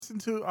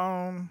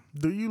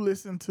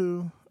listen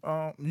to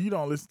you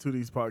don't listen to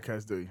these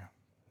podcasts, do you?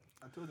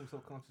 I told you I'm so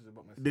conscious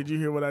about myself. Did you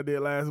hear what I did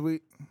last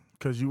week?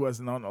 Because you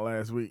wasn't on it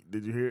last week.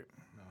 Did you hear it?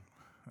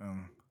 No.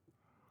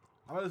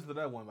 I listened to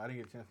that one, but I didn't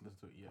get a chance to listen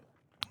to it yet.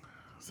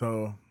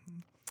 So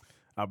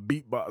I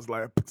beatbox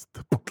like,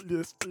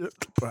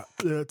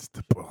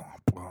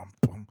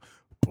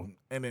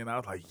 and then I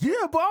was like,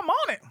 yeah, boy, I'm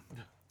on it.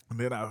 And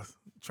then I was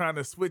trying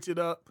to switch it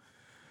up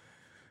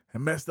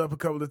and messed up a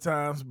couple of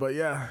times. But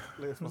yeah,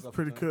 it was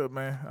pretty good,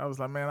 man. I was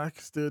like, man, I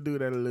can still do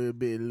that a little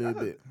bit.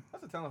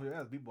 That's a talent for your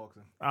ass,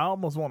 beatboxing. I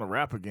almost want to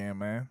rap again,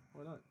 man.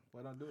 Why not?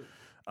 Why not do it?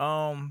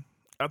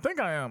 I think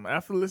I am.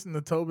 After listening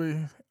to Toby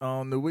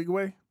on the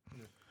Wigway,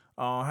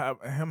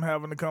 him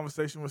having a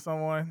conversation with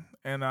someone,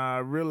 and I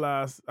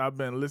realized I've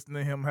been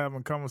listening to him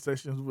having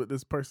conversations with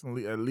this person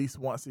at least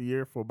once a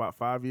year for about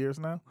 5 years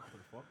now.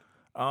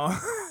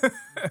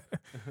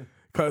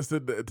 Because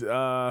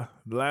the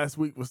last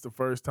week was the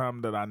first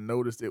time that I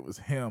noticed it was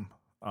him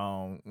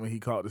when he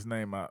called his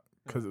name out.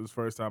 Because it was the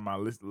first time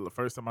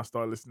I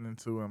started listening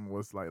to him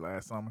was like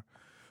last summer.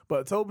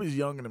 But Toby's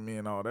younger than me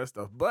and all that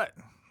stuff. But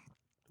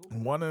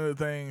one of the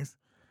things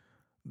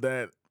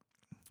that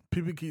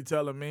people keep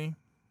telling me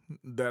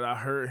that I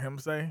heard him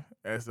say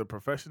as a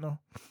professional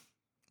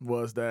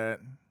was that,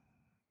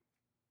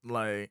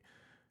 like,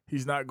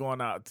 he's not going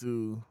out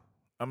to,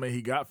 I mean,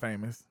 he got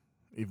famous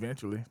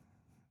eventually.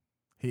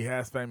 He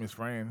has famous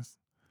friends.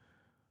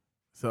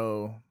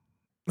 So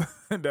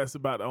that's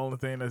about the only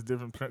thing that's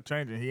different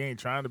changing. He ain't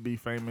trying to be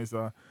famous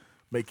or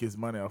make his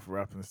money off of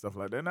rapping and stuff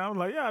like that. And I was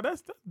like, yeah,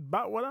 that's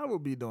about what I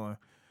would be doing.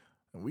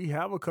 And we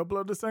have a couple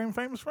of the same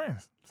famous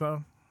friends.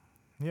 So,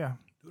 yeah.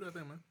 Do that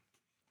thing, man.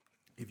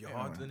 If your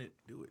heart's in it,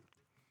 do it.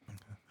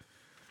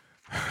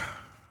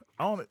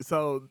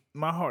 So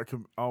my heart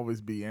can always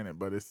be in it,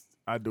 but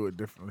I do it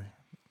differently.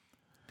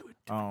 Do it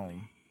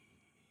differently.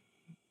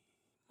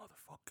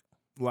 Motherfucker.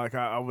 Like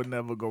I would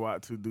never go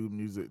out to do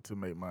music to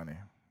make money.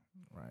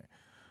 Right.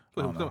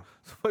 So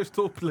I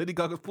stole Lady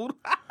Gaga's pool?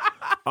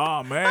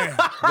 Oh, man.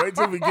 Wait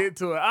till we get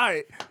to it. All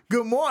right.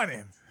 Good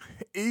morning,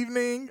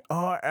 evening,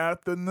 or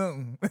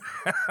afternoon.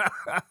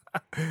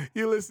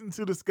 You listen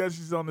to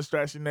Discussions on the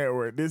Distraction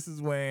Network. This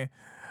is when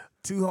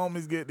two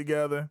homies get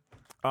together.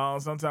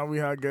 Sometimes we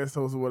have guest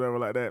hosts or whatever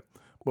like that.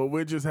 But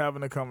we're just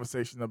having a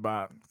conversation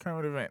about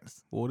current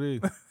events. What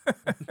is?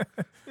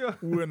 Yeah.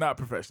 We're not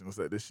professionals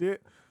at this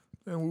shit.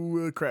 And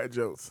we will crack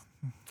jokes.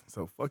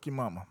 So fuck your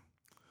mama.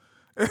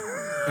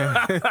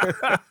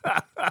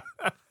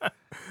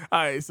 All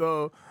right,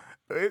 so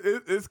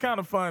it's kind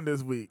of fun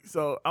this week.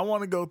 So I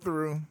want to go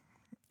through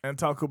and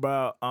talk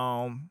about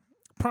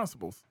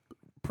principles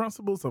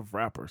of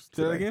rappers.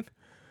 Say that again?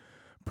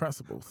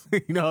 Principles.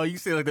 No, you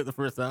said like that the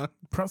first time.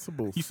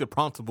 Principles. You said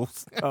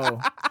principles.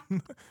 Oh,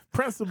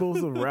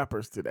 principles of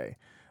rappers today.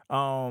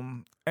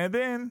 And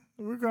then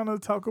we're gonna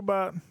talk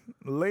about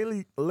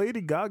Lady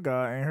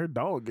Gaga and her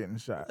dog getting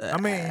shot. I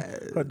mean,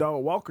 her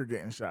dog Walker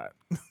getting shot.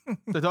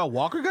 The dog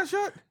Walker got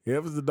shot? Yeah,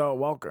 it was the dog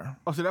Walker.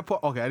 Oh, so that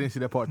part? Okay, I didn't see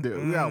that part there.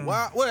 Yeah,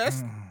 wow. Well,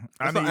 that's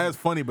not as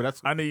funny,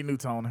 but I need new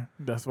toner.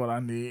 That's what I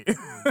need.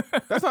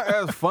 That's not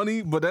as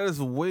funny, but that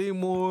is way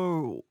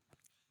more.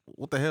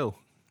 What the hell?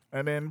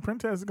 And then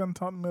Printez is gonna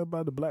talk to me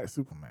about the Black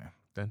Superman.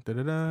 Dun,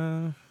 dun,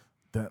 dun,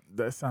 dun.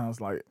 That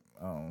sounds like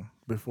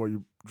before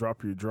you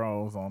drop your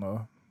draws on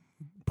a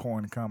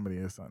porn comedy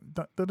or something.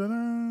 Dun, dun, dun,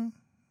 dun.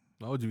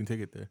 Why would you even take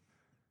it there?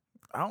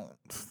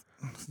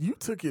 You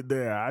took it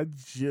there. I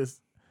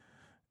just.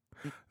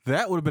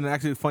 That would have been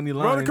actually a funny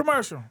line. Roll the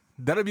commercial.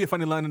 That'd be a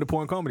funny line in the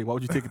porn comedy. Why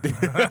would you take it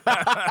there?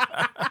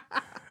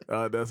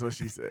 That's what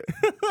she said.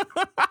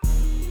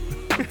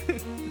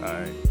 All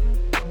right.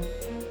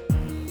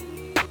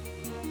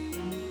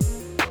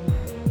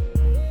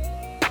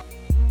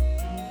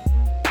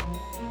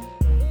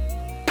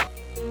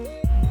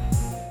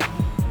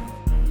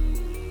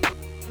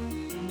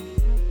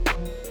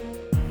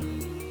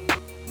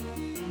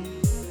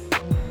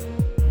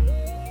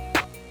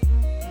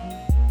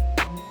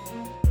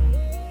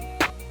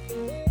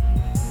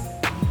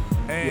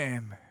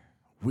 And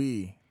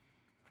we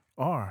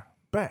are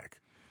back.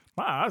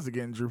 My eyes are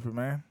getting droopy,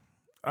 man.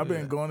 I've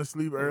been going to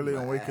sleep early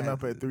and waking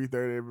up at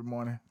 3:30 every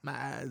morning. My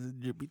eyes are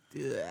drippy.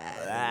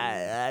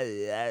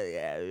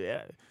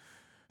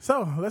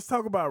 So let's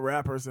talk about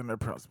rappers and their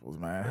principles,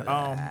 man.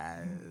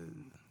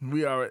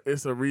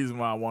 It's a reason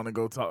why I want to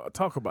go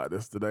talk about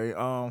this today.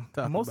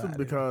 Mostly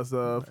because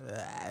of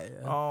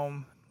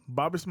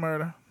Bobby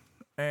Shmurda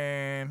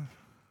and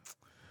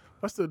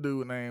what's the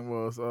dude name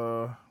was?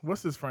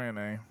 What's his friend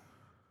name?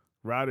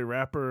 Rowdy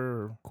Rapper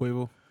or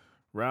Quavo.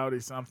 Rowdy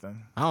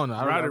something. I don't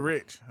know. Rowdy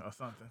Rich or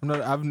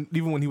something.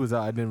 Even when he was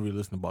out, I didn't really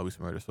listen to Bobby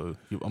Shmurda, so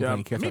I'm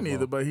playing catch up. Me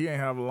neither, but he ain't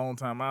have a long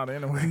time out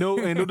anyway. No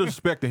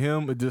disrespect to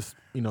him. It just,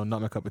 not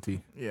my cup of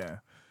tea. Yeah.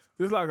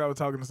 Just like I was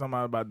talking to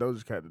somebody about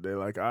Doja Cat today.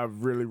 Like, I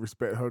really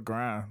respect her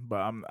grind,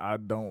 but I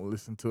don't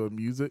listen to her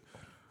music.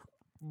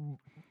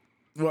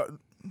 Well,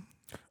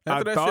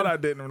 I thought I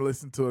didn't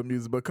listen to her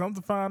music, but come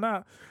to find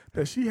out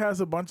that she has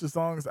a bunch of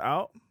songs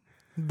out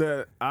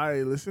that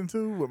I listen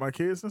to with my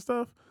kids and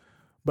stuff.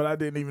 But I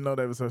didn't even know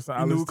that was her song.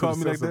 I You knew who listened to called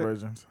the me like salsa that?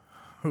 versions.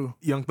 Who?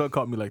 Young Thug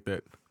caught me like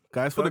that.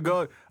 Guys, for the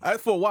God,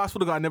 for a while,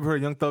 I never heard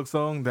a Young Thug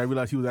song. That I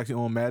realized he was actually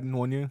on Madden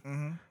one year.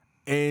 Mm-hmm.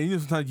 And you know,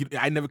 sometimes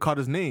I never caught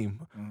his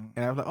name, Mm-hmm.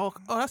 and I was like,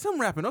 oh, that's him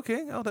rapping.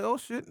 Okay, I was like, oh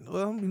shit,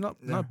 well,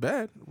 not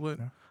bad,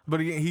 but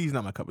again, he's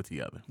not my cup of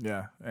tea either.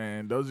 Yeah,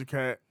 and Doja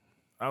Cat,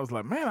 I was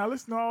like, man, I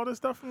listen to all this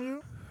stuff from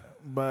you,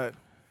 but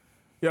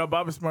yeah,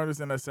 Bobby Smurder's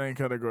in that same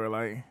category,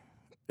 like,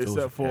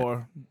 except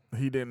for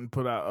he didn't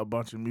put out a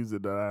bunch of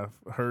music that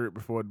I've heard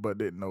before, but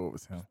didn't know it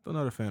was him. Still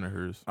not a fan of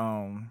hers.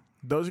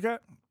 Doja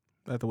Cat,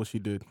 After what she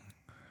did,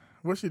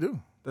 what'd she do?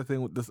 that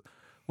thing with this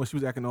when she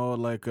was acting all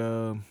like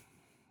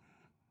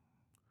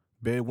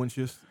bad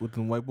wenches with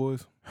them white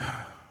boys.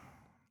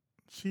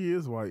 She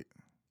is white.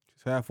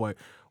 She's half white.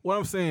 What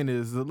I'm saying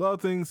is a lot of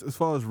things as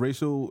far as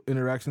racial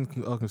interactions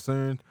are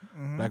concerned,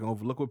 I can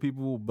overlook with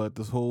people, but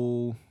the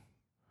whole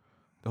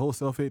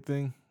self-hate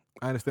thing,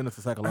 I understand it's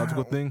a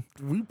psychological thing.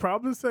 We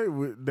probably say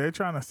they're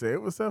trying to say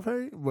it was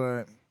self-hate,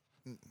 but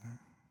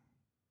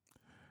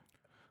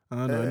I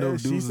don't know. I know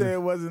she dudes said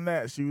it wasn't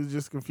that. She was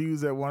just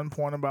confused at one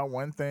point about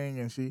one thing,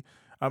 and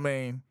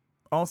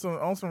on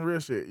some real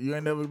shit. You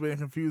ain't never been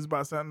confused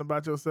about something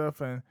about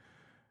yourself and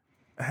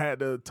had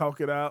to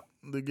talk it out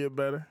to get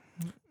better.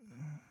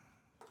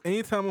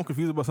 anytime I'm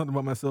confused about something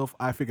about myself,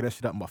 I figure that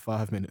shit out in about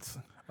 5 minutes.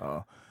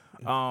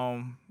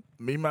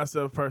 Me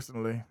myself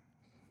personally,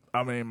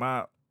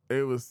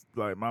 it was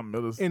like my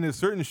middle And there's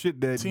certain shit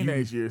that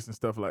teenage years and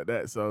stuff like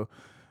that. So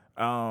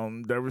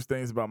there was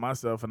things about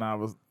myself and I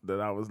was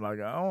like,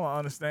 I don't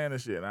understand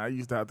this shit. And I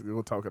used to have to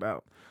go talk it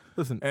out.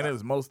 Listen, And it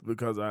was mostly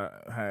because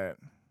I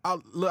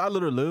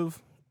let her live.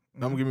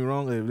 Don't get me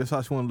wrong. If that's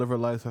how she want to live her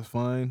life, that's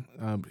fine.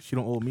 She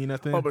don't owe me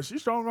nothing. Oh, but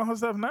she's strong on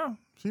herself now.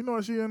 She know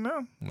what she in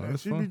now. Well, and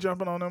that's she be fine.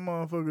 jumping on them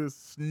motherfuckers,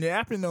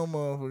 snapping them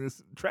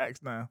motherfuckers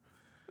tracks now.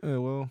 Yeah,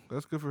 well,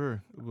 that's good for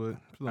her. But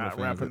she's not a Not fan of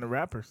rapping it. the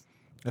rappers.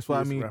 That's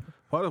why She is a rapper.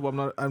 part of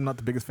why I'm not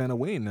the biggest fan of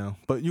Wayne now.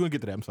 But you gonna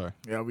get to that. I'm sorry.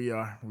 Yeah, we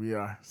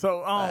are. So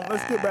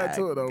let's get back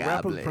to it though.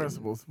 Rappers Goblin.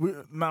 principles.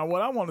 Now,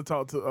 what I want to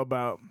talk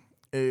about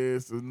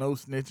is the no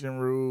snitching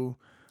rule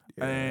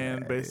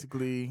and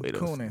basically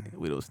cooning.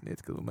 We don't snitch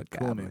because I'm a Cooning.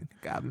 goblin.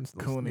 Goblins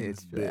don't Cooning snitch.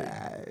 is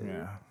big.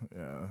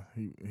 Yeah.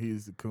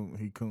 He's a coon.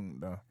 He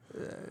cooned though.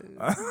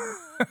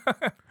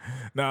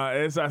 Now,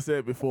 as I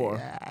said before,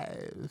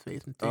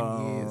 Facing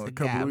 10 years. a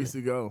couple of weeks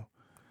ago,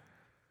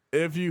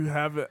 if you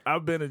haven't,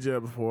 I've been in jail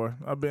before.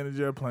 I've been in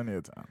jail plenty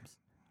of times.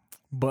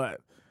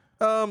 But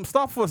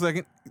Stop for a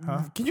second.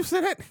 Huh? Can you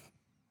say that?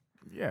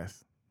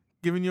 yes,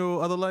 Given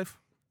your other life?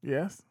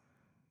 yes,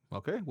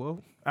 Okay.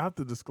 Well. I have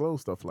to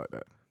disclose stuff like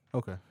that.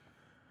 Okay.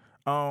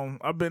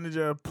 I've been in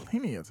jail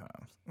plenty of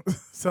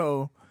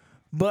times.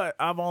 But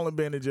I've only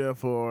been in jail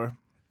for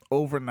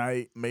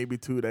overnight, maybe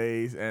 2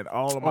 days, and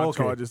all of my Okay.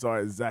 charges are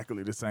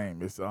exactly the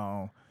same. It's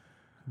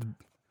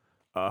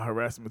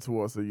harassment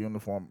towards a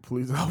uniformed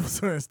police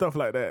officer and stuff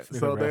like that. They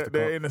So harassed the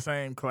they're cop. in the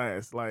same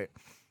class. Like,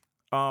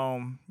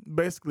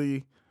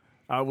 basically,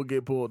 I would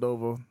get pulled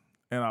over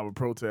and I would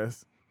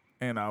protest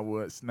and I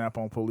would snap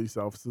on police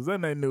officers,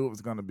 and they knew I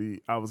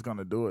was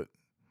gonna do it.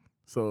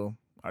 So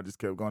I just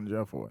kept going to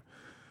jail for it.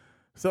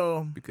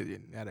 So Because you're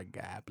not a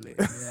goblin.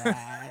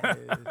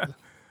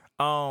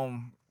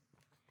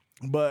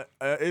 but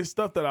it's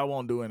stuff that I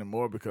won't do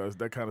anymore because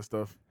that kind of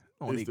stuff.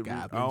 Only is the I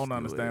goblins don't do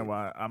understand it.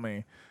 why.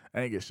 I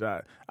ain't get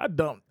shot. I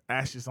dumped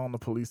ashes on the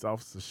police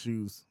officer's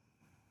shoes.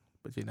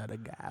 But you're not a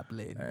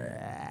goblin.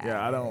 Yeah,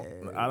 I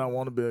don't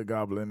want to be a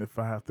goblin if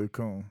I have to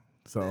coon.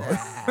 So,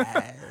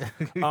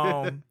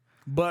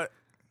 but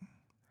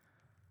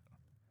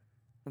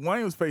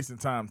Wayne was facing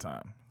time.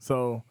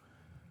 So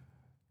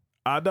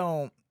I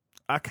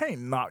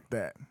can't knock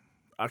that.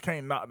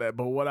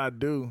 But what I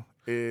do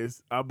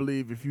is I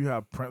believe if you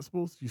have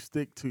principles, you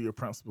stick to your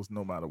principles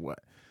no matter what.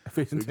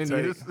 Facing We 10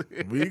 could years.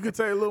 we could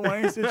take Lil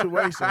Wayne's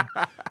situation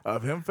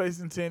of him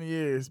facing 10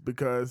 years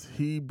because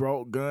he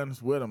brought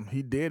guns with him.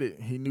 He did it.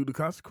 He knew the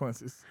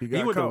consequences. He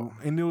got caught.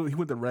 He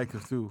went to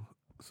Rikers too,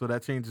 so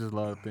that changes a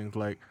lot of things.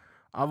 Like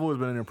I've always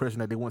been under the impression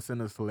that they won't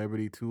send a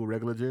celebrity to a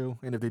regular jail,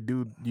 and if they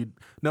do,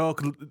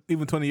 cause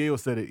even Tony Yayo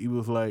said it. He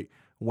was like,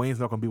 Wayne's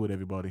not gonna be with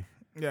everybody.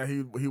 Yeah,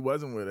 he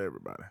wasn't with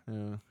everybody.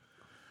 Yeah,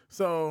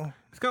 So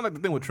it's kind of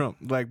like the thing with Trump.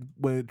 like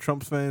when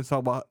Trump's fans talk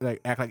about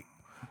act like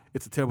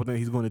it's a terrible thing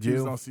he's going to he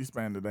was jail. on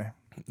C-SPAN today.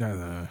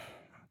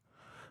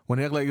 When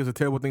they act like it's a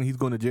terrible thing he's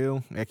going to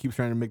jail, I keep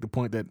trying to make the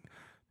point that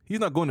he's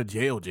not going to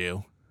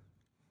jail.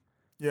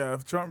 Yeah,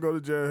 if Trump go to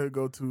jail, he'll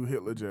go to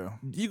Hitler jail.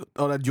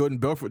 That Jordan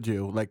Belfort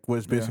jail, like where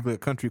it's basically a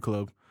country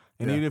club.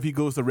 And Yeah. even if he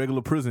goes to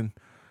regular prison,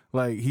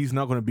 like he's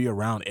not going to be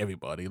around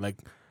everybody. Like,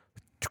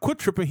 quit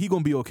tripping. He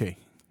going to be okay.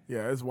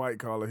 Yeah, it's white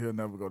collar. He'll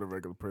never go to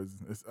regular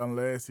prison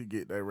unless he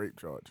get that rape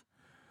charge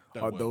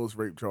or those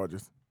rape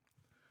charges.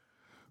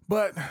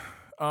 But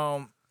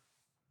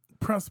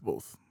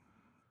principles.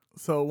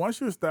 So once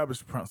you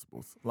establish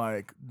principles,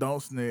 like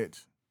don't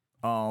snitch,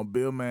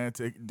 Bill man,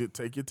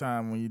 take your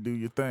time when you do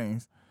your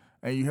things,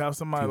 and you have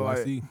somebody like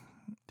TYC.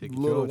 Take your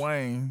Lil charge.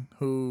 Wayne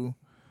who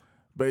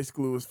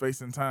basically was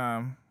facing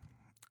time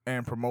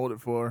and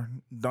promoted for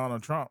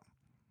Donald Trump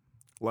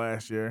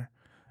last year.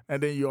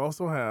 And then you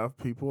also have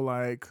people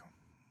like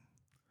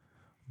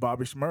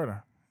Bobby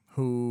Shmurda,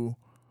 who,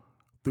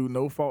 through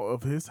no fault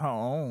of his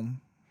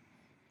own,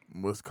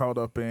 was caught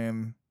up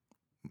in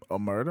a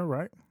murder,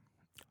 right?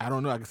 I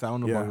don't know. I guess I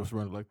don't know Yeah. about what's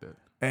running like that.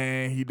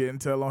 And he didn't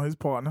tell on his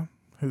partner.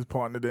 His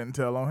partner didn't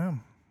tell on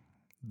him.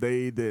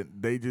 They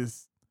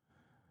just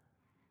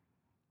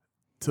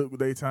took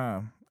their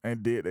time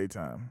and did their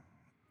time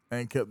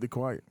and kept it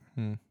quiet.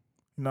 Hmm.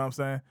 You know what I'm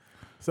saying?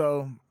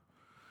 So,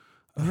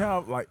 yeah,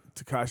 like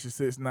Tekashi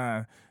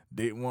 6ix9ine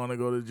didn't want to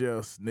go to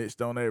jail,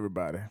 snitched on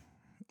everybody,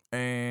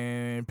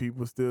 and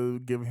people still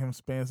giving him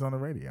spins on the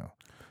radio.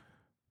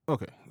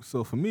 Okay,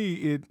 so for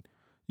me,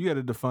 you got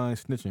to define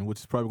snitching, which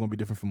is probably going to be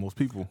different for most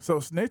people. So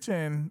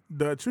snitching,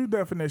 the true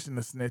definition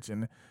of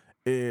snitching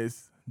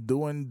is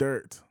doing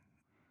dirt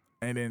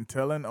and then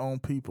telling on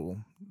people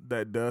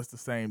that does the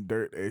same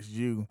dirt as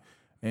you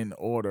in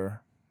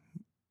order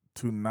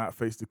to not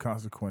face the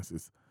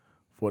consequences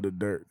for the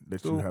dirt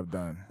that you So, have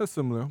done. That's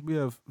similar. We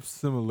have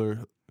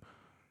similar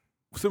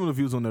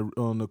views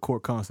on the core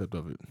concept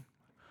of it.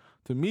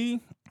 To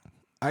me,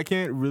 I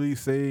can't really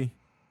say.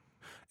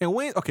 And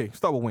Wayne, okay,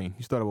 start with Wayne.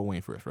 You started with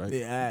Wayne first, right?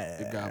 Yeah.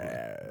 The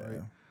Goblin,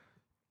 right?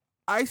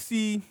 I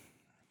see.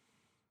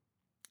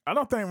 I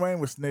don't think Wayne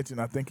was snitching.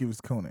 I think he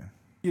was cooning.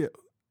 Yeah,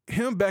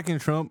 him backing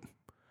Trump,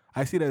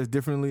 I see that as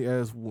differently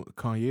as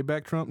Kanye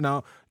backed Trump.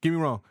 Now, don't get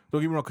me wrong,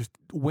 because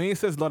Wayne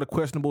says a lot of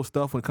questionable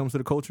stuff when it comes to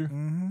the culture,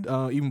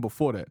 even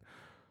before that.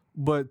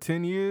 But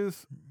 10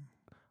 years,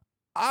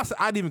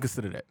 I'd even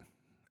consider that.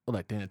 I'm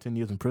like, damn, 10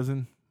 years in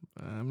prison?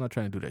 I'm not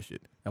trying to do that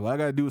shit. And what I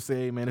gotta do is say,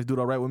 hey, man, this dude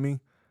all right with me?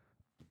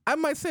 I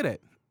might say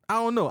that. I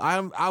don't know.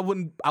 I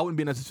wouldn't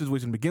be in that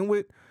situation to begin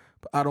with,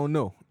 but I don't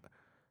know.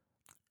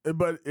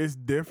 But it's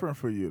different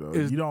for you though.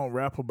 You don't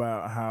rap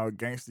about how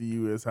gangster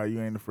you is, how you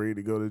ain't afraid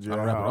to go to jail, I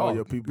don't rap how at all all.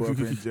 your people up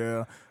in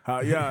jail.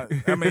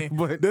 I mean,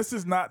 But- this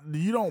is not.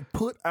 You don't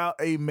put out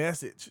a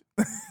message.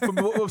 But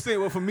what I'm saying,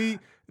 well, for me,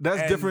 that's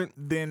And different.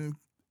 Then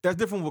That's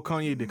different what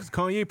Kanye did, because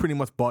Kanye pretty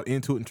much bought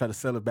into it and tried to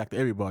sell it back to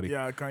everybody.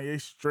 yeah, Kanye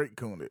straight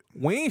cooned it.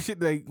 Wayne shit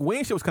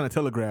was kind of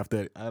telegraphed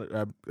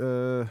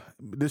that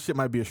this shit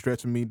might be a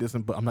stretch for me,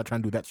 but I'm not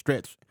trying to do that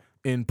stretch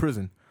in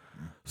prison.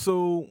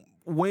 So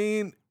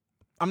Wayne,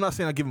 I'm not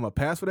saying I give him a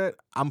pass for that.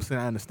 I'm saying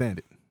I understand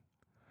it.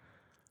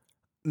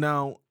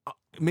 Now,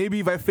 maybe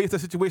if I faced that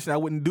situation, I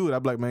wouldn't do it.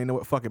 I'd be like, man, you know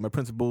what? Fuck it. My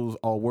principles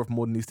are worth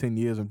more than these 10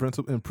 years in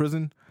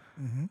prison.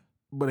 Mm-hmm.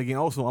 But again,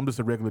 also, I'm just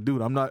a regular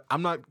dude. I'm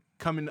not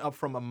coming up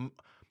from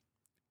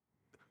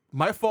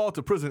my fall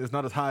to prison is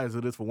not as high as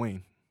it is for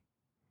Wayne.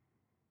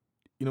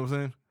 You know what I'm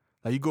saying?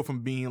 Like, you go from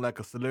being like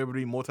a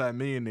celebrity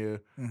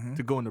multi-millionaire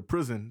to going to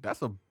prison.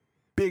 That's a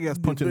big ass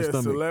punch in the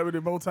stomach. Celebrity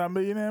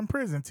multimillionaire in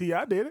prison.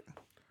 T.I. did it.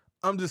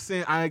 I'm just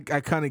saying I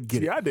kind of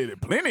get it. T.I. did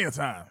it plenty of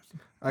times.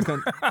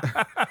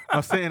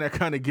 I'm saying I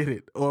kind of get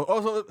it. Or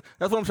also,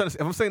 that's what I'm trying to say.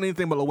 If I'm saying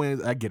anything about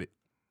Wayne, I get it.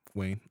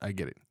 Wayne, I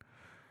get it.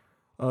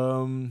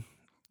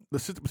 The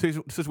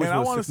situation. And I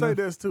was want to say 6ix9ine.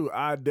 this too.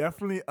 I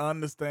definitely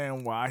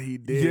understand why he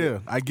did. Yeah,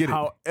 I get it.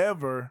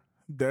 However,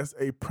 there's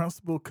a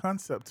principal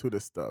concept to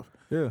this stuff.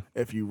 Yeah.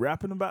 If you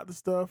rapping about the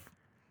stuff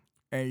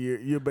and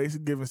you're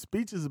basically giving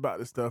speeches about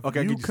the stuff, Okay,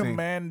 I you get you saying.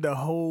 command the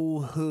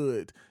whole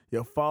hood,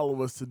 your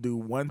followers, to do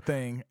one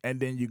thing, and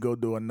then you go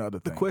do another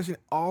The thing. question: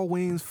 all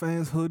Wayne's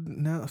fans hood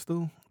now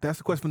still? That's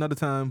a question for another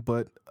time.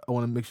 But I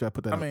want to make sure I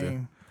put that I out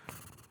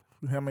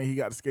there. mean, he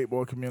got the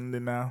skateboard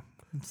community now,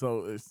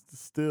 so it's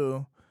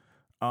still,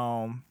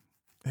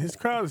 his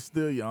crowd is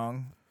still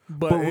young,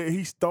 but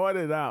he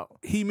started out.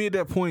 He made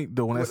that point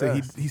though when I With say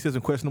us. he says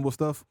some questionable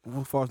stuff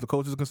as far as the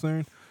culture is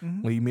concerned.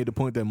 Mm-hmm. When he made the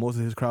point that most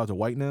of his crowds are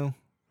white now.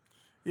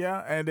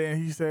 Yeah, and then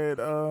he said,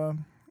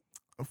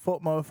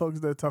 fuck motherfuckers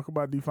that talk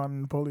about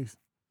defunding the police.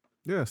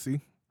 Yeah. See.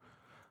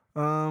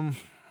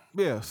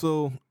 Yeah.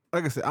 So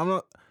like I said, I'm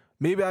not.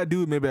 Maybe I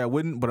do, maybe I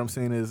wouldn't. But I'm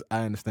saying is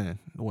I understand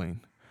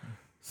Wayne.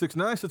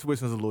 6ix9ine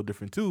situation is a little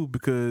different too,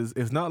 because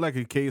it's not like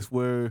a case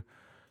where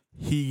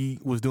he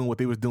was doing what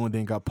they was doing,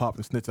 then got popped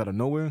and snitched out of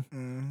nowhere.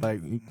 Mm-hmm.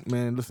 Like,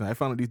 man, listen, I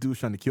found out these dudes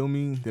trying to kill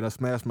me. Then they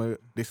smashed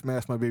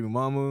my baby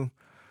mama.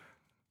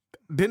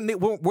 Didn't they?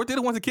 Weren't they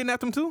the ones that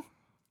kidnapped him too?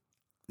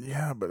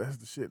 Yeah, but that's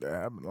the shit that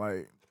happened.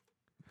 Like,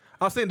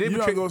 I'm saying they you don't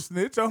betrayed. go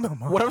snitch on them.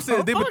 What I'm saying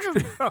is they betrayed.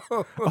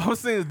 motherfuckers. What I'm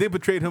saying is they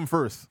betrayed him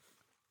first.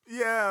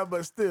 Yeah,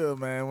 but still,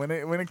 man, when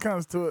it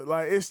comes to it,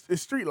 like, it's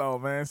street law,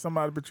 man.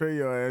 Somebody betray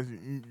your ass,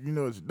 you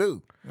know what you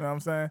do. You know what I'm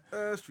saying?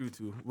 That's true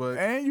too. But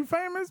And you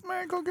famous,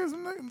 man, go get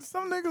some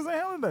niggas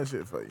that handle that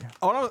shit for you.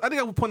 I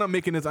think the point I'm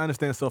making is I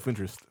understand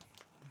self-interest.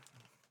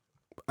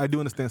 I do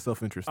understand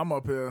self-interest. I'm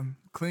up here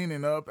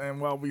cleaning up, and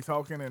while we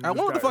talking, and I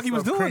wonder what the got fuck he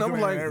was stuff doing. I'm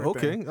crinkling like, and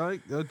everything.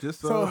 okay, all right, just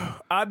So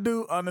I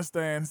do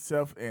understand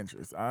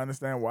self-interest. I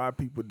understand why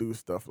people do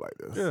stuff like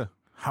this. yeah.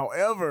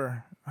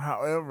 However,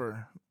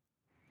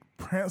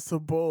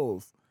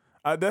 principles.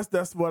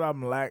 That's what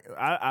I'm lack.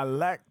 I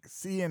lack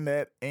seeing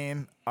that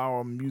in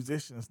our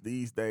musicians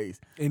these days.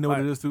 You know what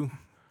it is too.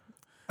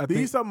 I think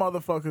These are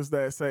motherfuckers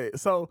that say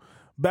so.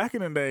 Back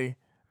in the day,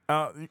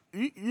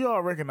 You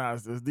all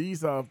recognize this.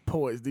 These are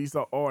poets. These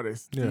are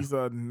artists. Yeah. These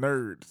are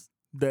nerds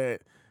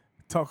that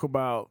talk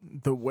about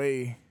the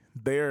way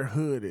their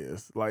hood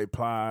is. Like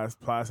Plies.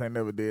 Plies ain't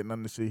never did none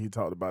of the shit he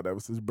talked about. That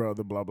was his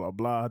brother, blah, blah,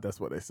 blah. That's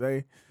what they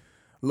say.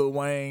 Lil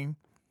Wayne,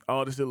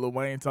 all the shit Lil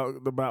Wayne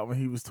talked about when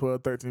he was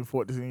 12, 13,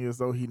 14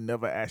 years old, he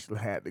never actually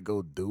had to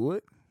go do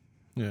it.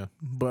 Yeah.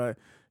 But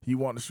he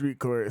want the street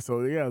cred.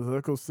 So, yeah,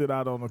 let's go sit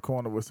out on the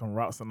corner with some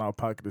rocks in our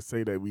pocket to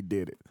say that we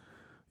did it.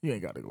 You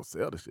ain't got to go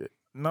sell the shit.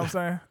 You know what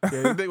I'm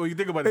saying? Yeah, when you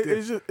think about it,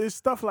 It's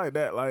stuff like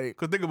that. Like,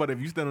 because think about it,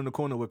 if you stand on the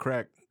corner with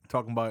crack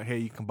talking about, hey,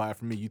 you can buy it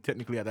from me, you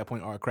technically at that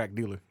point are a crack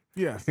dealer.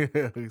 yes.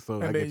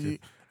 So I And get you.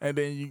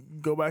 then you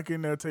go back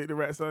in there, take the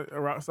rocks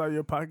out of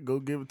your pocket, go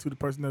give it to the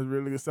person that's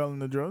really selling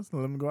the drugs, and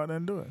let them go out there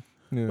and do it.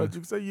 Yeah. But you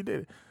can say you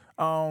did it.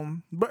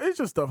 But it's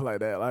just stuff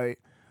like that. Like,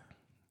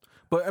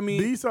 But I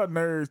mean, these are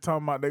nerds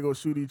talking about they go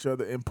shoot each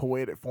other in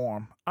poetic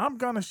form. I'm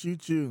gonna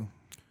shoot you.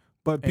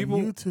 but people,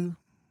 And you too.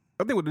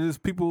 I think what it is,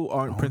 people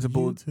aren't On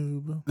principled.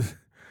 YouTube.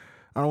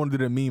 I don't want to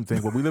do that meme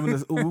thing, but we live in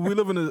this, we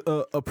live in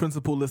a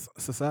principleless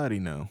society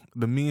now.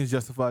 The means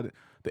justify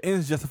the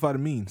ends justify the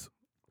means.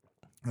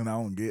 And I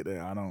don't get that.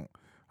 I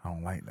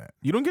don't like that.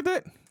 You don't get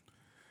that?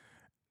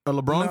 A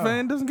LeBron No.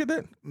 fan doesn't get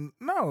that?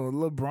 No,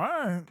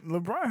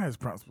 LeBron has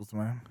principles,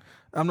 man.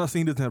 I'm not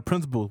saying he doesn't have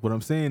principles. What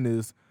I'm saying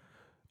is,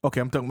 okay,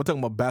 I'm talking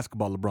about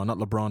basketball LeBron, not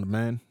LeBron the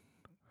man.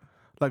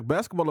 Like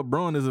basketball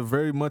LeBron is a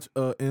very much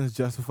ends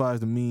justifies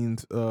the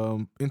means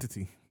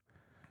entity.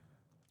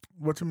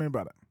 What you mean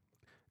by that?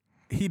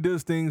 He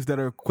does things that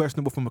are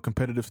questionable from a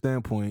competitive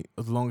standpoint.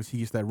 As long as he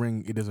gets that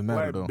ring, it doesn't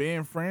matter Like though.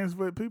 being friends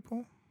with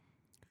people?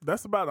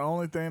 That's about the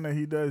only thing that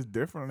he does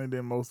differently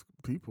than most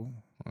people.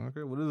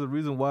 Okay, well, there's a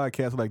reason why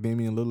cats like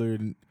Damian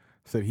Lillard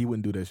said he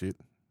wouldn't do that shit.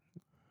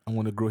 I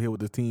want to grow here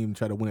with this team and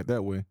try to win it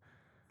that way.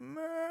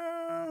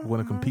 Nah.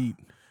 Want to compete.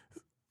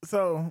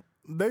 So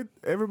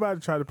everybody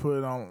tried to put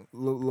it on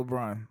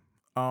LeBron.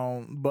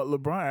 But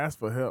LeBron asked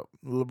for help.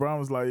 LeBron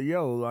was like,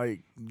 yo,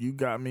 like, you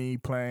got me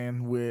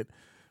playing with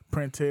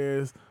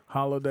Prentice,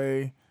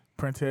 Holiday,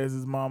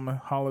 Prentice's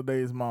mama,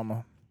 Holiday's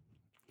mama,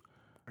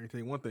 I can tell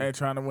you one thing. and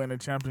trying to win a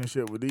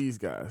championship with these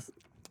guys.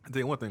 I can tell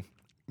you one thing.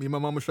 Me and my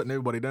mama shutting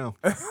everybody down.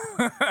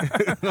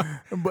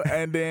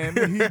 And then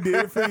he did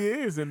it for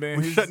years, and then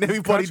We his shutting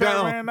everybody contract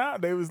down. ran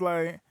out. They was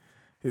like,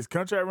 his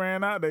contract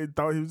ran out. They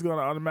thought he was going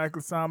to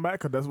automatically sign back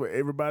because that's what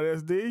everybody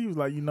else did. He was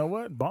like, you know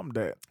what? Bump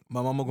that.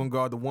 My mama gonna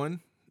guard the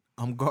 1.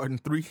 I'm guarding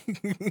 3,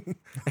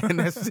 and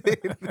that's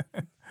it.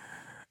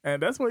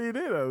 And that's what he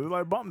did. It was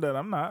like, bump that.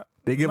 I'm not.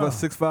 They give No. us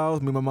 6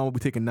 fouls. Me and my mom will be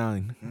taking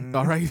 9.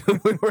 All right,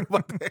 don't worry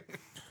about that.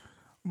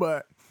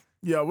 But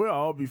yeah, we'll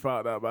all be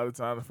fouled out by the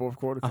time the fourth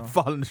quarter I'm comes.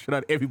 following the shit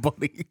out of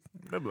everybody.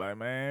 They'll be like,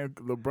 man,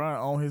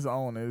 LeBron on his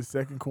own in his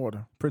second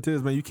quarter.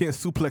 Prentice, man, you can't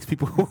suplex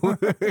people.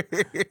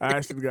 I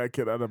actually got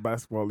kicked out of the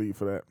basketball league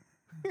for that.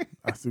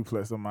 I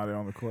suplexed somebody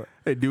on the court.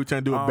 Hey, dude,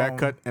 trying to do a back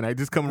cut, and I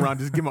just come around,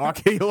 just give him an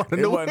RKO out of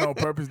It nowhere. wasn't on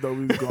purpose though.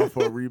 We was going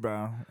for a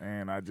rebound,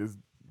 and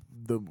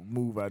the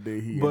move I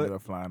did, he But, ended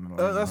up flying.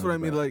 That's what I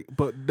mean. Like,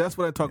 but that's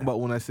what I talk about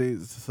when I say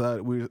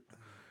society.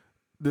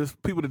 There's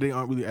people today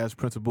aren't really as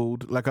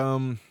principled. Like,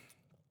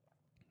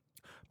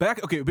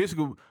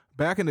 basically,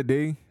 back in the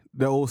day,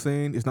 the old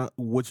saying, "It's not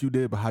what you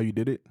did, but how you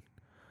did it."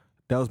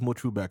 That was more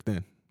true back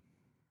then.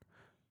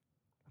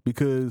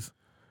 Because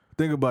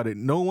think about it.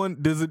 No one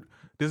does it.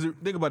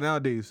 Think about it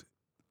nowadays.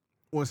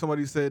 When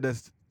somebody said that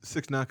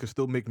 6ix9ine could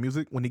still make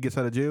music when he gets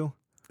out of jail,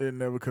 It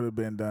never could have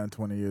been done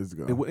 20 years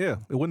ago. it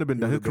wouldn't have been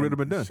done. His career would have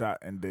been done. Shot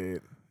and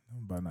dead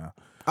by now.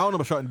 I don't know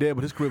about shot and dead,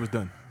 but his career was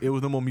done. It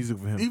was no more music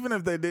for him. Even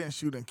if they didn't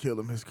shoot and kill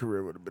him, his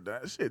career would have been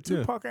done. Shit, Yeah.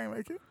 Tupac ain't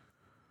make it.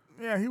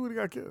 Yeah, he would have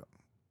got killed.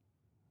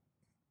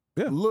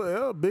 Yeah. Lil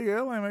L, Big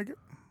L ain't make it.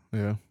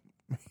 Yeah.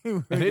 He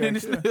would've And they got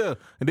didn't. killed. Yeah.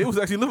 And they was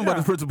actually living by Yeah.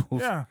 the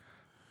principles. Yeah.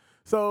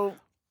 So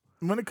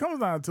when it comes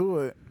down to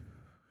it,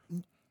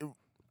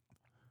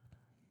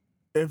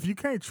 if you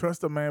can't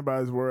trust a man by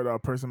his word or a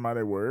person by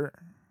their word,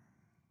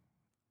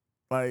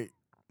 like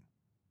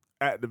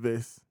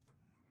activists,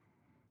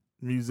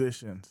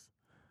 musicians,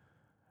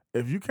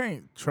 if you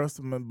can't trust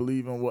them and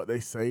believe in what they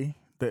say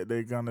that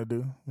they're gonna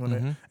do,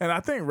 Mhm. and I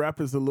think rap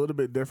is a little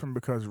bit different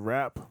because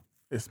rap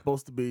is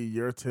supposed to be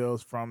your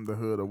tales from the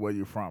hood or where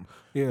you're from.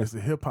 Yeah. It's a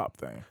hip hop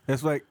thing.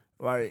 That's like,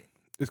 Like,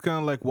 it's kind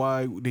of like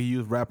why they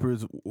use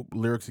rappers'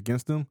 lyrics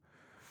against them.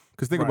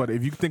 Because think Right. about it.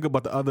 If you think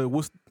about the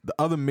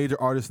other major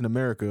artists in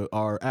America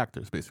are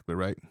actors, basically,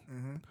 right?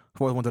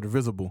 For the ones that are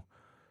visible.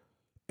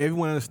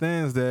 Everyone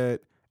understands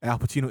that Al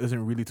Pacino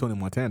isn't really Tony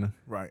Montana.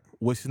 right.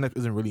 Wesley Snipes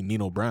isn't really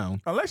Nino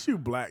Brown. Unless you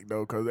black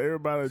though, because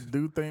everybody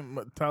do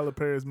think Tyler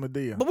Perry is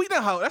Medea. But we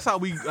know how. That's how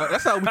we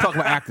talk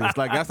about actors.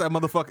 Like that's that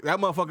motherfucker. That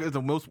motherfucker is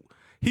the most.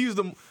 He's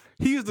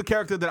the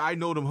character that I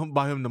know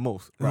by him the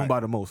most. Right. Him by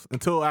the most.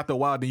 Until after a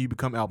while, then you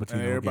become Al Pacino.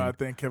 And everybody again.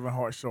 think Kevin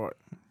Hart short.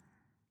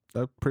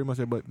 That pretty much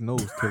everybody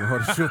knows Kevin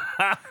Hart is short.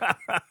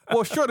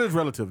 Well, short is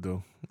relative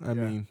though. I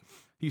mean,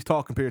 he's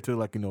tall compared to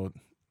like A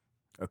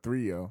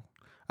 3-0.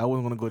 I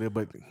wasn't gonna go there,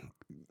 but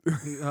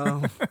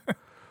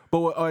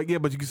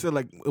but you can say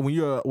like when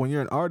you're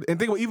an artist and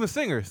think about even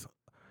singers.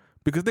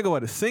 Because think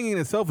about it, singing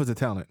itself is a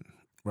talent.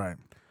 Right.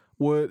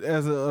 What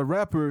as a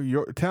rapper,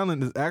 your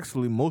talent is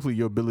actually mostly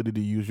your ability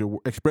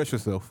to express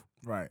yourself.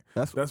 Right.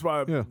 That's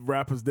why yeah.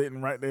 rappers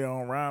didn't write their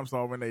own rhymes,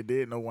 or when they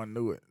did, no one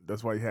knew it.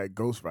 That's why you had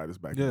ghostwriters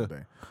back in the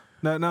day.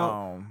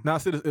 Now I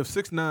said if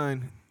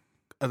 6ix9ine,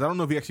 I don't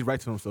know if he actually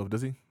writes to himself,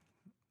 does he?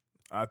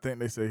 I think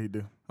they say he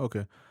do.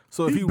 Okay,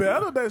 so He if he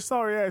better that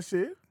sorry ass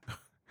shit.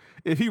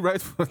 if he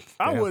writes for,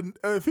 I damn. wouldn't.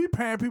 If he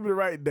paying people to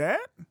write that,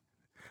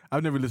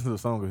 I've never listened to a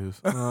song of his.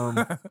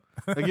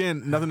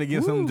 Again, nothing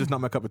against him, just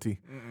not my cup of tea.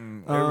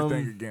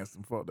 everything against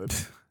him. Fuck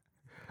that.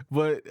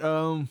 But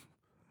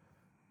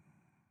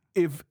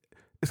if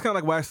it's kind of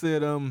like what I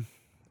said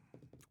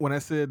when I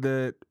said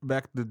that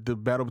back the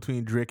battle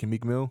between Drake and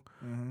Meek Mill,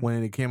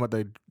 when it came out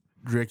that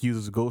Drake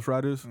uses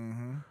ghostwriters,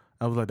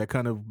 I was like, that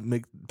kind of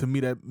to me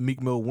that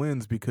Meek Mill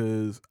wins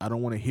because I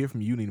don't want to hear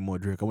from you anymore,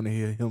 Drake. I want to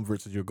hear him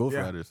versus your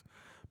ghostwriters.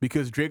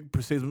 Because Drake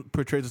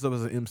portrays himself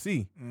as an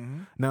MC.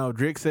 Now,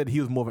 Drake said he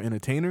was more of an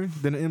entertainer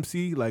than an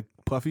MC, like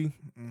Puffy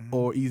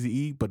or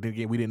Eazy-E, but then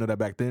again, we didn't know that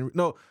back then.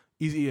 No,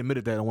 Eazy-E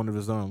admitted that on one of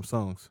his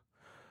songs.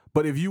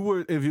 But if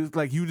you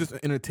just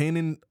an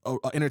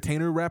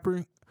entertainer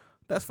rapper,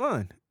 that's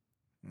fine.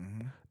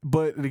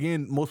 But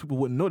again, most people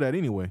wouldn't know that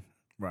anyway.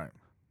 Right.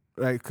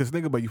 Like, because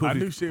think about you. I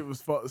knew shit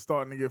was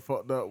starting to get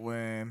fucked up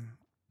when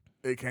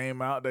it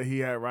came out that he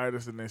had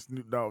writers, and then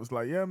Snoop Dogg was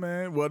like, yeah,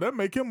 man, well, that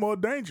make him more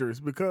dangerous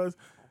because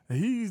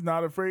he's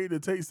not afraid to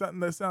take something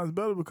that sounds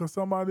better because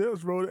somebody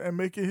else wrote it and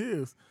make it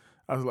his.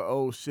 I was like,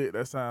 oh, shit,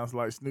 that sounds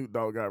like Snoop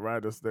Dogg got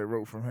writers that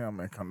wrote from him,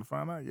 and come to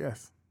find out,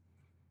 yes.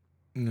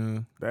 Yeah.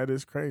 That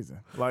is crazy.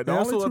 Like, the And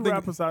only also, two I think-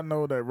 rappers I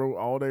know that wrote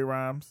all their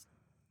rhymes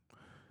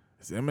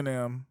is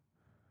Eminem.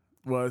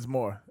 Well, it's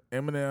more.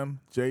 Eminem,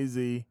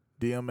 Jay-Z,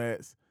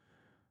 DMX,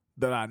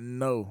 that I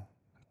know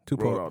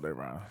wrote all their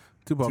rhymes.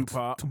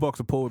 Tupac's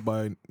a poet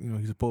by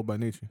he's a poet by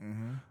nature.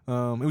 He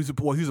was a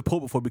poet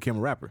before he became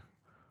a rapper.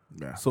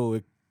 Yeah. So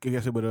I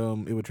guess it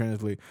would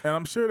translate. And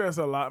I'm sure there's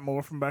a lot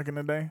more from back in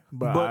the day.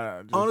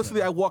 But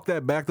Honestly, I walked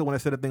that back though when I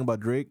said that thing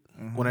about Drake.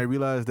 When I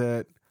realized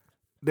that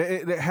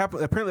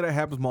happened. Apparently, that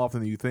happens more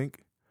often than you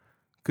think.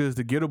 Because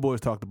the Ghetto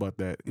Boys talked about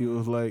that. It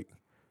was like,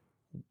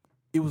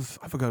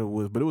 I forgot what it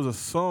was, but it was a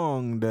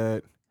song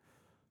that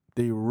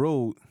they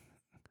wrote,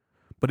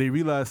 but they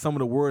realized some of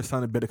the words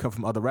sounded better come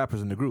from other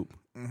rappers in the group.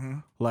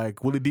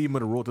 Like Willie D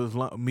might have wrote this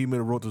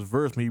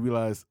verse, but he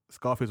realized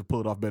Scarface would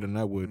pull it off better than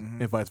I would,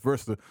 and vice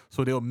versa.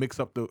 So they'll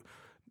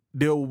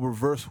they'll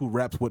reverse who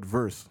raps what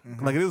verse.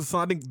 Like there's a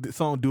song, I think the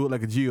song "Do It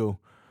Like a Geo."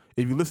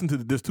 If you listen to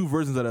there's two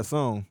versions of that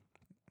song,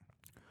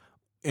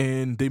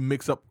 and they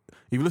mix up.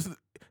 If you listen,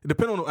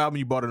 depending on the album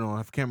you bought it on,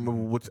 I can't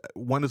remember which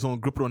one is on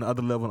Grip It on the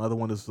other level, and the other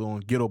one is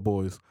on Ghetto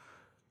Boys.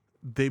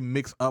 They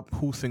mix up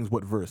who sings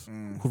what verse,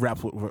 who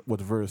raps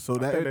what verse. So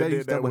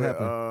that would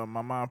happen.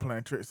 My mom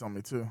playing tricks on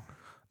me too.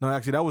 No,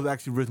 actually, that was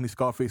actually originally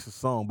Scarface's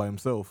song by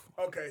himself.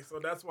 Okay, so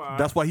that's why.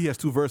 That's why he has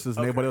two verses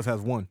and everybody else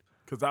has one.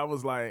 Because I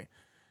was like,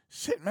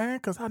 shit, man,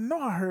 because I know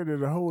I heard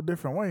it a whole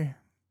different way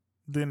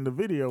than the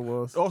video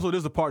was. Also,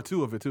 there's a part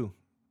 2 of it too.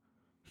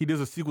 He does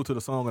a sequel to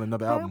the song on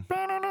another album.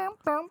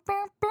 It's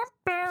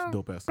a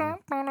dope ass song.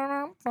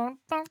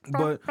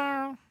 But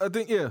I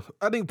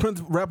think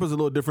Prince rappers are a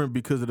little different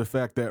because of the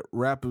fact that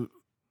rappers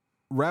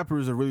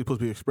are really supposed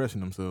to be expressing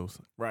themselves,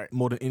 Right.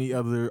 more than any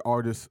other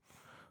artists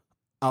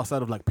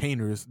outside of like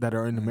painters that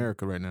are in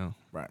America right now.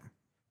 Right.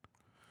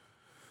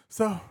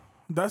 So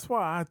that's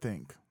why I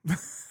think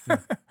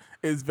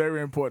it's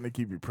very important to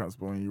keep your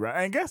principle when you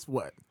write. And guess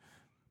what?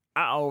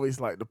 I always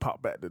like to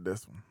pop back to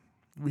this one.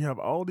 We have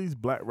all these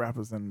black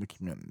rappers in the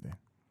community.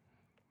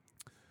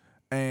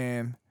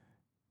 And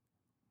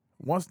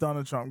once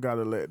Donald Trump got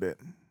elected,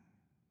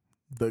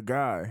 the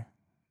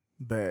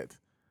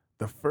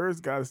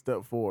first guy to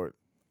step forward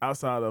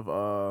outside of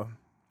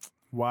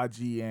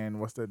YG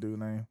and what's that dude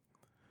name?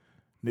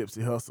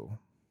 Nipsey Hussle.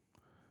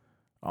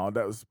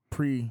 That was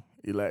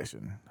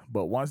pre-election.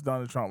 But once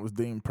Donald Trump was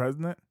deemed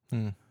president,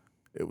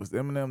 it was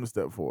Eminem to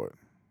step forward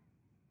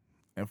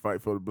and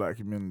fight for the black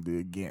community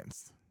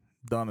against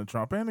Donald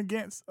Trump and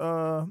against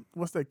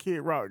what's that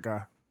Kid Rock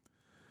guy?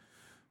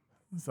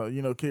 So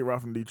Kid Rock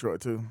from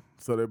Detroit too.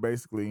 So they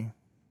basically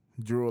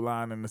drew a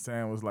line in the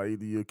sand. Was like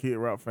either you're a Kid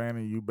Rock fan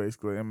or you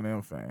basically an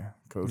Eminem fan.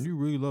 Cause You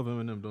really love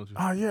Eminem, don't you?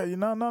 oh yeah,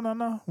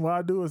 no. What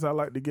I do is I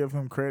like to give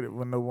him credit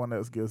when no one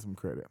else gives him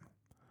credit.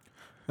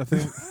 I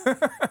think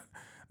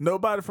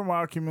Nobody from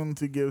our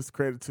community gives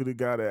credit to the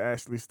guy that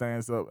actually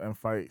stands up and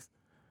fights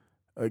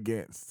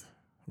against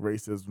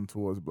racism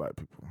towards black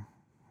people.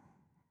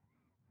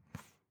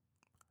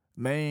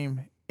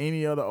 Name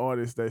any other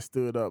artist that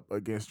stood up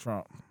against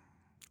Trump.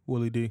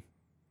 Willie D.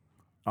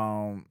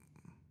 Hold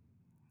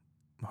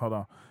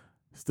on.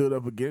 Stood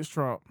up against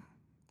Trump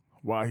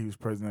while he was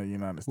president of the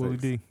United States. Willie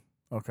D.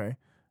 Okay.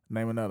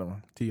 Name another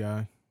one.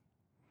 T.I.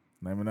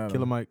 Name another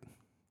Killer one. Mike.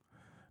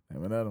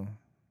 Name another one.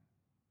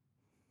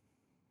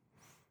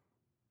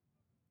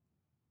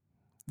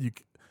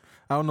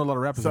 I don't know a lot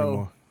of rappers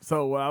anymore.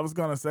 So what I was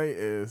going to say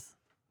is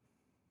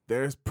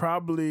there's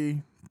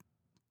probably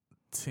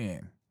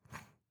 10.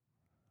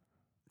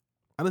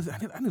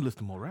 I need to listen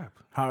to more rap.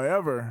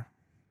 However,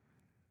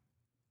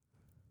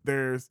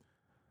 if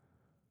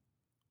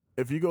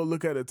you go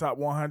look at the top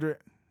 100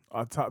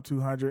 or top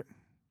 200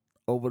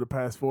 over the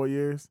past 4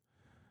 years,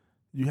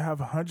 you have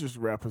hundreds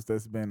of rappers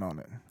that's been on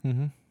it.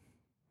 Mm-hmm.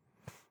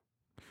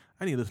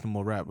 I need to listen to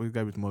more rap. There's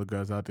got to be some other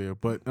guys out there.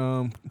 But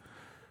and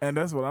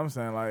that's what I'm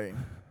saying. Like,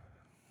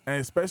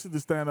 and especially to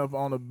stand up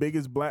on the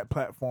biggest black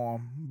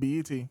platform,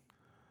 BET,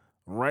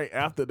 right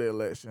after the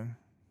election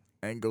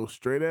and go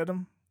straight at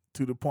him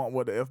to the point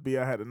where the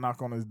FBI had to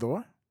knock on his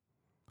door.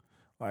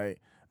 Like,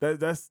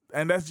 that's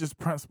just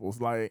principles.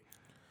 Like,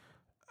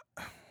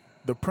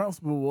 the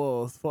principle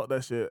was, fuck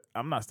that shit.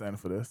 I'm not standing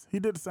for this. He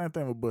did the same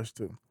thing with Bush,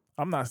 too.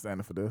 I'm not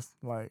standing for this.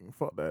 Like,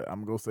 fuck that.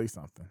 I'm going to go say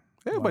something.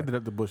 everybody did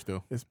that to Bush,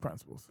 though. It's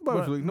principles.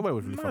 Nobody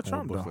was really fucking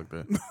Trump, with Bush though.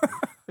 like that.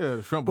 Yeah,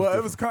 the Trump Well,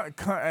 was it was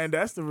and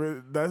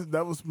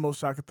that was the most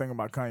shocking thing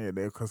about Kanye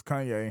there, because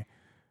Kanye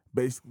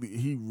basically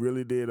he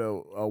really did a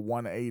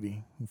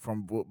 180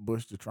 from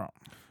Bush to Trump.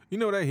 You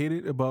know what I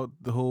hated about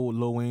the whole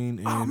Lil Wayne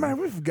and Oh man,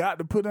 we forgot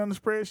to put on the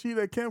spreadsheet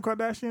that Kim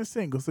Kardashian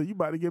single. So you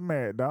about to get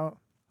married, dog?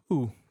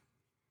 who?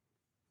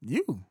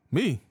 You?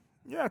 Me.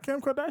 Yeah,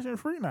 Kim Kardashian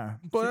free now.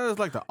 But that was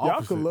like the Y'all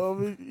opposite. could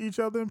love each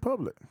other in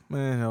public.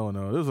 Man, hell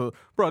no. There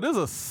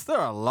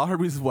are a lot of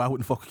reasons why I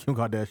wouldn't fuck with Kim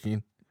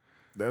Kardashian.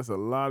 That's a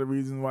lot of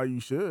reasons why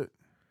you should.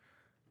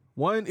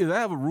 One is I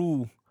have a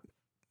rule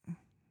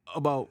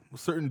about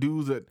certain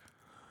dudes that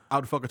I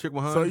would fuck a chick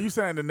behind. So you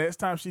saying the next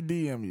time she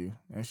DM you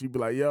and she be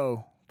like,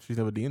 "Yo, She's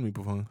never DM'd me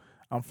before.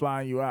 I'm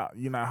flying you out.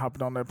 You not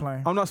hopping on that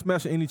plane?" I'm not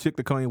smashing any chick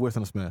that Kanye West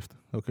done smashed.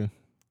 Okay.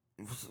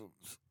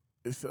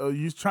 So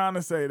you trying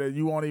to say that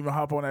you won't even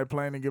hop on that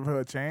plane and give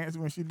her a chance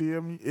when she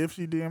DM you, if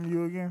she DM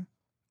you again?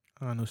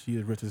 I know she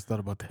is rich. I just thought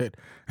about that.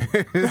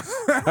 I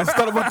just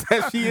thought about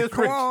that. She is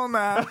Come rich. on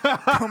now.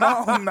 Come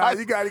on now.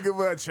 You got to give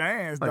her a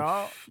chance,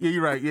 dog. Yeah,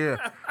 you're right. Yeah.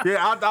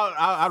 Yeah,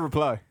 I'd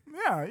reply.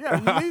 Yeah,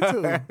 you need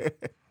to.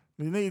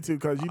 You need to,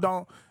 because you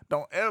don't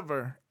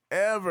ever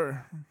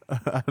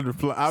I'd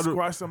reply.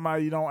 squash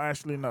somebody you don't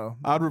actually know.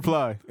 I'd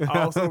reply.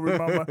 Also,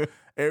 remember,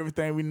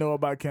 everything we know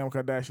about Kim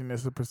Kardashian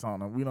is a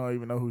persona. We don't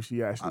even know who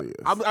she actually is.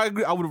 I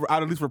agree.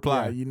 I'd at least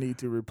reply. Yeah, you need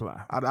to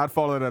reply. I'd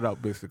follow that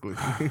up, basically.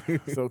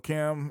 So,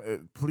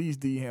 Kim, please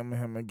DM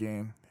him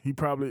again. He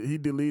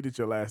deleted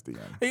your last DM.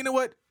 Hey, you know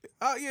what?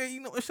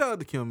 Shout out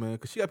to Kim, man,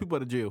 because she got people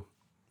out of jail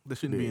that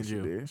shouldn't be in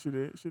jail. She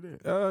did.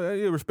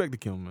 Yeah, respect to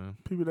Kim, man.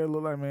 People that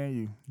look like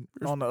you.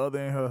 On the other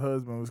end, her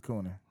husband was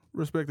cooning.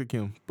 Respect to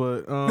Kim.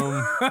 But,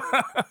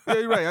 yeah,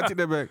 you're right. I take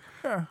that back.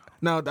 Yeah.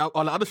 Now,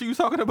 all the other shit you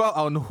talking about,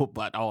 I don't know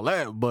about all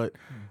that, but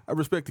I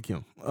respect to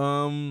Kim.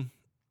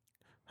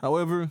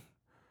 However,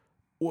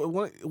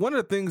 one of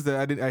the things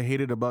that I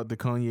hated about the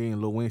Kanye and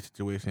Lil Wayne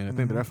situation, I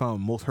think that I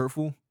found most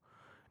hurtful,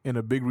 and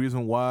a big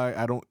reason why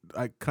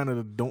I kind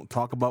of don't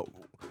talk about,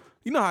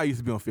 you know how I used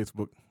to be on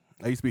Facebook?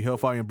 I used to be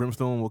Hellfire and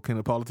Brimstone with kind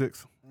of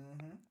politics.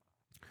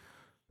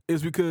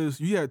 It's because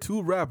you had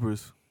two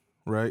rappers,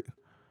 right?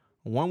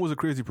 One was a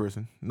crazy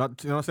person.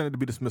 Not saying it to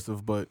be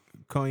dismissive, but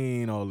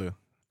Kanye ain't all there.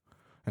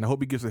 And I hope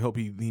he gets the help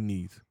he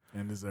needs.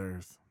 And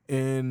deserves.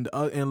 And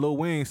Lil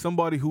Wayne,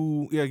 somebody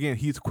who, again,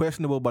 he's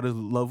questionable about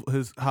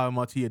how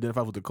much he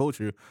identifies with the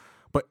culture.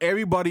 But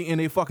everybody and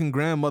their fucking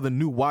grandmother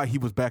knew why he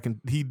was back and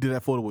he did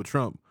that photo with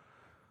Trump.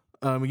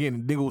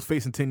 Again, nigga was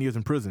facing 10 years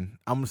in prison.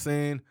 I'm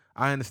saying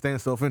I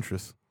understand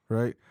self-interest,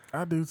 right?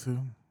 I do too.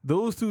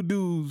 Those two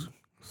dudes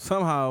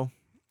somehow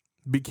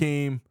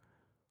became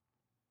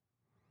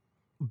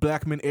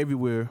black men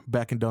everywhere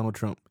backing Donald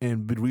Trump,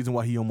 and the reason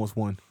why he almost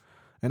won.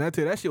 And I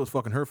tell you, that shit was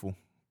fucking hurtful.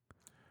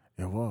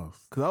 It was.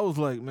 Cause I was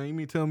like, man, you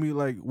mean tell me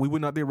like we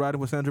went out there riding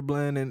with Sandra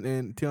Bland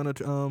and Tiana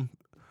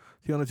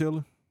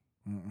Taylor?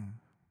 Mm-mm.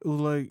 It was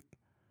like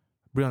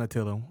Breonna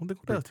Taylor. What the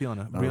hell's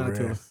Tiana? Breonna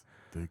Taylor.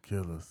 The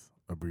killers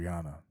of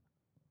Breonna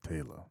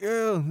Taylor.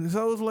 Yeah.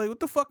 So I was like, what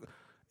the fuck?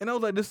 And I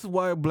was like, this is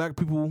why black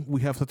people,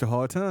 we have such a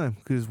hard time,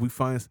 because we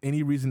find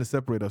any reason to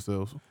separate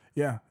ourselves.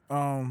 Yeah.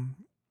 And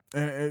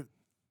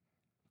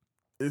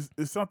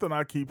it's something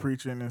I keep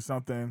preaching, and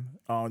something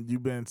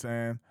you've been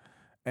saying,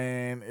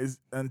 and it's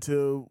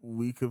until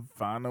we could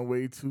find a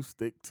way to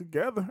stick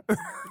together.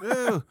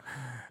 Yeah.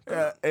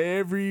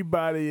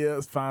 Everybody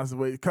else finds a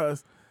way,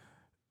 because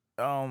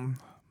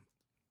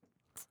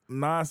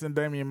Nas and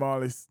Damian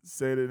Marley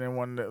said it in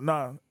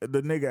the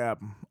Nigga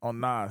album on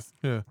Nas.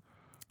 Yeah.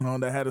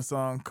 That had a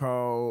song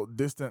called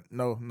Distant.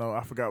 No,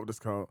 I forgot what it's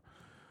called.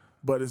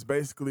 But it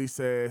basically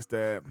says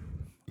that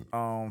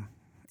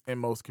in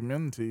most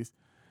communities,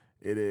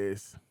 it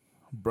is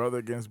brother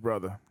against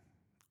brother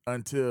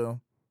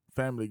until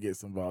family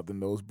gets involved, and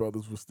those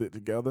brothers will stick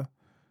together,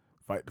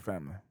 fight the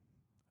family.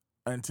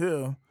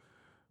 Until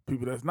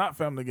people that's not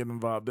family get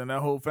involved, then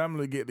that whole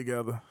family get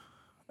together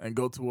and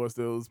go towards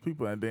those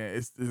people, and then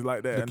it's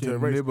like that until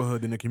The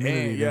neighborhood and the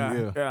community.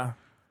 and, yeah.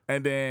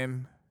 And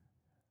then,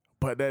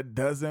 but that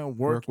doesn't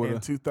work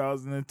in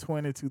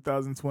 2020,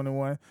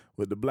 2021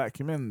 with the black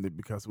community,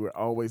 because we're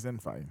always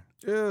infighting.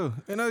 Yeah,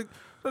 and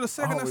the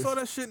second I saw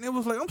that shit, and it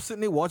was like, I'm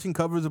sitting there watching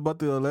covers about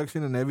the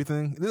election and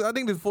everything. I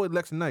think this was before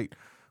election night,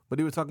 but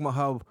they were talking about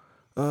how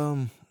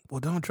well,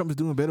 Donald Trump is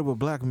doing better with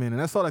black men,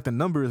 and I saw like the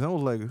numbers, and I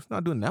was like, it's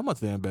not doing that much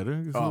damn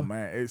better. Oh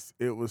man,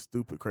 it was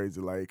stupid crazy.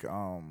 Like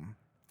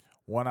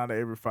 1 out of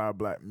every 5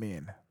 black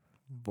men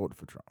voted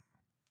for Trump.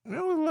 It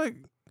was like,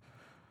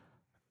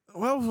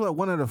 well, it was like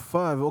 1 out of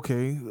 5.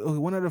 Okay,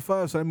 1 out of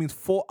 5. So that means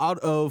 4 out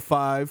of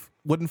 5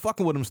 wasn't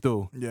fucking with him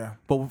still. Yeah,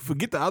 But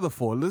forget the other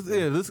 4. Let's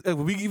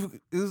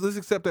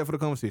accept that for the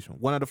conversation.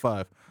 1 out of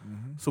 5.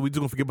 Mm-hmm. So we just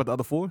gonna forget about the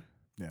other 4?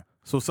 Yeah.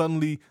 So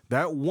suddenly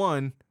that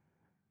one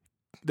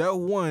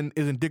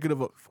is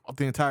indicative of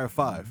the entire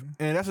 5, Mm-hmm.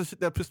 and that's the shit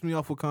that pissed me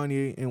off with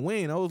Kanye and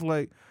Wayne. I was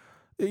like,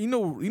 you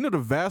know, the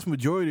vast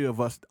majority of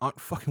us aren't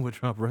fucking with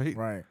Trump, right?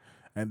 Right.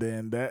 And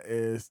then that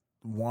is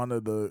one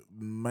of the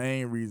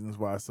main reasons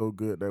why it's so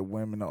good that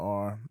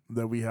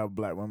we have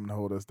black women to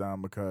hold us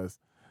down, because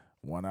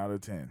 1 out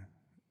of 10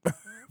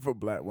 for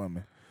black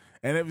women.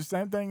 And it was the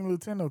same thing in the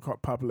Latino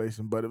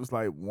population, but it was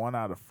like 1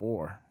 out of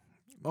 4.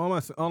 All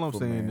I'm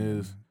saying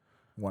is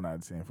 1 out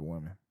of 10 for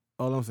women.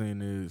 All I'm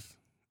saying is,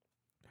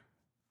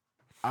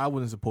 I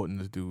wasn't supporting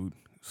this dude.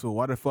 So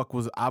why the fuck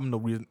was I'm the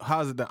reason?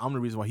 How is it that I'm the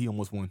reason why he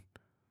almost won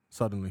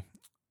suddenly?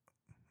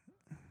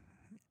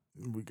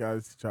 We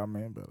gotta teach our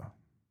man better.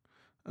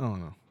 I don't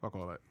know. Fuck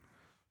all that.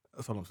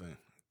 That's all I'm saying.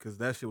 Because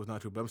that shit was not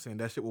true. But I'm saying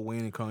that shit with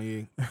Wayne and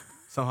Kanye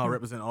somehow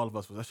represent all of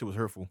us. That shit was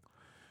hurtful.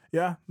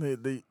 Yeah,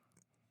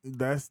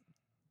 that's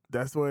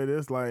the way it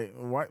is. Like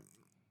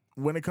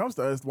when it comes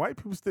to us, white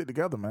people stick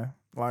together, man.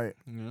 Like,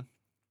 Yeah.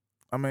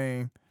 I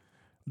mean,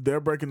 they're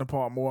breaking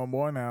apart more and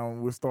more now.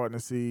 We're starting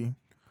to see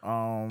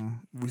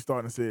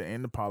it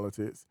in the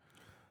politics.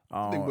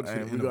 think we're seeing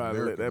And it we in gotta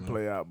let America, that man.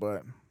 play out.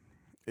 But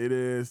it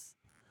is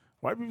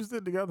white people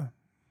stick together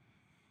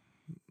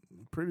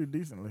pretty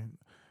decently,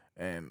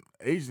 and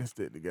Asians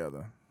stick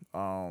together.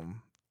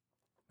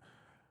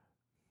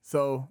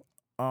 So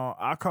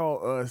I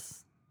call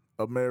us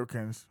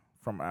Americans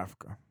from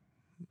Africa,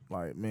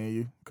 like me and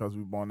you, because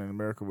we're born in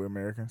America. We're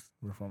Americans.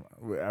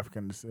 We're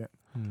African descent.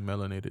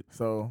 Melanated.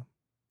 So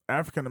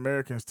African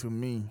Americans to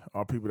me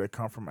are people that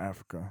come from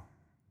Africa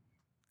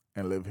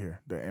and live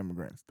here. They're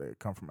immigrants. They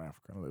come from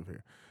Africa and live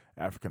here.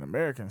 African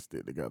Americans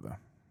stick together.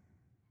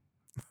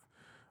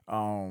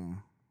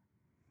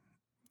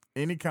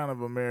 Any kind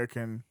of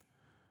American,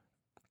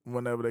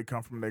 whenever they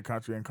come from their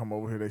country and come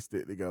over here, they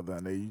stick together,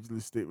 and they usually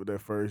stick with their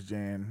first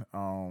gen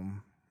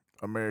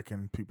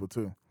American people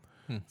too.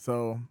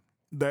 So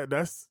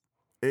that's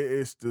it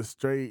is the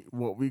straight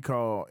what we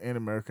call in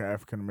America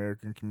African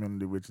American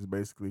community, which is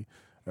basically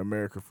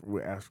America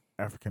with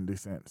African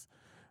descents,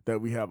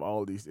 that we have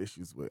all these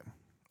issues with.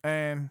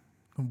 And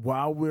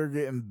while we're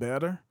getting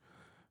better,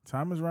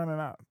 time is running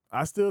out.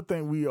 I still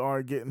think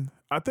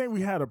I think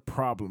we had a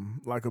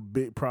problem, like a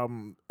big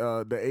problem.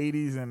 The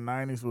 80s and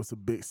 90s was a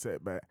big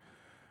setback.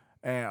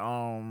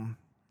 And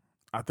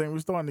I think we're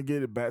starting to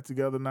get it back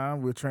together now.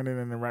 We're trending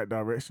in the right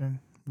direction.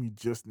 We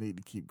just need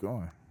to keep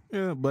going.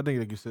 Yeah, but I think,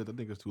 like you said, I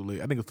think it's too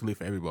late. I think it's too late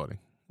for everybody.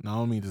 No, I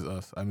don't mean just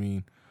us. I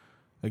mean,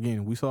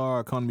 again, we saw our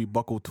economy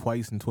buckle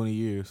twice in 20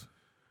 years.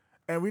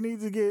 And we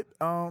need to get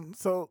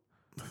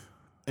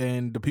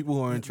And the people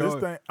who are in charge.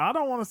 This thing, I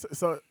don't want to say,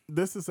 so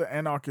this is an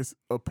anarchist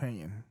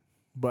opinion,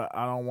 but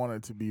I don't want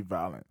it to be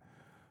violent.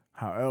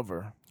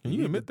 However, Can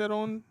you admit that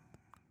on?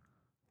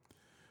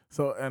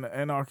 So an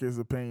anarchist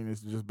opinion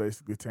is just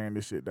basically tearing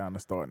this shit down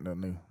and starting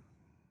anew.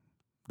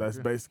 That's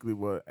Okay. basically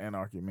what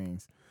anarchy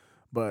means.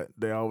 But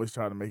they always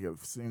try to make it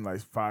seem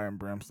like fire and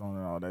brimstone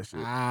and all that shit.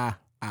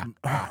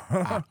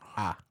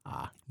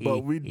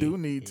 But we do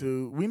need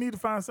to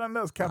find something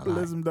else.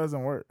 Capitalism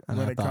doesn't work when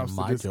it comes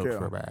to this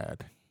scale.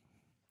 bad.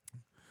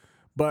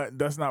 But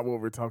that's not what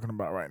we're talking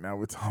about right now.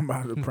 We're talking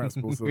about the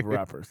principles of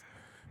rappers.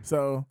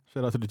 So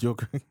Shout out to the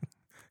Joker.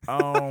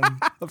 I'm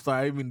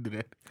sorry, I didn't mean to do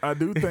that. I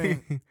do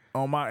think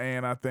on my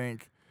end, I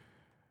think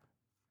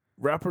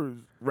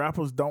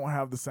rappers don't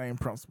have the same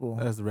principle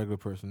As the regular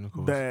person, of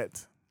course.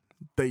 that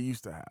they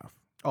used to have.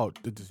 Oh,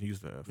 they just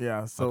used to have.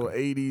 Yeah, so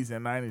Okay. 80s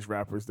and 90s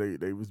rappers,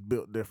 they was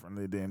built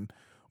differently than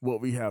what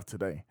we have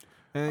today.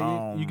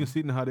 And you can see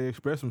in how they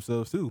express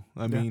themselves too.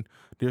 I mean,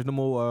 there's no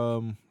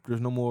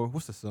more.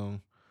 What's the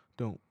song?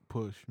 Don't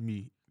push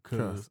me,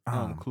 cause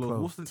I'm close.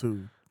 What's the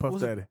to Puff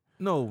what's it- Daddy.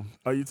 no?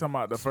 Are you talking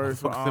about the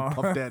first one?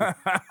 motherfucker said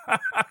Puff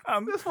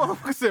Daddy. This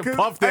motherfucker said 'Cause,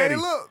 Puff Daddy. Hey,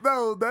 look,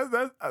 no,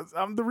 that's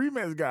I'm the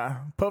remix guy.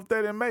 Puff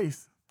Daddy and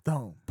Mace.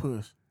 Don't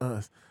push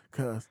us,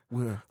 cause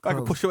we're. I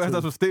can push your ass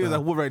up some stairs. I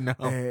would right now.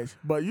 Edge.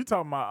 But you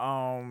talking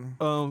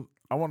about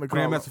I want to call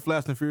Grandmaster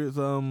Flash and Furious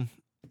in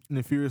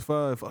the Furious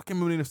 5. I can't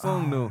remember the name of the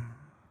song though.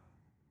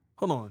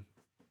 Hold on.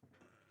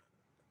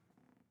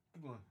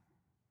 Keep going.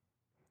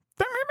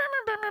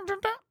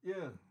 Yeah.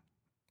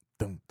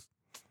 Dun,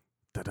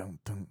 dun, dun,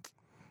 dun.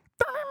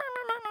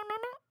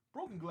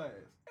 Broken glass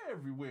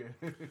everywhere.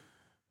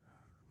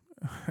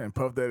 And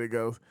Puff Daddy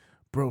goes,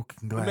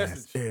 broken glass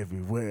message.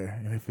 everywhere.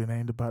 And if it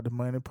ain't about the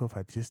money, Puff,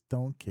 I just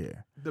don't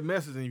care. The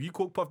message, and if you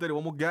quote Puff Daddy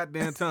one more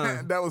goddamn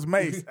time, That was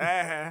Mace.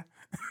 I'm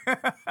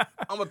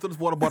gonna throw this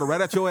water bottle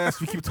right at your ass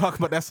if you keep talking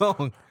about that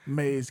song.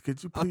 Mace,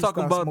 could you I'm please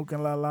talking stop about-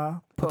 smoking la la?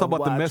 I'm talking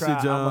about the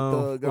message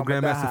of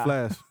Grandmaster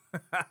Flash.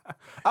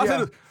 I'll say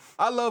Yeah. this.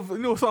 I love, you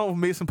know what song with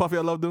Mason Puffy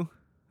I love, dude?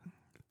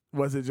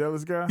 Was it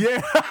Jealous Guy?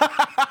 Yeah.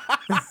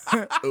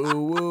 Ooh,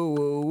 ooh,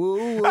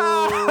 ooh, ooh,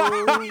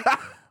 ooh.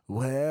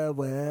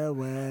 Well.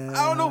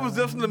 I don't know if it was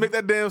just to make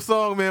that damn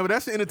song, man, but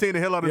that shit entertained the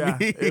hell out of Yeah,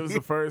 me. it was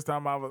the first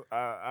time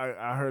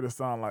I heard a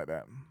song like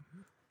that.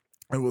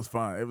 It was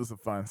fun. It was a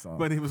fun song.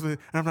 But he was,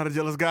 I'm not a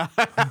jealous guy.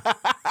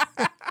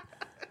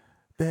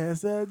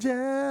 There's a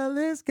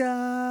jealous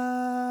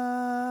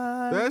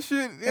guy That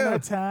shit, in yeah. a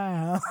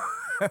town.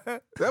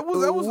 That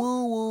was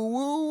Woo, woo,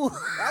 woo.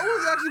 that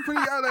was actually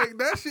pretty. I like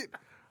that shit.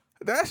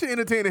 That shit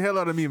entertained the hell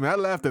out of me, man. I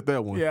laughed at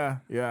that one. Yeah.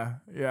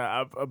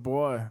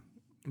 Boy.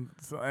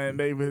 So,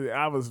 and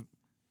I was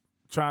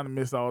trying to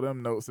miss all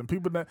them notes, and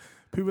people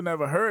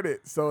never heard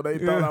it, so they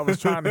thought I was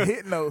trying to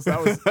hit notes.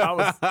 I was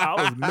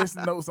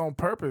missing notes on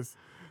purpose.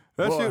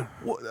 That Boy. shit.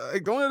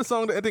 Like, the only other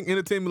song that I think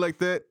entertained me like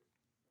that,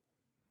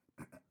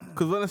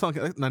 because when that song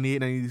came, like 98,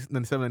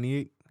 97,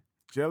 98.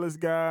 Jealous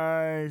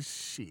Guy,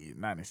 shit,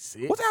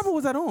 96. What album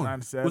was that on?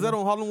 97. Was that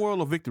on Harlem World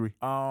or Victory?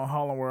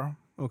 Holland World.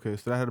 Okay,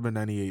 so that had to been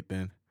 98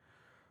 then.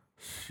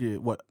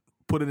 Shit, what?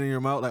 Put It In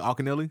Your Mouth, like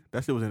Alcanelli?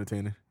 That shit was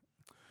entertaining.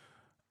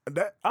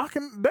 That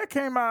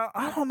came out.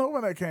 I don't know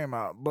when that came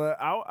out, but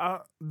I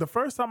the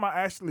first time I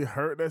actually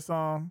heard that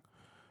song,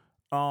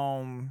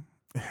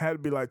 it had to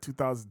be like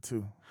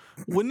 2002.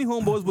 Wasn't he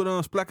homeboys with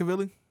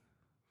Splackavilli?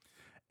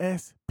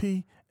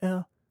 SPLACK.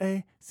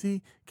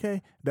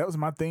 That was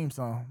my theme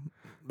song.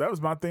 That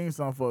was my theme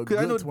song for a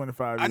good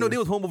 25 years. I know they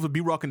was homeboys with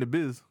B-Rock and the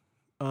Biz.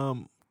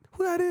 Who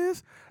that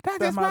is?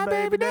 That's my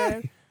baby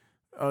daddy.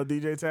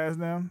 DJ Taz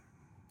now.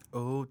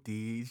 Oh,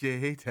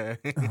 DJ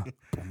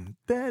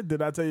Taz.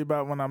 Did I tell you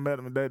about when I met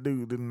him? That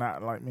dude did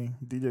not like me.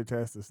 DJ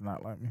Taz does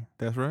not like me.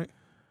 That's right.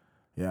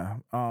 Yeah.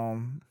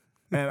 And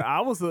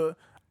I'm gonna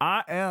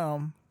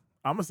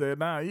say it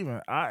now.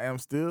 Even I am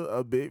still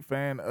a big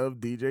fan of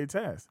DJ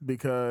Taz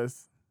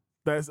because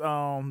that's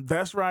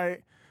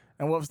right.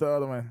 And what's the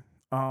other one?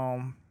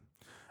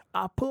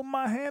 I put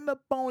my hand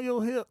up on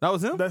your hip. That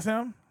was him? That's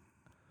him.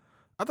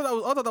 I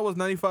thought that was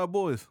 95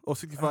 Boys or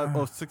 65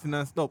 or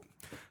 69. Nope,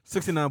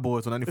 69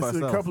 Boys or 95 It's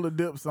a South. couple of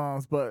dip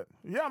songs, but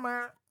yeah,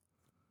 man.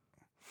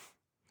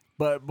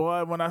 But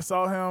boy, when I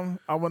saw him,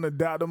 I went to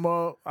doubt him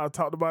up. I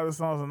talked about his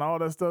songs and all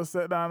that stuff,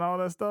 sat down and all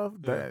that stuff.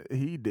 That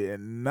he did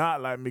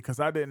not like me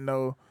because I didn't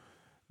know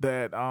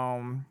that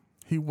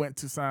he went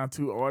to sign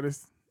 2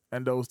 artists,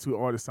 and those 2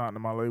 artists signed to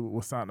my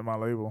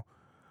label.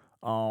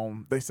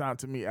 They signed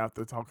to me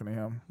after talking to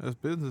him. That's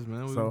business,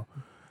 man. So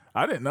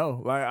I didn't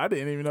know. Like I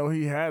didn't even know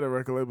he had a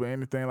record label or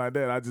anything like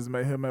that. I just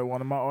met him at one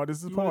of my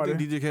artists' you really party.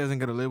 think DJ Kaz ain't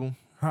got a label?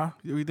 Huh?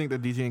 You think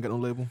that DJ ain't got no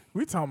label?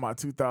 We talking about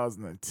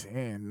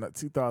 2010, not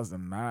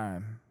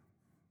 2009.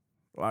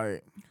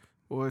 Like,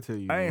 Boy, I tell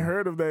you, I ain't man.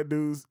 heard of that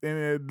dude in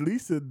at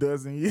least a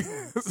dozen years.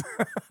 This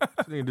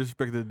nigga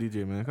disrespected the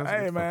DJ, man.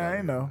 Hey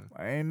man,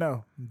 I ain't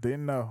know.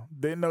 Didn't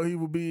know he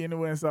would be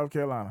anywhere in South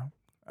Carolina.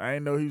 I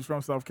ain't know he was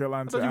from South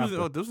Carolina. I thought you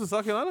was, this was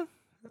South Carolina?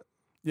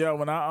 Yeah,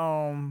 when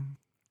I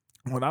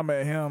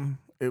met him,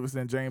 it was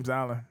in James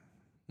Island.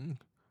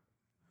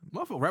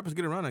 Motherfucker, rappers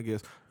get around, I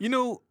guess. You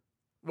know,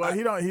 Well,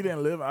 he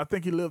didn't live. I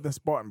think he lived in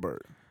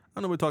Spartanburg.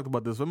 I know we talked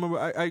about this. I remember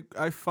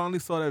I finally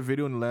saw that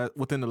video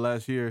within the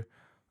last year.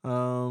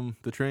 The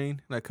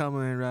train, like come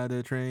and ride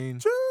the train.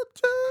 Choo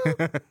choo.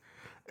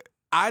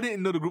 I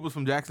didn't know the group was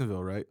from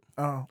Jacksonville, right?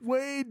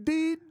 Way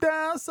deep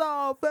down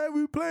south, that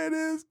we play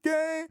this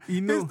game.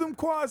 You know- It's them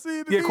Quad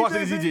City Yeah, Quad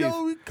City DJs. And DJs.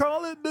 yo, we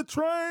call it the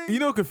train. You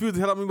know what confused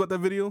the hell out of me about that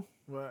video?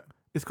 What?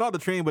 It's called The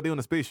Train, but they on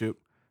a spaceship.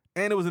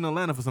 And it was in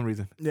Atlanta for some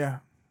reason. Yeah.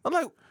 I'm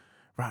like,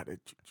 Ride it.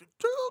 Choo, choo,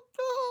 choo,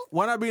 choo.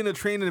 why not be in a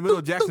train in the middle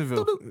of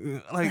Jacksonville?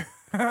 Like,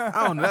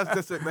 I don't know.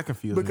 That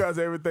confused me. Because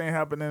everything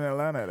happened in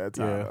Atlanta at that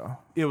time. Yeah. Though.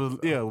 It was,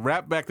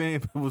 rap back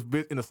then was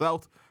in the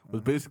South,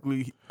 was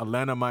basically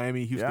Atlanta,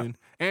 Miami, Houston,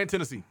 and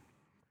Tennessee.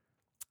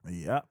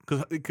 Yeah.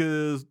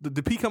 Because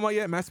the P come out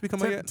yet? Master P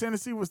come out yet?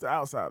 Tennessee was the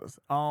outsiders.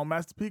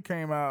 Master P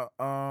came out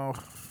I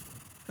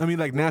mean,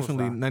 like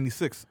nationally, that?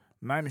 96.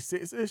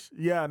 96-ish.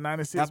 Yeah,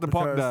 96. After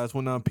Park dies,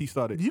 when P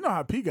started. You know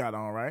how P got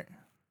on, right?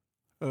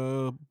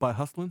 By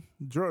hustling.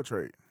 Drug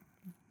trade.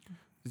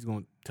 He's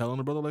going to tell on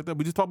the brother like that?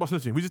 We just talked about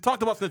snitching. We just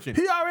talked about snitching.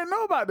 He already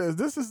know about this.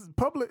 This is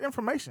public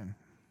information.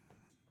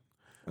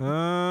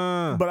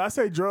 But I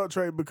say drug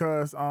trade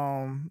because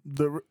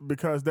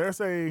because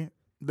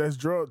there's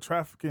drug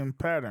trafficking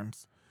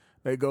patterns.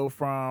 They go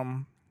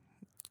from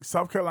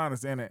South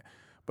Carolina's in it,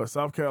 but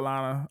South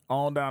Carolina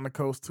on down the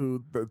coast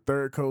to the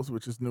third coast,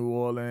 which is New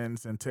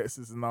Orleans and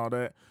Texas and all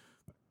that.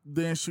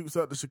 Then shoots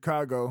up to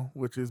Chicago,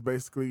 which is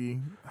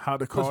basically how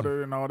the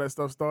Carter and all that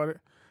stuff started.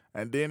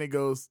 And then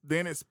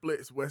it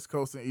splits West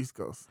Coast and East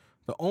Coast.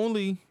 The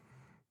only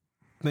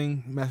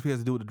thing Master P has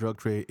to do with the drug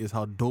trade is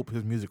how dope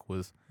his music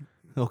was.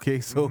 Okay,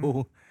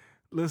 so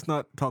let's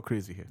not talk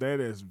crazy here. That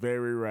is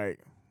very right.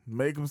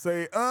 Make them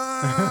say,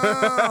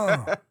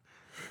 no.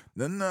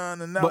 But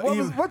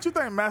What you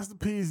think Master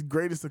P's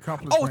greatest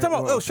accomplishment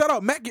was? Shout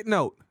out Mac getting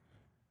out.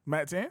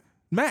 Matt 10?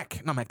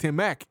 Mac, not Mac 10,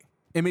 Mac.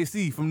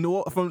 MAC from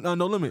No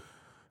Limit.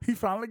 He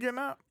finally getting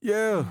out?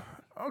 Yeah.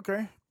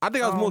 Okay. I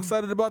think I was more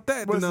excited about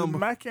that Was than it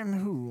Mac and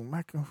who?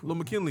 Lil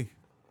McKinley.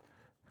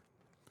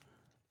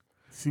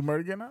 See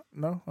Murder getting out?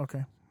 No?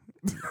 Okay.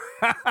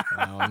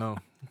 I don't know.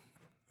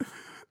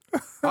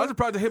 I was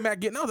surprised to hear Mac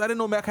getting out. I didn't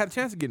know Mac had a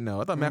chance of getting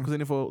out. I thought Mac was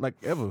in it for like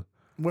ever.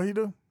 What he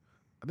do?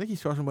 I think he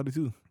shot somebody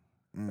too.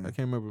 I can't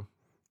remember.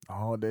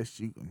 Oh, that's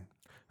shooting.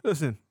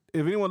 Listen,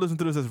 if anyone listens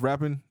to this that's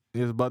rapping,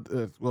 is about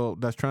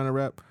that's trying to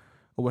rap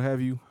or what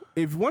have you.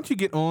 If once you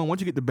get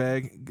the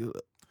bag,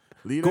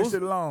 Leave that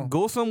shit alone.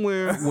 Go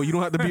somewhere where you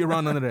don't have to be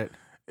around none of that.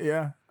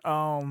 Yeah.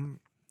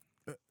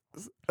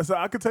 So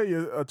I could tell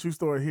you a true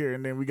story here,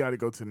 and then we got to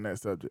go to the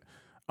next subject.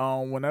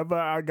 Whenever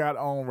I got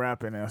on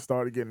rapping and I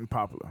started getting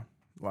popular,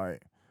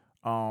 like,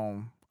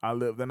 I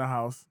lived in a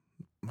house,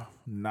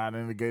 not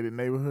in a gated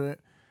neighborhood.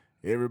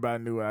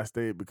 Everybody knew where I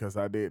stayed because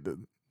I did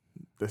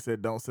they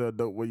said don't sell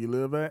dope where you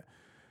live at.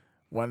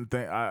 One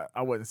thing,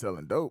 I wasn't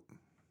selling dope,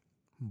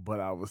 but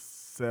I was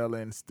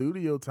selling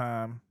studio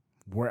time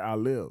where I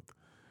lived.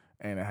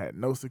 And I had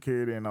no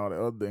security and all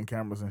the other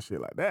cameras and shit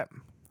like that.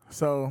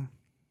 So,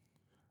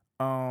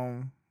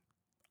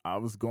 I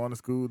was going to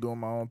school doing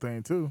my own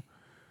thing too.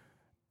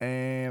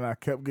 And I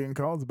kept getting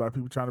calls about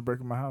people trying to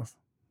break in my house.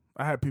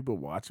 I had people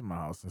watching my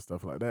house and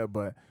stuff like that.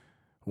 But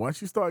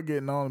once you start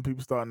getting on and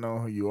people start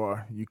knowing who you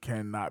are, you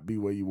cannot be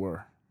where you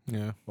were.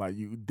 Yeah. Like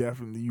you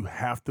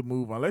have to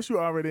move. Unless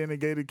you're already in a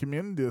gated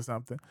community or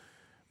something,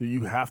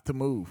 you have to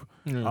move.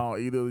 Yeah.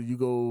 Either you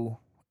go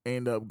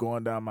end up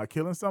going down by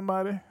killing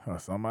somebody or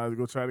somebody's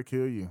going to try to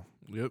kill you.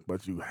 Yep.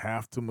 But you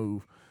have to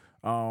move.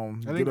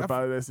 Get up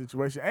out of that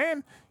situation.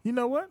 And you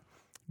know what?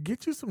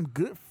 Get you some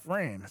good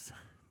friends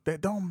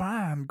that don't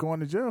mind going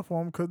to jail for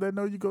them because they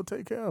know you go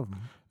take care of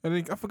them.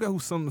 I forgot who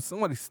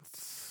somebody.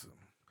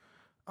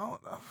 I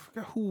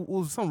forgot who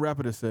was some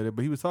rapper that said it,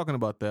 but he was talking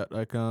about that,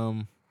 like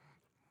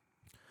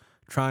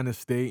trying to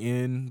stay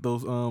in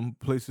those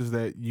places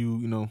that you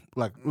know,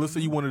 like let's say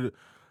you wanted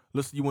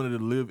to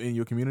live in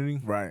your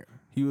community, right?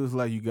 He was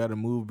like, you got to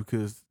move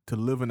because to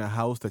live in a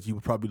house that you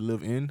would probably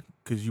live in,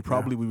 because you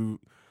probably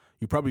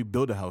you probably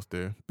build a house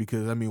there.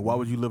 Because I mean, why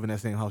would you live in that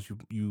same house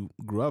you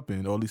grew up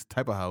in, or at least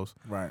type of house?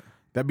 Right.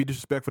 That'd be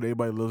disrespectful to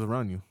everybody that lives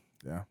around you.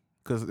 Yeah.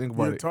 Because think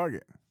about You're a it.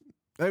 target.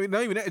 I mean,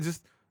 not even that. It's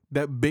just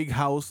that big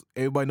house.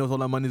 Everybody knows all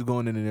that money's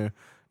going in there,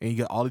 and you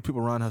got all these people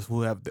around us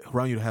who have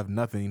around you to have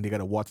nothing. They got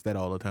to watch that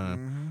all the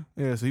time.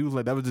 Mm-hmm. Yeah. So he was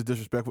like, that was just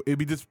disrespectful. It'd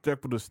be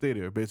disrespectful to stay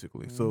there,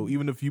 basically. Mm-hmm. So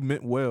even if you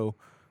meant well,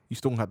 you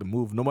still don't have to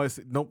move. Nobody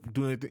said, don't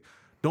do anything.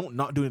 Don't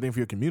not do anything for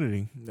your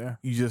community. Yeah.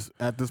 You just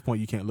at this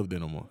point you can't live there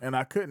no more. And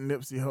I couldn't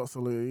Nipsey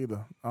Hussle it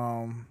either.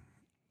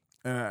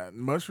 And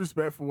much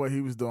respect for what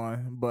he was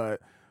doing, but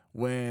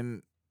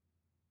when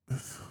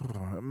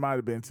it might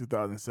have been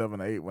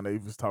 2007 or 8 when they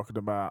was talking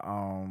about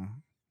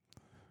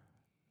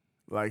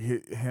like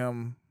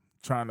him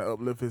trying to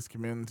uplift his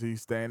community,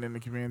 staying in the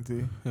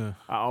community. Yeah.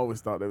 I always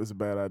thought that was a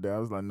bad idea. I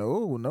was like,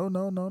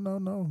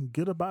 no,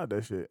 get about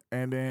that shit.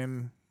 And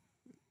then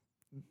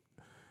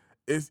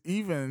it's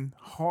even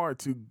hard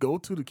to go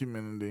to the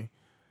community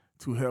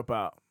to help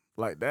out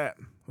like that.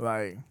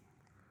 Like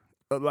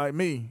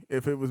me,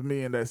 if it was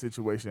me in that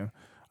situation,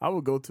 I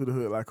would go to the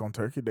hood like on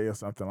Turkey Day or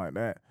something like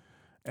that,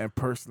 and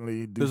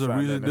personally do There's a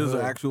something reason. in the There's an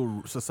hood.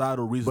 actual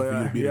societal reason for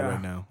you to be there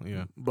right now.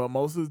 Yeah. But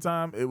most of the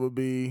time, it would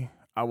be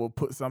I would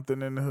put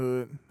something in the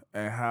hood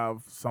and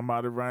have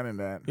somebody running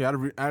that. Yeah,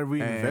 I'd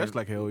reinvest And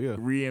like hell. Yeah.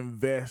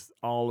 Reinvest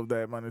all of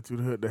that money to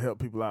the hood to help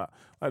people out.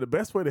 Like the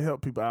best way to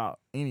help people out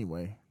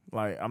anyway.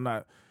 Like I'm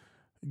not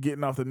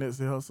getting off the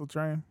Nipsey Hussle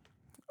train.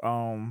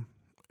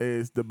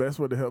 Is the best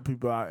way to help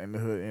people out in the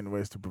hood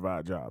anyway is to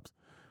provide jobs.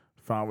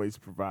 Find ways to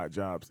provide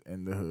jobs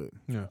in the hood.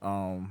 Yeah.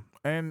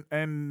 And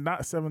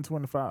not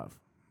 $7.25.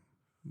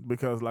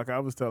 Because like I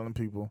was telling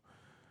people,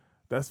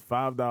 that's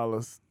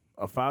 $5,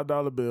 a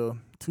 $5 bill,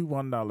 two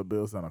 $1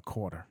 bills, and a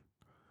quarter.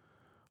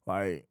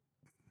 Like,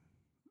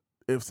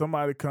 if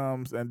somebody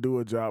comes and do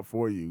a job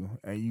for you,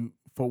 and you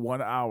for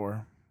 1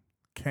 hour,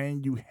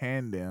 can you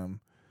hand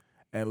them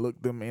and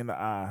look them in the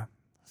eye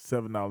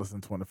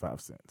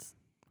 $7.25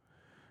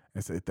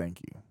 and say thank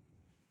you?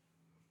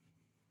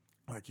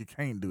 Like, you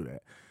can't do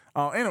that.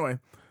 Anyway,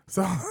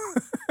 so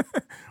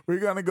we're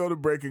gonna go to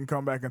break and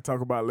come back and talk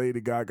about Lady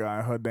Gaga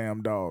and her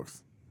damn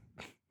dogs.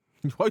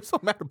 Why you so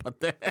mad about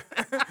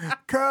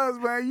that? Cause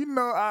man, you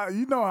know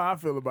how I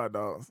feel about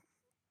dogs.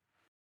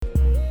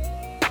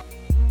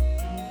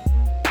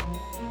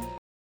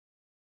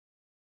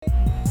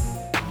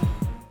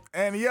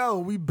 And yo,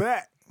 we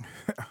back.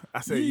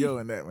 I said yo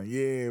in that one.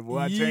 Yeah, boy,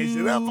 I changed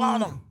it up on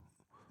them.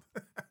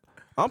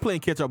 I'm playing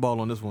catch up ball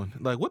on this one.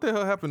 Like, what the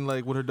hell happened?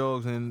 Like with her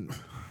dogs and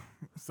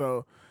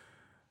So,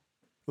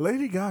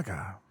 Lady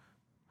Gaga.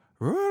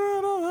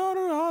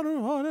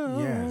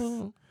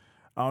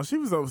 Yes. She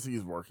was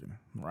overseas working,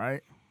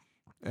 right?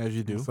 As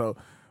you do. So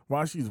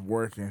while she's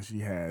working, she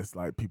has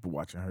like people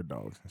watching her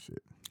dogs and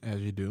shit. As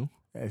you do.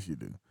 As you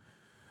do.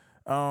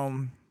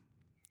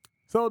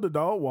 So the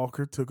dog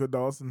walker took her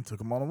dogs and took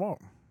them on a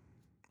walk.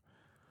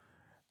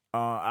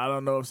 I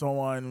don't know if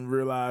someone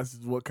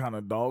realized what kind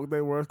of dog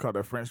they were. It's called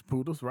they're French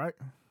poodles, right?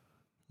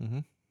 Mm-hmm.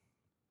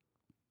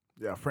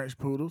 Yeah, French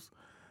poodles.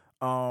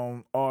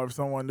 Or if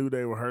someone knew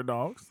they were her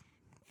dogs,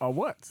 or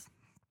what.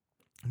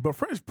 But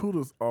French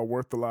poodles are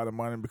worth a lot of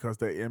money because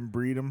they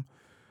inbreed them.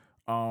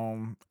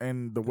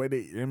 And the way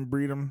they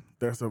inbreed them,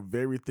 there's a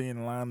very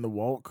thin line to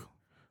walk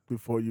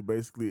before you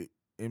basically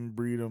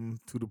inbreed them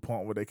to the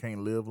point where they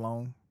can't live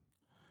long.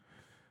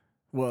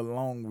 Well,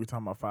 long, we're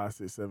talking about 5,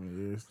 6, 7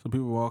 years. So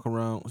people walk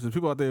around. So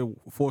people out there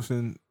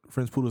forcing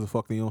French poodles to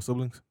fuck their own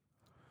siblings.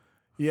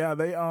 Yeah,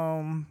 they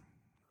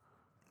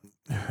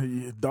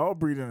dog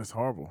breeding is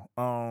horrible.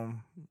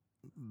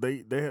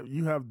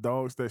 You have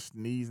dogs that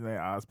sneeze and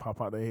their eyes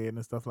pop out their head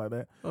and stuff like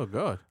that. Oh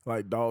God!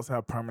 Like dogs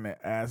have permanent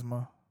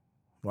asthma.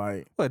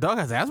 Like, wait, a dog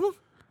has asthma?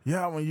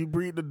 Yeah, when you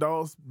breed the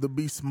dogs to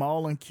be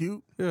small and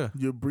cute, Yeah,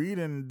 you're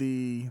breeding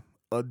the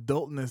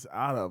adultness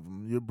out of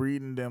them. You're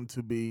breeding them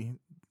to be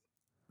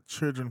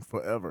children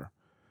forever,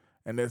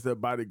 and as their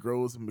body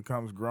grows and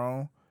becomes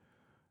grown,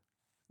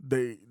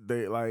 they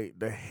like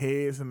their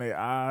heads and their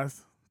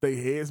eyes. Their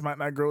heads might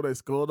not grow, their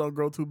skull don't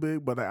grow too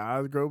big, but their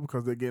eyes grow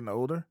because they're getting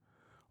older,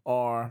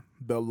 or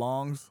the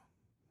lungs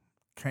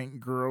can't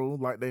grow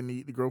like they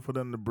need to grow for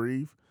them to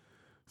breathe,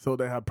 so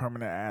they have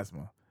permanent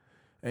asthma.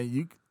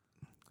 And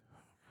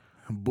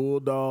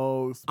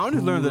bulldogs. I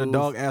just learned that poodles,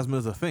 dog asthma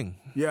is a thing.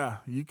 Yeah,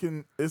 you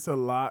can. It's a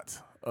lot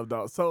of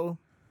dogs. So,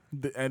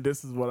 and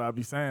this is what I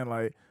be saying.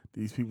 Like,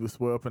 these people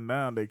swear up and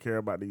down they care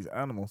about these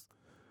animals,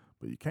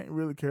 but you can't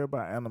really care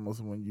about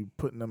animals when you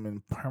putting them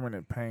in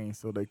permanent pain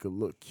so they could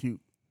look cute.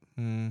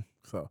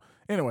 So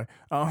anyway,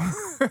 so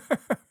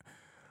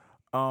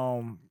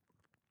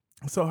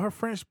her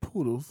French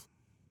poodles.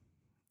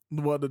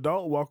 Well, the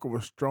dog walker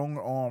was strong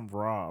arm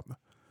robbed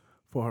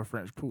for her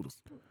French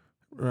poodles.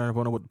 Right up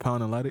on it with the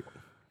pound and light it.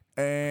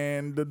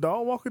 And the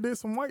dog walker did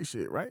some white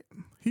shit, right?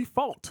 He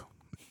fought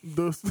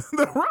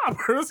the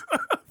robbers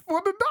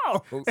for the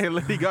dogs. Hey,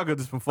 Lady Gaga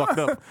just been fucked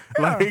up.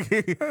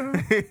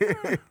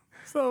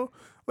 So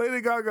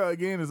Lady Gaga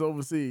again is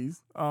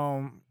overseas.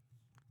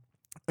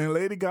 And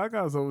Lady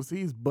Gaga is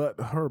overseas, but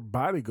her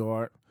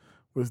bodyguard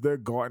was there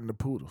guarding the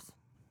poodles.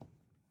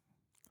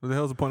 What the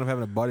hell's the point of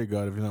having a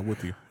bodyguard if he's not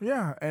with you?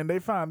 Yeah, and they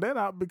found that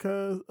out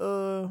because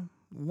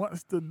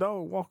once the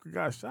dog walker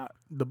got shot,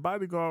 the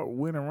bodyguard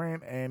went and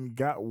ran and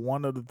got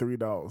one of the 3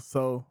 dogs.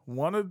 So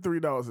one of the 3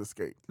 dogs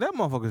escaped. That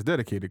motherfucker's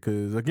dedicated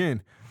because,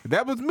 again, if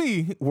that was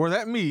me, were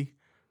that me,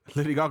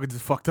 Lady Gaga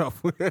just fucked up.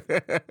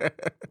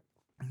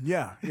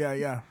 Yeah.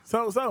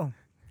 So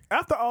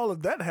after all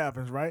of that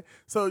happens, right?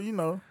 So,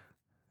 dog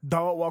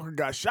walker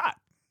got shot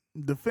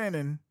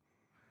defending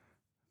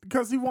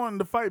because he wanted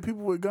to fight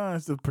people with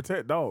guns to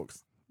protect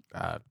dogs.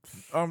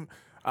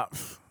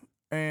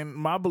 And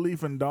my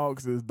belief in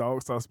dogs is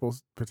dogs are supposed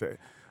to protect.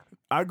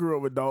 I grew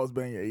up with dogs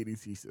being your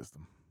ADT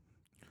system.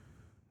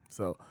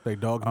 So like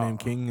dogs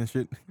named King and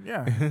shit.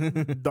 Yeah.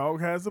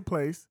 Dog has a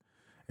place.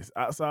 It's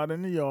outside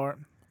in the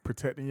yard,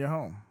 protecting your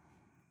home.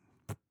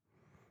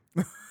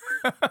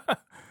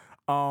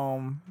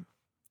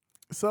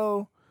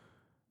 So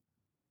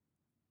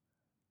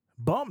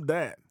bump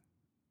that.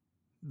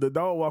 The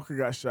dog walker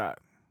got shot.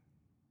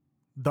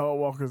 Dog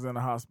walker's in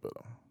the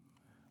hospital.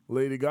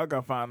 Lady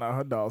Gaga found out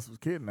her dog was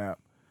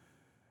kidnapped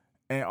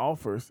and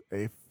offers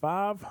a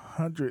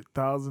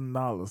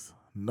 $500,000,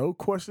 no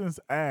questions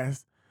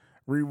asked,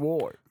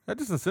 reward. That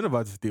just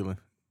incentivizes stealing.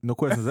 No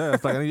questions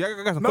asked. Like, I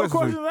got some No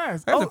questions questions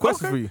asked. I got some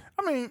questions for you.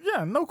 I mean,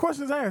 yeah, no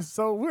questions asked.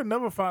 So we'll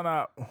never find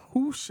out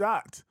who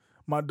shot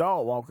my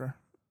dog walker,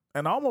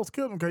 and I almost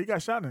killed him because he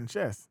got shot in the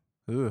chest.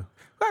 Ugh.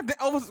 God,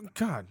 how much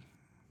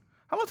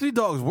are these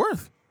dogs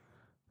worth?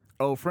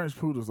 Oh, French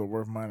poodles are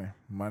worth money.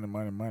 Money.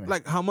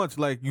 Like, how much?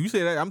 Like, you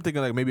say that, I'm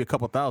thinking like maybe a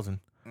couple thousand.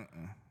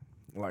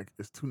 Like,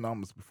 it's 2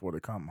 numbers before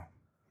they come.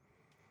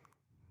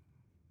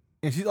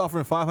 And she's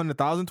offering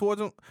 $500,000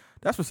 towards them.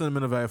 That's for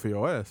sentimental value for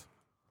your ass.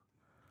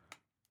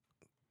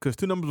 Because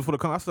 2 numbers before the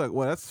come, I was like,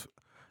 well, that's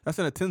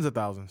in the tens of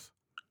thousands.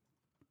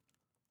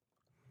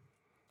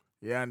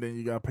 Yeah, and then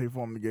you got to pay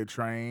for them to get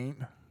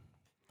trained.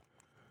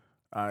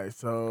 All right,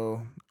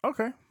 so,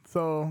 okay.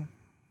 So,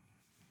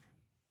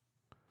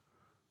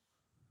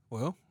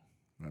 well,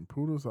 and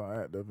poodles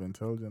are active,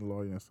 intelligent,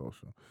 loyal, and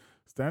social.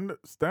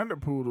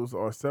 Standard poodles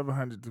are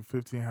 $700 to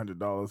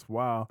 $1,500,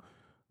 while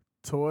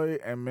toy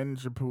and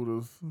miniature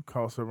poodles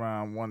cost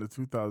around $1,000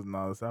 to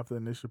 $2,000 after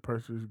initial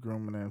purchase,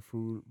 grooming, and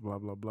food. Blah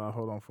blah blah.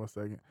 Hold on for a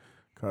second,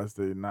 cause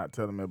they're not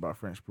telling me about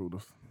French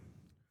poodles.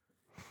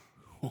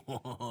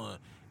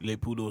 Les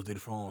poodles de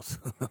France.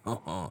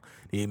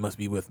 They must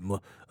be worth,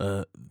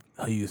 how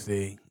you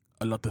say,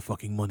 a lot of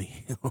fucking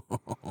money.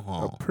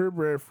 A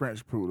purebred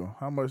French poodle.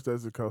 How much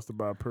does it cost to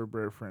buy a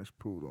purebred French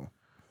poodle?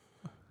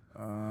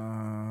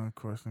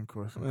 Question.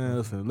 Man,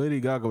 listen, Lady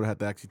Gaga would have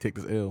to actually take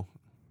this L.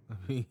 I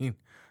mean,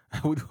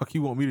 what the fuck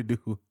you want me to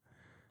do?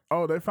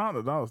 Oh, they found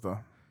the dogs though.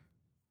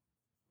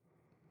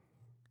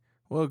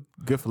 Well,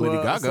 good for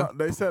Lady Gaga. So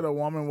they said a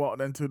woman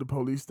walked into the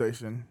police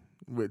station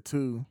with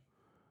 2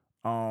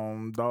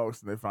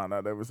 dogs, and they found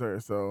out that was her.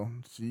 So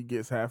she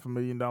gets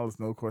 $500,000,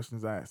 no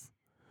questions asked.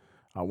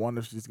 I wonder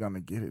if she's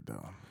gonna get it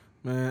though.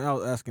 Man, I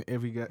was asking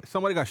every guy.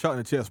 Somebody got shot in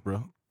the chest,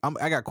 bro.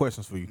 I got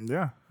questions for you.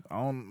 Yeah.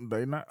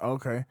 They not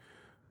okay.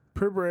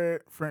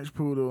 Purebred French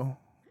Poodle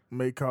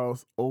may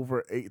cost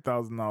over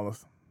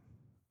 $8,000.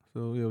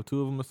 So yeah,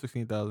 2 of them are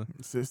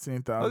 16,000.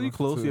 16,000. Oh, you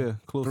close? Yeah,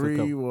 close. to a 3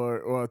 couple.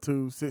 or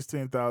 2,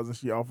 16,000.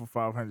 She offered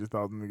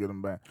 500,000 to get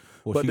them back.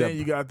 Well, But she then got-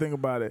 you gotta think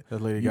about it.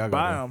 that's Lady You Gaga.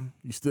 buy though. them,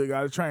 you still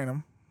gotta train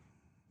them.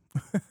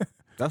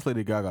 That's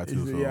Lady Gaga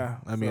too. So, Yeah,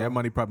 I mean, so-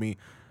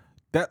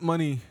 that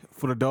money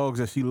for the dogs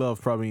that she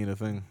loves probably ain't a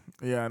thing.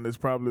 Yeah, and it's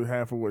probably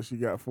half of what she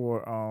got for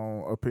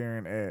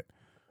appearing at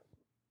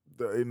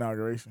the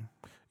inauguration.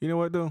 You know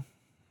what though?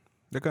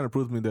 That kind of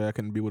proves me that I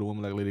couldn't be with a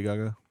woman like Lady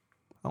Gaga.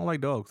 I don't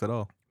like dogs at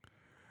all.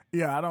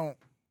 Yeah, I don't.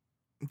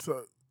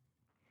 So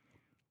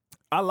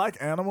I like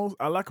animals.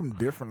 I like them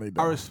differently.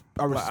 Though. I Like,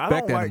 respect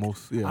don't like-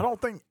 animals. Yeah. I don't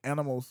think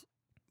animals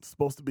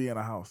supposed to be in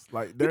a house.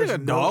 Like, You there's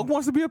think a no- dog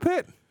wants to be a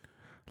pet?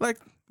 Like,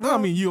 no, I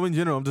mean you in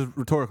general. I'm just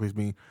rhetorically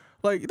speaking.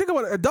 Like, you think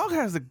about it. A dog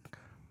has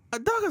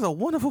a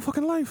wonderful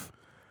fucking life.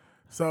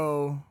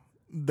 So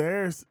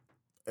there's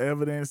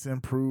evidence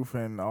and proof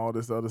and all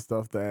this other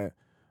stuff that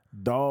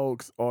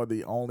dogs are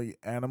the only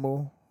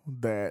animal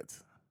that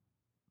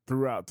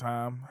throughout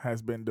time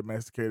has been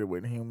domesticated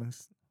with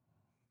humans.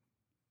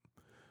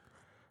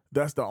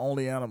 That's the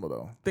only animal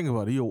though. Think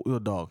about it. You're a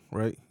dog,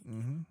 right?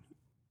 Mm-hmm.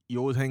 You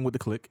always hang with the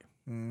clique,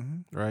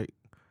 Mm-hmm. right?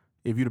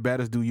 If you're the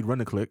baddest dude, you'd run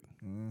the clique.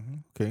 Mm-hmm.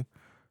 Okay.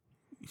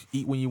 You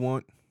eat when you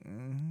want,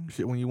 Mm-hmm.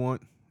 shit when you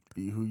want.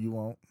 Eat who you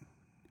want.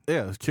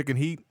 Yeah, it's chicken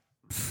heat.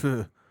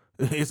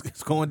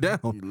 It's going down.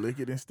 You lick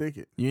it and stick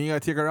it. You ain't gotta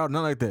take her out,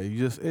 nothing like that. You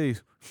just, hey,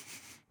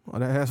 oh,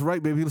 that's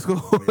right, baby. Let's go.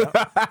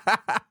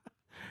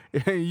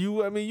 And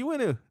you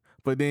in it.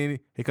 But then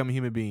here come a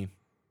human being.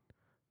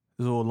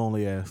 This old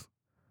lonely ass.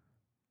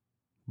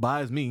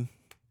 Buys me,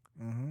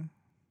 Mm-hmm.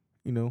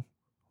 you know,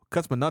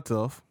 cuts my nuts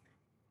off,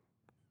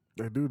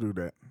 They do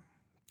that.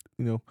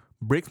 you know,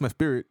 breaks my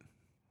spirit.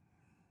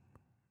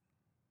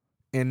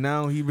 And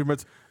now he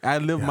remembers I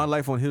live my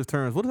life on his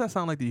terms. What does that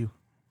sound like to you?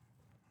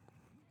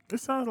 It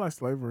sounds like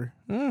slavery.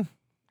 Mm.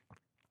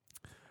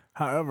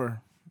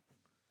 However,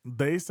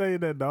 they say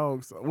that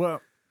dogs.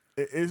 Well,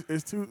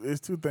 it's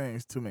two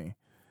things to me.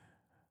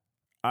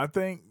 I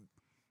think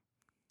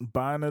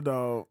buying a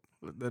dog,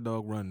 Let that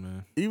dog run,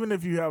 man. even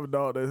if you have a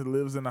dog that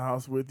lives in the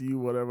house with you,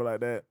 whatever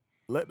like that,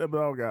 let the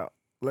dog out.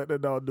 Let the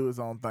dog do its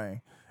own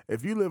thing.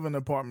 If you live in an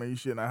apartment, you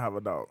should not have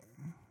a dog.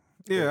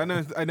 Yeah, I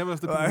never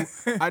understood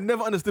people. I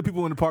never understood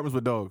people in apartments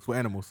with dogs, with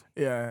animals.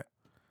 Yeah.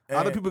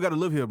 Other And- people got to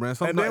live here, man.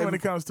 And then when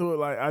it comes to it,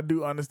 like, I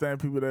do understand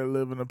people that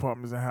live in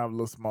apartments and have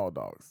little small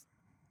dogs.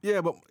 yeah,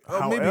 but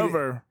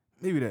However,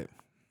 maybe that.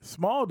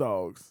 small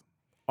dogs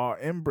are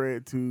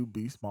inbred to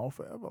be small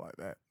forever like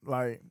that.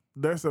 Like,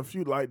 there's a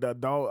few, like that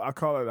dog, I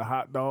call it a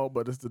hot dog,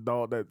 but it's the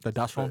dog that... The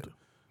Dachshund.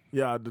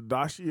 Yeah, the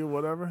dashi or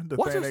whatever, the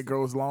What thing is- that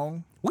grows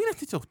long. We not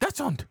teach you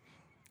Dachshund.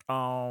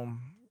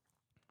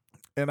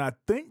 And I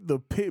think the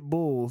pit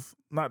bulls,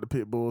 not the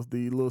pit bulls,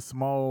 the little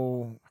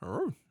small...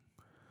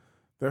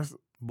 There's...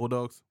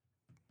 Bulldogs.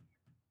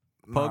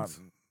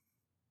 Pugs?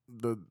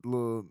 The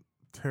little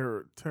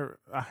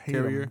I hate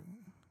Terrier? 'em.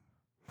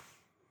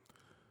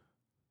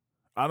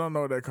 I don't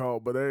know what they're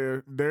called, but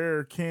they're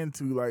akin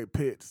to like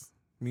pits,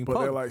 I mean, but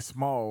pugs. they're like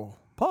small.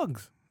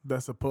 Pugs.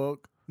 That's a pug.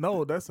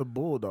 No, that's a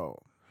bulldog.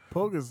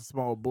 Pug is a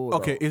small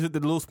bulldog. Okay, is it the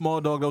little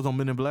small dog that was on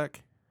Men in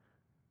Black?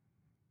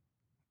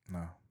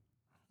 No.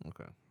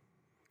 Okay.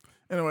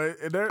 Anyway,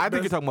 I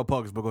think you're talking about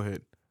pugs, but go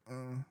ahead.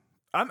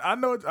 I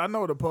know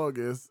what a pug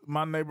is.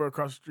 My neighbor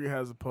across the street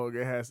has a pug.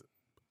 It has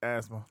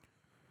asthma.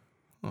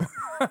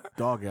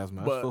 Dog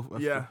asthma.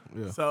 But yeah.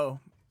 So,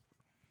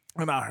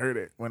 and I heard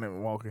it when it was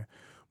walking.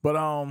 But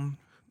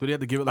Do they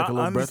have to give it like I a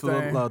little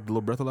understand.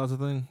 little breathalyzer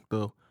thing?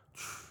 The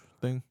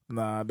thing?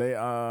 nah, they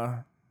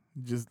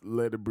just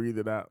let it breathe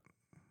it out.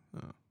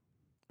 Oh.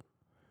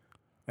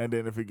 And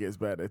then if it gets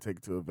bad, they take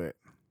it to a vet.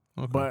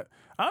 Okay. But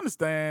I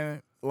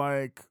understand,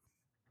 like,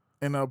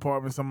 in an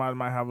apartment, somebody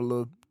might have a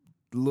little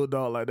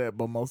dog like that,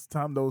 but most of the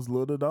time, those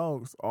little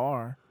dogs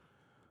are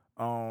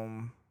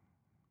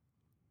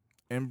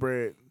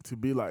inbred to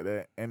be like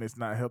that, and it's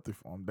not healthy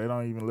for them. They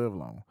don't even live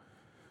long.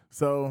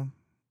 So,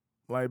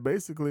 like,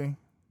 basically,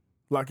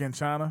 like in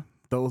China,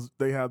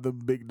 they have the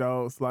big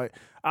dogs. Like,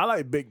 I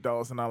like big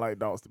dogs, and I like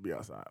dogs to be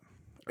outside.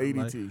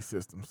 ADT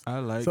systems. I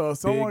like So if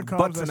someone big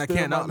comes butts and and I steal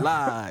cannot my-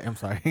 lie. I'm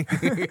sorry.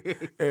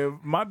 If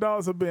my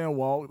dogs are being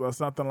walked or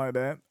something like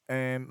that,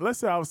 and let's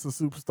say I was a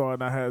superstar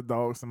and I had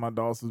dogs and my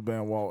dogs was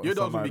being walked. Your or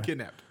dogs will be somebody-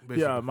 kidnapped. Yeah,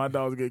 basically. my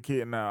dogs get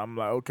kidnapped. I'm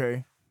like,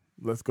 okay,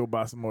 let's go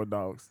buy some more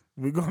dogs.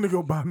 We're gonna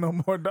go buy no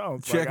more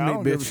dogs. Like, I Checkmate,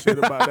 don't give a bitch. shit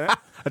about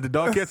that. At the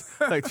dog catch,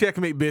 like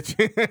checkmate, bitch.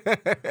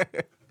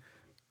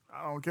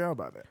 I don't care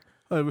about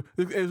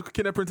that.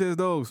 Kidnap Princess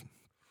dogs.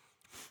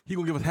 He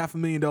gonna give us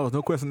 $500,000,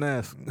 no question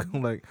asked.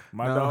 I'm like,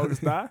 My no. dogs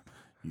die.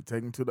 You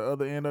take them to the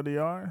other end of the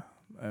yard,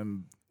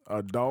 and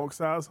a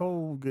dog-sized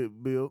hole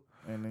get built,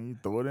 and then you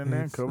throw it in there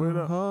and It's cover it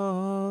so up.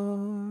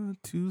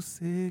 hard to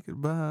say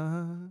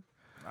goodbye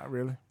Not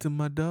really. to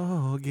my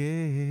dog.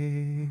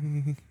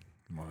 Yeah.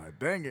 My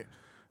dang it.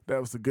 That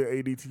was a good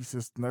ADT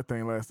system. That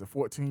thing lasted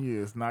 14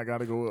 years. Now I got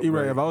to go up. You're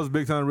right. If I was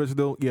big time rich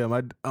though, yeah,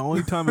 my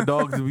only time a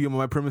dog to be on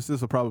my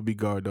premises would probably be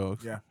guard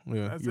dogs. Yeah.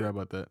 Yeah, That's you're it. right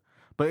about that.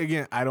 But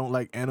again, I don't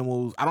like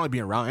animals. I don't like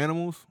being around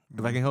animals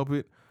if I can help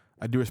it.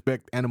 I do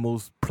respect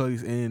animals'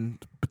 place in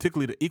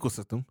particularly the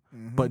ecosystem,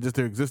 but just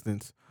their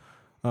existence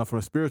from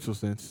a spiritual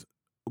sense.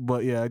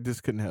 But yeah, I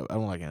just couldn't have. I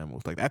don't like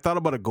animals. Like I thought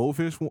about a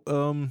goldfish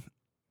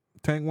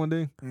tank one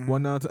day,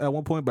 at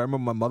one point. But I remember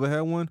my mother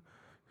had one.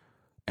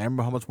 I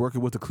remember how much work it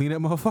was to clean that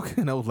motherfucker,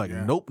 and I was like,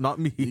 Yeah. nope, not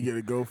me. You get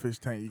a goldfish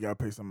tank, you got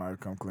to pay somebody to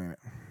come clean it.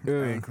 I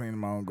Yeah. ain't cleaning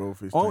my own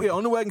goldfish Oh tank. yeah,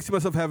 only way I can see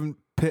myself having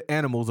pet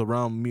animals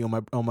around me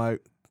on my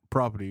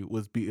property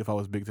was be if I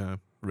was big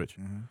time rich,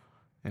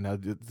 and I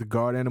just the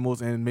guard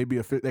animals and maybe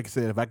a fish. Like I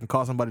said, if I can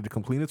call somebody to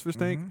come clean this fish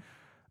tank,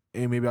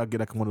 and maybe I'll get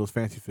like one of those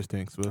fancy fish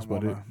tanks. So that's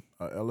about it.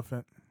 An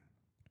elephant.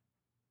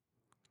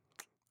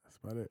 That's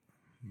about it.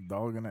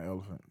 Dog and an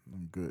elephant.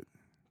 I'm good.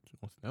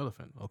 What's an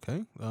elephant?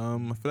 Okay. I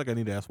feel like I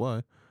need to ask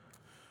why.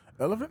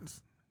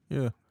 Elephants?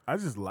 Yeah, I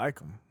just like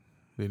them.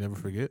 they never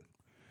forget.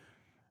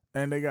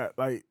 And they got,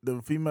 like,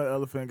 the female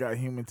elephant got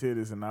human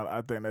titties, and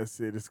I think that's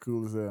it. It's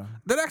cool as hell.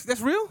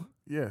 That's real.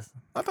 Yes.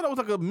 I thought it was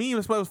like a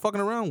meme somebody was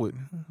fucking around with.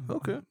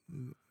 Okay.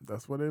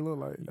 That's what they look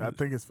like. I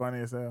think it's funny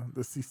as hell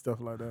to see stuff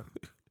like that.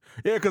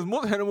 Yeah, because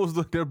most animals,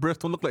 their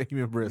breasts don't look like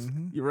human breasts.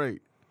 You're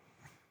right.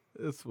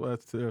 That's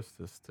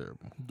just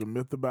terrible. The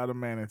myth about a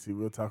manatee.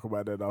 We'll talk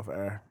about that off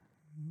air.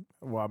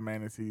 Why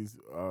manatees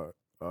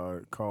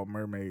are called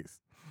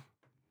mermaids.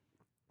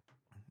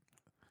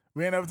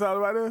 We ain't ever talked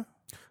about this?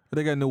 I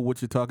think I know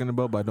what you're talking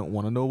about, but I don't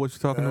want to know what you're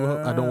talking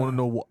about. I don't want to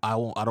know. I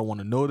don't want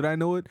to know that I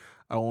know it.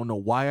 I don't know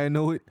why I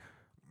know it.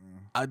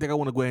 I think I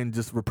want to go ahead and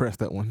just repress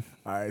that one.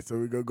 All right, so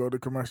we're going to go to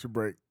commercial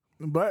break.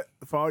 But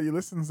for all you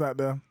listeners out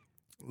there,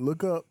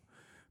 look up,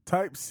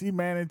 type sea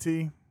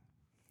manatee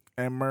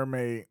and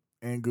mermaid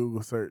in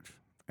Google search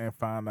and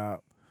find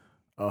out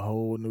a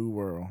whole new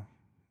world.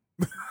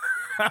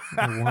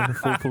 A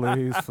wonderful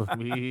place for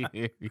me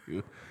and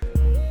you.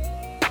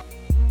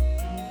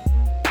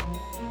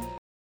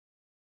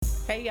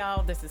 Hey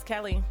y'all, this is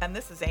Kelly. And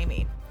this is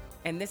Amy.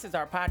 And this is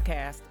our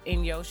podcast,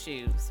 In Your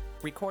Shoes,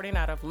 recording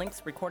out of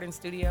Lynx Recording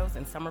Studios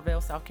in Somerville,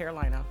 South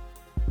Carolina.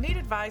 Need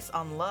advice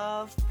on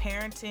love,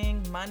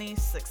 parenting, money,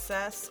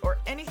 success, or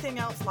anything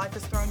else life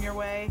has thrown your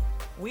way?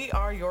 We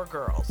are your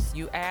girls.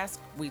 You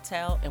ask, we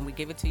tell, and we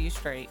give it to you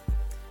straight.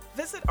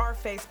 Visit our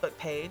Facebook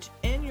page,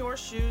 In Your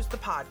Shoes, the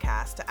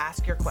podcast, to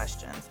ask your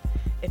questions.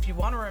 If you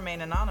want to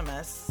remain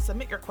anonymous,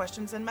 submit your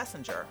questions in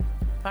Messenger.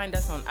 Find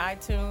us on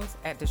iTunes,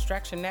 at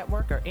Distraction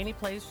Network, or any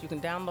place you can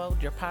download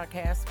your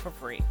podcast for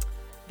free.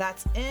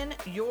 That's In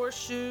Your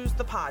Shoes,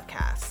 the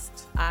podcast.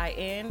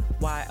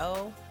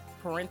 INYO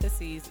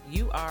parentheses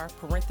UR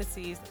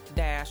parentheses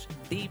dash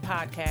the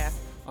podcast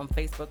on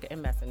Facebook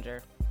and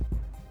Messenger.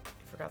 I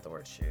forgot the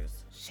word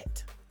shoes.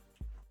 Shit.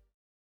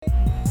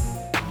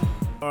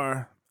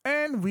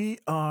 And we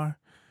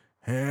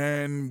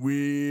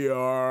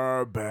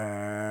are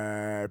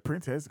back.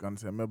 Princess is going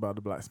to tell me about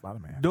the Black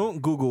Spider-Man.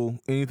 Don't Google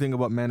anything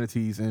about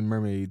manatees and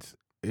mermaids,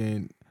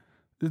 and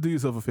just do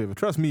yourself a favor.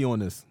 Trust me on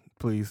this,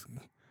 please.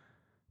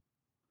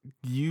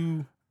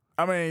 I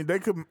mean, they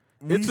could.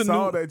 We It's a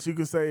saw new- that you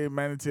could say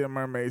manatee and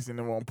mermaids and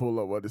it won't pull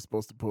up what it's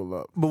supposed to pull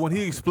up. But when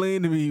he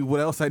explained to me what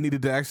else I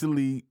needed to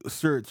actually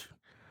search,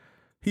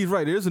 he's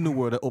right. There's a new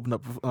world that opened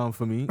up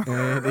for me,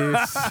 and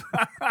it's.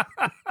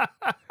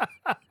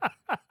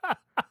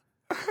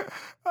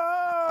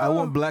 I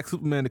want Black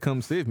Superman to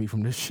come save me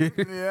from this shit.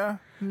 Yeah.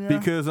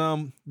 Because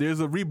there's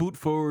a reboot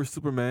for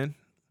Superman,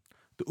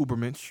 the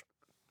Ubermensch,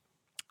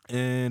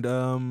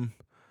 and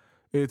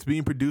it's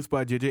being produced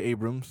by J.J.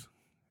 Abrams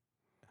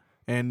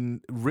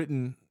and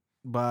written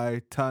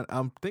by Todd.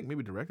 I think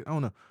maybe directed. I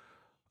don't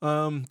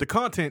know. The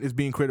content is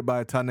being created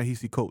by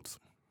Ta-Nehisi Coates.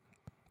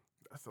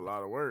 That's a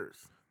lot of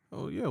words.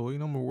 Oh yeah, well you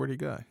know I'm a wordy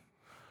guy.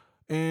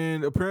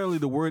 And apparently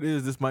the word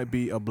is this might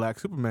be a Black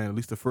Superman. At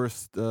least the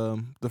first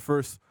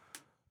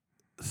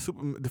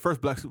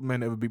Black Superman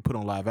to ever be put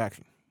on live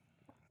action.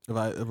 If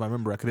I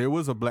remember right, 'cause there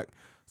was a Black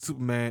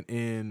Superman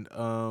in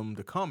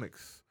the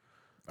comics,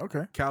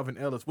 Okay. Calvin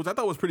Ellis, which I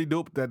thought was pretty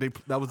dope. That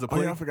was the Oh,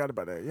 play yeah, I forgot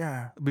about that.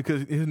 Yeah.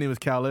 because his name is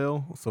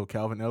Kal-El, so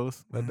Calvin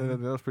Ellis. That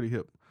was pretty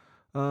hip.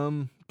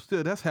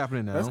 Still, that's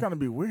happening now. That's going to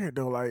be weird,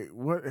 though. Like,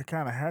 what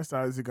kind of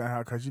hairstyle is it going to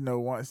have? Because,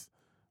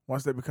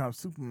 once they become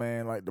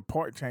Superman, like, the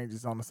part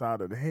changes on the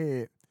side of the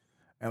head.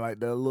 And, like,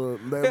 the little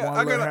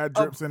hair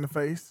drips in the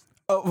face.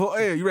 Oh, well,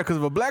 yeah, you're right. Because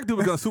if a black dude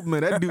becomes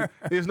Superman, that dude,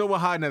 there's no one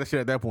hiding that shit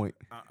at that point.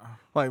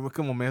 Like, well,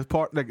 come on, man. His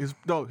part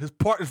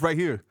is right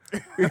here.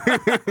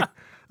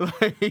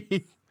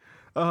 Like,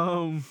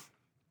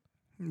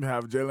 You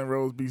have Jalen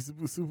Rose be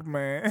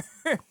Superman.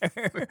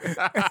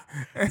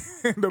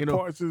 The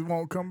parts just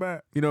won't come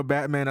back. you know,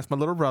 Batman. That's my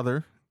little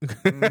brother.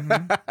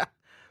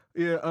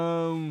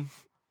 Yeah.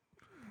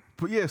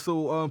 But yeah.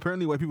 So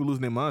apparently, white people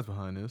losing their minds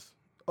behind this.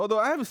 Although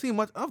I haven't seen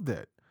much of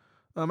that.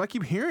 I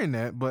keep hearing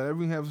that, but I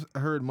haven't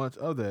heard much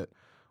of that.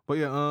 But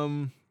yeah.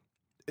 And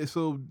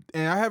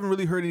I haven't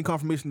really heard any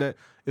confirmation that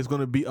it's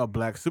going to be a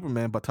Black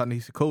Superman by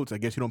Ta-Nehisi Coates. I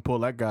guess you don't pull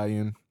that guy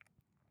in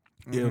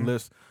Yeah,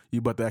 unless you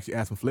about to actually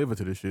add some flavor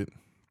to this shit.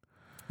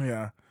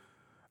 Yeah.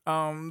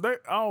 They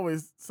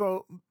always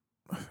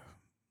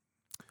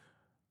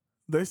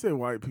they say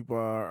white people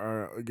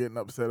are getting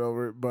upset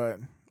over it, but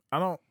I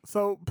don't.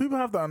 So people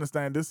have to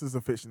understand this is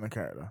a fictional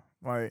character.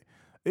 Like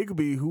it could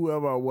be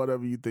whoever or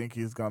whatever you think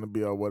he's gonna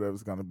be or whatever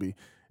it's gonna be.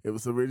 It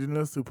was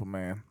originally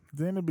Superman,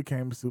 then it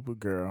became a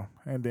Supergirl,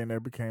 and then there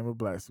became a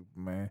black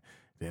Superman,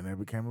 then there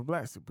became a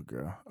black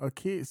Supergirl, a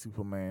kid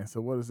Superman. So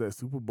what is that?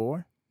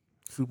 Superboy,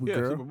 Supergirl. Yeah,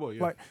 Superboy.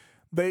 Yeah. Like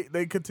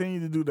they continue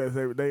to do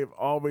that. They've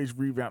always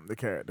revamped the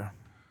character.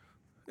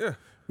 Yeah.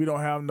 We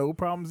don't have no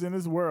problems in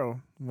this world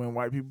when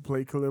white people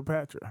play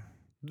Cleopatra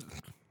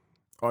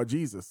or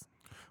Jesus.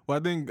 Well,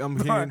 I think I'm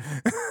hearing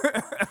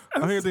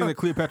things that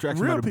Cleopatra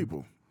actually Real might have,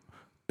 people.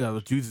 Yeah, it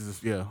was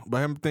Jesus. Yeah, but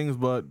I have things,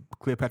 but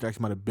Cleopatra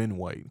actually might have been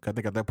white. I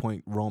think at that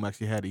point Rome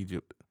actually had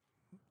Egypt.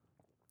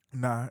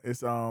 Nah,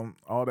 it's all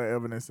that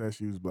evidence says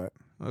she was black.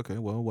 Okay,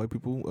 well, white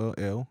people,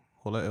 L.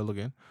 Hold that L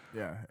again.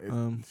 Yeah,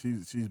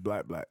 she's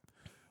black, like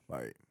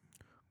black,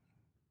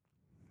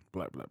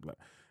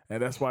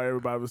 and that's why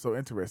everybody was so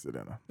interested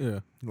in her. Yeah,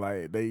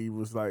 Like they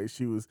was like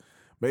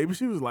maybe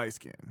she was light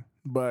skinned,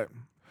 but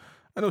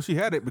I know she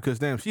had it because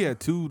damn, she had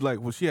two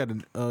she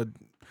had at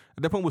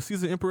that point was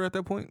Caesar emperor at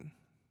that point.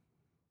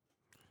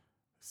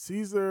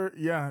 Caesar,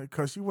 yeah,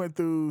 because she went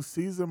through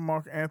Caesar,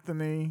 Mark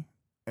Antony,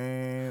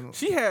 and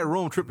She had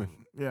Rome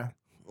tripping. yeah,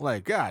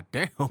 Like, god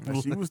damn.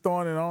 and she was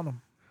throwing it on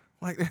them.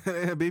 Like,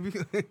 baby.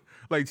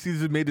 Like,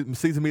 Caesar made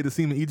the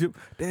scene in Egypt.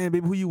 Damn,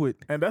 baby, who you with?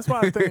 And that's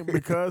why I think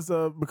because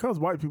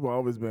white people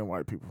always been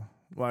white people.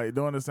 Like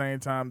during the same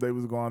time they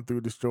was going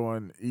through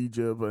destroying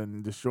Egypt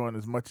and destroying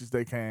as much as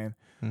they can,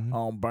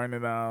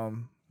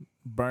 burning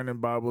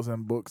Bibles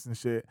and books and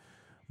shit.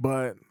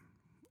 But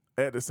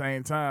at the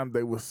same time,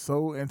 they were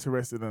so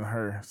interested in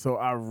her. So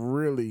I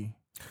really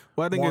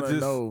Well, I think want to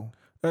know.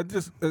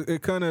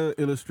 it kind of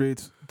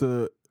illustrates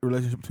the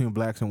relationship between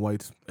blacks and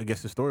whites, I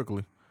guess,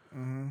 historically.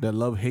 That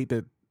love-hate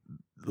that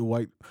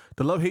the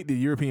love-hate the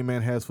European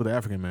man has for the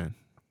African man.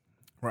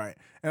 Right.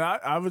 And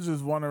I was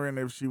just wondering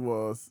if she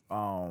was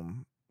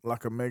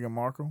like a Meghan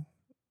Markle.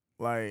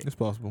 Like It's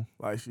possible.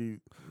 like she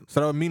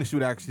So that would mean she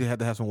would actually have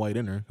to have some white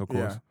in her, of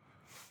course. Yeah.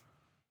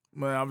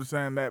 But I'm just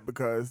saying that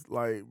because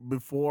like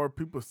before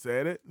people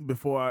said it,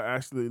 before I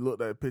actually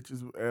looked at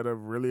pictures at her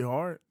really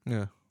hard,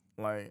 Yeah.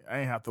 like I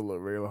ain't have to look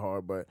really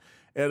hard, but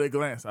at a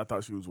glance I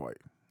thought she was white.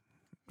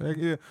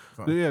 Yeah.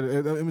 So- Yeah,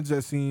 the image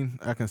that scene,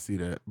 I can see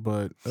that.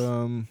 But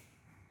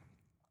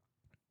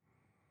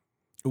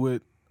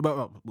with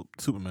about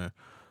Superman.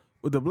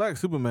 With the black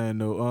Superman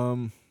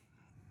though,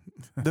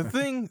 the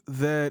thing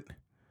that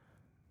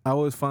I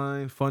always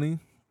find funny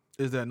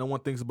is that no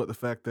one thinks about the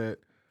fact that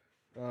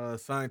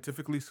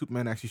scientifically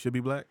Superman actually should be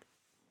black.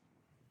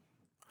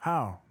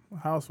 How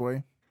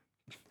Sway?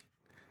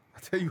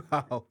 I'll tell you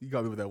how. You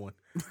got me with that one.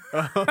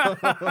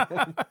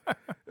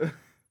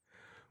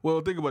 Well,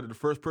 think about it. The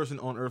first person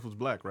on Earth was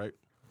black, right?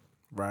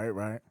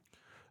 Right.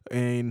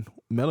 And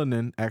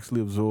melanin actually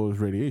absorbs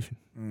radiation,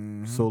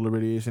 solar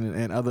radiation,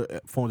 and other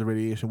forms of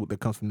radiation that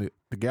comes from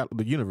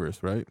the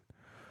universe, right?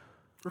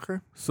 Okay.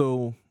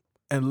 So,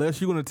 unless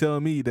you're going to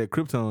tell me that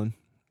Krypton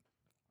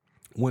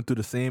went through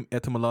the same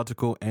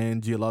etymological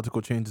and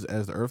geological changes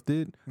as the Earth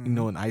did,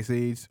 an ice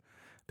age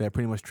that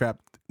pretty much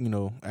trapped,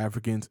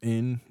 Africans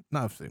in,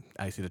 not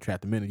ice age that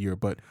trapped them in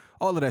Europe, but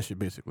all of that shit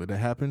basically that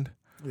happened.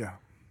 Yeah.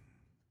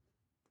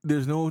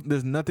 There's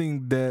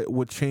nothing that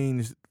would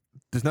change.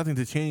 There's nothing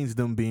to change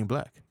them being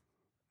black.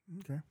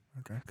 Okay.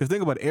 Because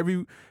think about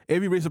it,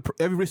 every race of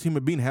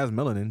human being has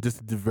melanin, just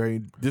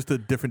to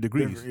different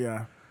degrees.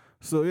 Yeah.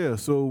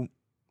 So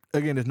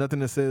again, there's nothing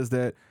that says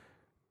that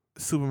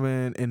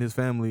Superman and his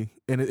family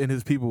and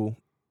his people.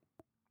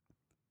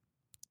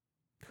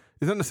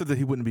 There's nothing that says that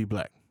he wouldn't be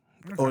black,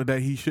 or that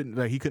he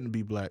couldn't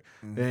be black,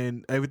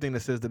 and everything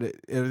that says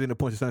everything that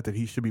points to something that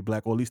he should be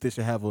black, or at least they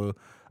should have a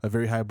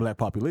very high black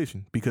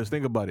population. Because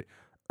think about it.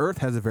 Earth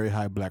has a very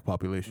high black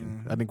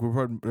population. I think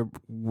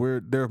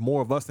there are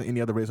more of us than any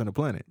other race on the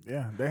planet.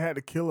 Yeah. They had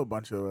to kill a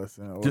bunch of us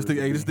Just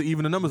to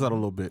even the numbers out a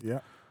little bit.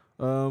 Yeah.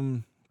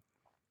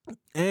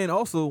 And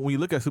also when you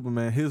look at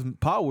Superman, his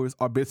powers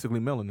are basically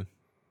melanin,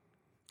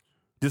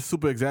 just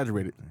super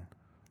exaggerated.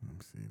 Let me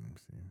see.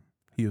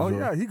 He Oh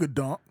absorbs, yeah, he could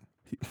dunk.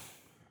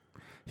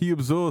 he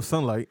absorbs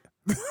sunlight.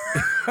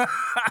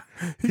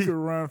 He could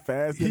run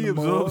fast. He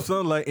absorbs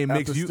sunlight and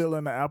makes you.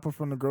 stealing the apple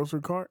from the grocery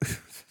cart.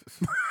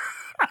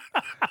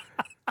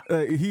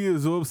 He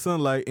absorbs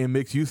sunlight and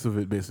makes use of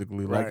it,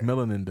 basically, like Right.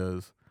 melanin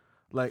does.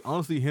 Like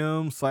honestly,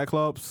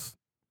 Cyclops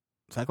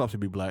should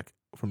be black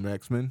from the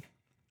X-Men,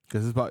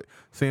 because it's about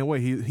same way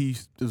he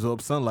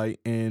absorbs sunlight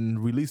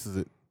and releases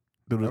it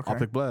through the Okay.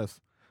 optic blast.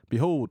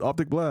 Behold,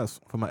 optic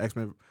blast for my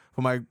X-Men,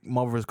 for my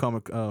Marvel vs.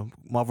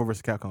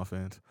 Capcom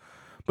fans.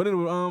 But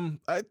anyway,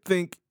 I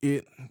think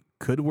it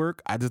could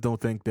work. I just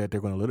don't think that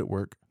they're going to let it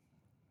work.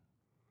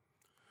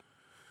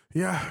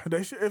 Yeah,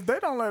 they should. If they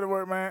don't let it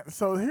work, man.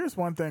 So here's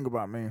one thing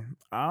about me.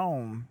 I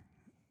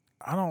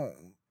don't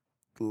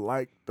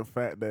like the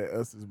fact that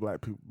us as black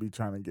people be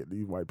trying to get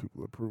these white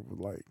people approval.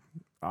 Like,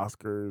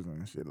 Oscars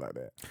and shit like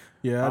that.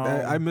 Yeah,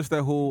 I missed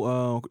that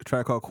whole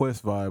Tribe Called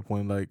Quest vibe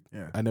when like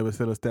Yeah. I never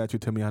said a statue.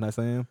 Tell me how nice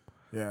I am.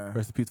 Yeah.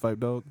 Rest in peace, Fight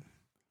Dog.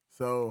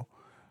 So,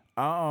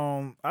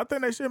 I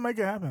think they should make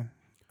it happen.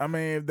 I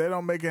mean, if they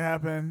don't make it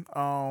happen,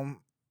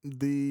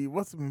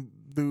 what's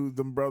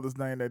them brothers'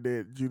 name that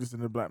did Judas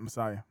and the Black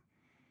Messiah?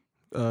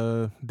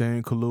 Dan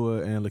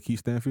Kaluuya and Lakeith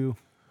Stanfield.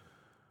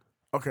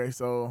 Okay,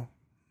 so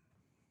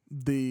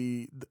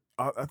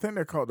I think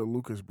they're called the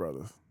Lucas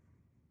brothers.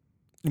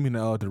 You mean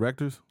the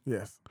directors?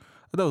 Yes.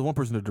 I thought it was one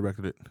person that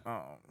directed it.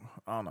 I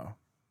don't know.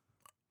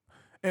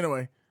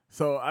 Anyway,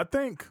 so I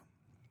think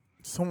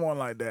someone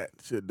like that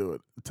should do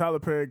it. Tyler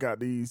Perry got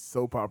these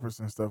soap operas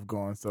and stuff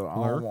going, so I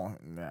don't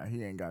want. Nah,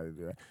 he ain't got to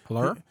do that.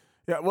 Hello?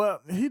 Yeah,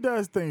 well, he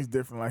does things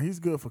different. Like he's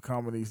good for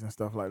comedies and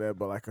stuff like that,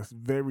 but like a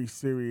very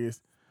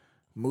serious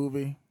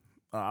movie,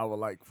 I would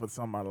like for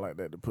somebody like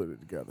that to put it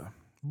together.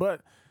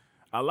 But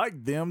I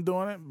like them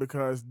doing it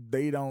because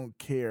they don't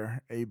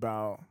care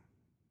about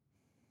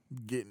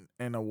getting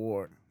an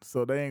award,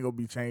 so they ain't gonna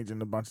be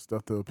changing a bunch of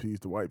stuff to appease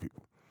the white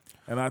people.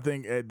 And I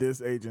think at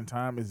this age and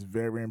time, it's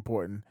very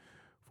important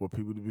for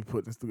people to be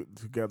putting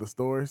together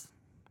stories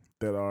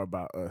that are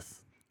about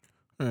us.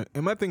 Right.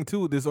 And my thing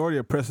too, there's already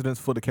a precedence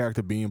for the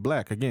character being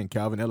black. Again,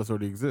 Calvin Ellis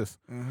already exists,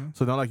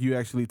 so not like you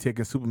actually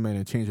taking Superman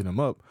and changing him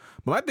up.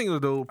 But my thing is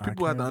though,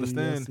 people have to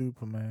understand.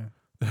 Superman.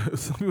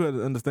 Some people have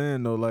to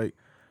understand though, like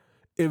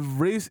if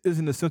race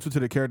isn't essential to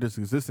the character's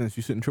existence,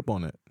 you shouldn't trip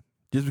on it.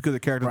 Just because the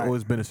character's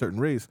always been a certain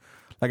race,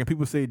 like when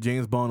people say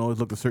James Bond always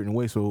looked a certain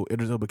way, so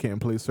Idris Elba can't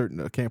play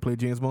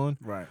James Bond.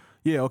 Right.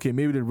 Yeah, okay,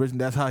 maybe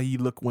that's how he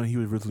looked when he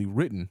was originally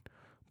written.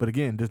 But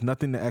again, there's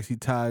nothing that actually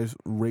ties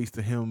race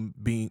to him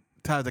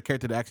ties the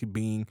character to actually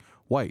being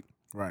white.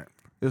 Right.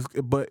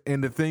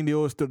 And the thing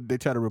they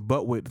try to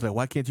rebut with is like,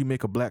 why can't you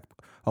make a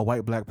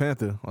white Black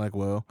Panther? Like,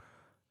 well,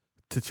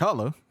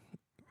 T'Challa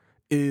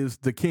is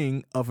the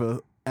king of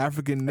a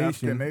African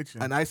nation,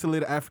 an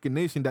isolated African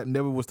nation that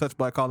never was touched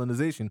by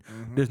colonization.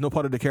 There's no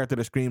part of the character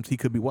that screams he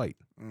could be white.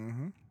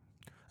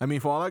 I mean,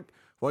 for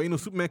all you know,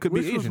 Superman could be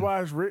Asian. Which was why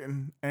it's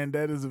written, and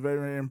that is a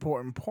very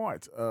important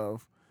part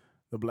of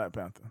the Black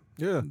Panther.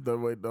 Yeah, the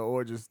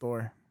origin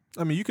story.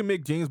 I mean, you can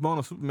make James Bond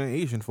or Superman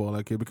Asian for all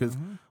I care because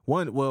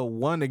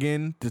one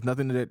again, there's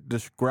nothing that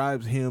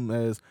describes him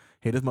as,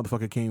 hey, this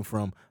motherfucker came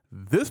from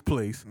this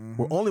place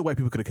where only white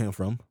people could have come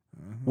from.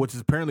 Which is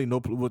apparently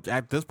which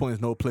at this point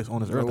is no place on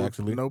this earth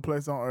actually. No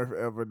place on earth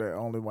ever that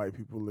only white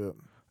people live.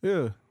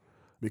 Yeah.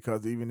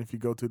 Because even if you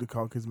go to the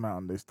Caucasus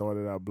Mountain, they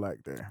started out black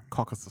there.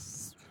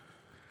 Caucasus.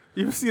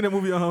 You ever seen that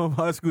movie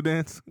High School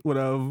Dance?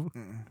 Whatever.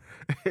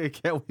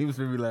 Cat Williams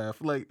made me laugh.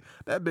 Like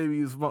that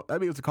baby was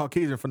a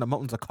Caucasian from the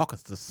mountains of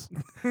Caucasus.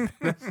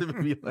 That shit made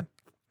me laugh.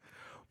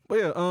 But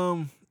yeah,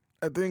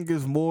 I think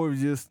it's more of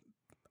just.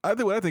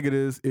 What I think it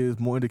is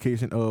more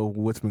indication of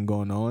what's been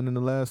going on in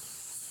the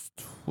last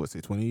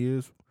 20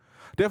 years.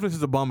 Definitely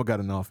since Obama got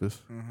in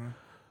office,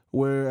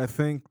 where I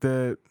think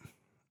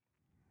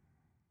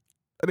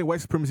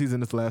white supremacy is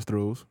in its last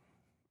throes.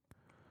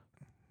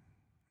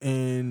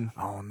 And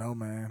I don't know,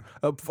 man.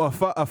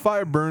 A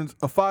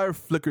fire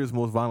flickers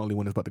most violently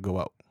when it's about to go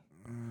out.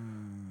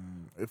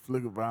 It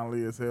flickered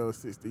violently as hell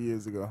 60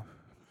 years ago.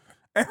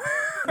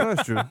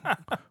 That's true.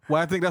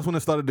 Well, I think that's when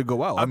it started to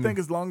go out. I think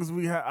as long as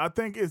we have, I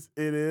think it's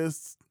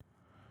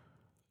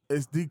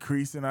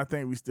decreasing. I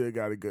think we still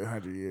got a good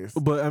 100 years.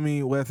 But I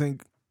mean, I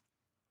think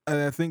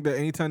that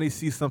anytime they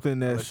see something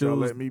that shows,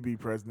 let me be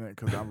president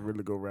because I'm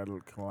really gonna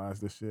radicalize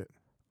this shit.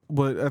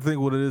 But I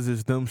think what it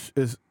is them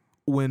is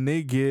when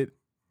they get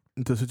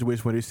into a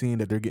situation where they're seeing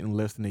that they're getting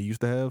less than they used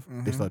to have,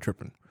 they start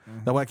tripping.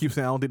 That's why I keep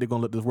saying I don't think they're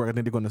gonna let this work.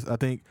 I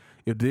think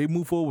if they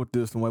move forward with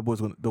this,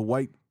 the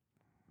white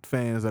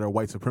fans that are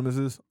white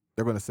supremacists,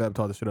 they're gonna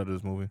sabotage the shit out of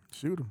this movie.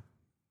 Shoot them.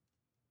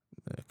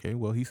 Okay,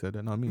 well he said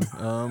that, not me.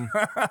 But on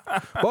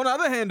the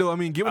other hand, though, I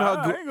mean, given how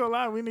I ain't gonna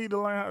lie, we need to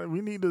learn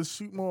we need to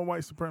shoot more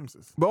white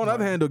supremacists. But on the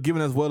other hand, though,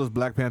 given as well as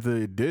Black Panther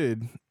it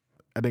did,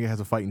 I think it has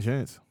a fighting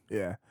chance.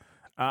 Yeah.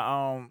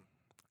 All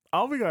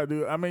we gotta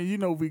do, I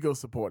mean, we go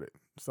support it.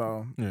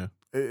 So yeah,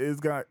 it's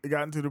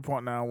gotten to the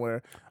point now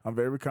where I'm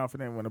very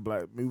confident when a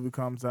black movie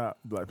comes out,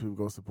 black people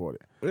go support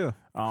it. Yeah.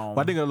 But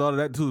I think a lot of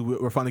that too.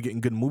 We're finally getting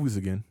good movies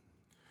again.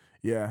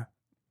 Yeah,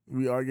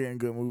 we are getting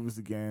good movies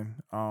again.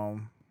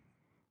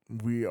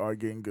 We are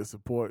getting good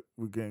support.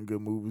 We're getting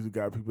good movies. We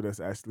got people that's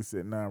actually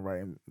sitting down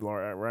writing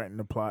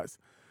the plots.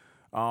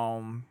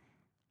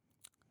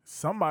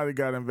 Somebody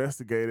got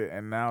investigated,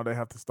 and now they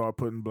have to start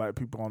putting black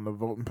people on the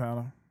voting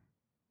panel.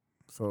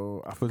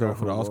 So I forgot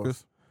for the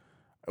Oscars.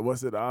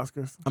 Was it the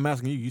Oscars? I'm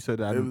asking you. You said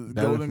that. It was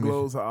Golden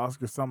Globes or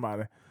Oscars.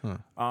 Somebody.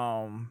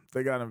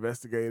 They got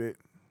investigated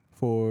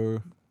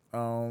for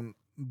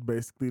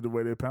basically the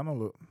way their panel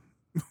looked.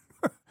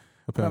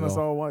 The panel's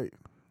all white.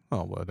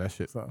 Oh well, that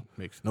shit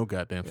makes no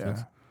goddamn sense.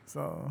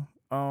 So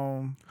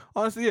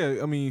honestly,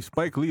 yeah. I mean,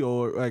 Spike Lee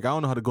or like I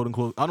don't know how the Golden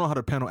Globes. I don't know how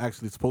the panel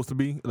actually is supposed to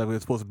be. Like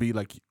it's supposed to be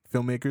like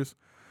filmmakers.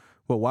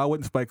 But why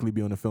wouldn't Spike Lee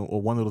be on the film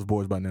or one of those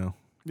boards by now?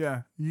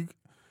 Yeah, you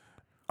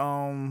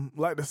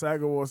like the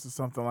SAG Awards or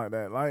something like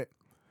that. Like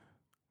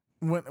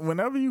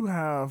whenever you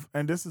have,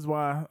 and this is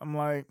why I'm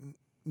like,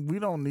 we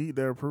don't need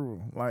their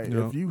approval. Like,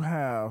 Yeah. if you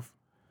have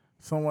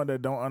someone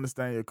that don't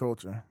understand your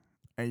culture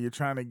and you're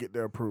trying to get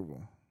their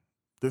approval,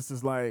 this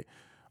is like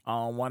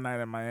One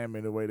Night in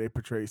Miami, the way they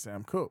portray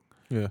Sam Cooke.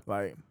 Yeah.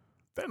 Like,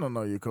 they don't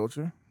know your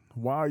culture.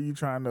 Why are you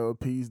trying to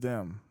appease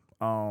them?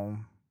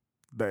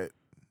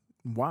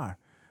 Why?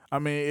 I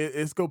mean,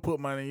 it's gonna put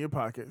money in your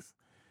pockets.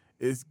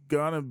 It's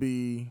gonna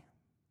be,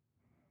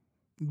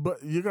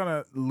 but you're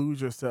gonna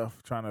lose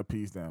yourself trying to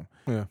appease them.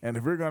 Yeah. And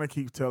if we're gonna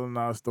keep telling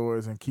our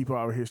stories and keep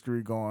our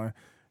history going,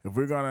 if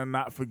we're gonna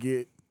not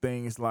forget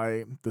things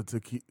like the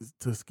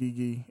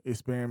Tuskegee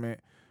experiment,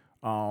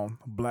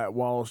 Black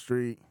Wall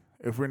Street,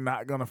 if we're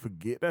not gonna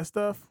forget that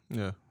stuff,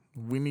 Yeah.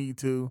 we need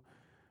to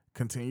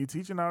continue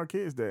teaching our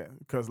kids that.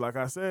 Because like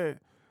I said,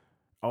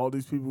 all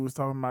these people was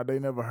talking about they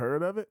never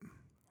heard of it,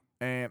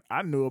 and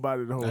I knew about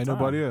it the whole Ain't time.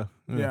 nobody else.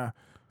 Yeah.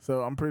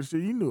 So I'm pretty sure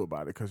you knew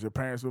about it because your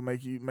parents would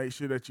make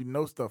sure that you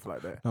know stuff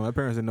like that. No, my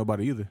parents didn't know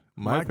about it either.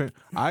 My-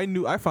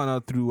 I found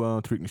out through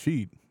Tariq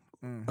Nasheed.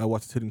 I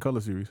watched the Hidden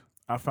Color series.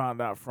 I found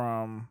out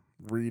from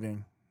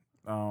reading.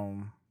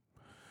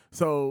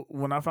 So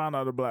when I found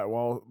out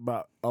about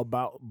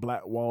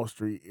Black Wall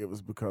Street, it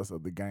was because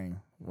of the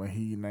game when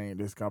he named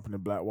his company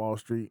Black Wall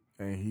Street,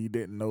 and he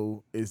didn't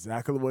know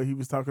exactly what he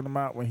was talking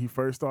about when he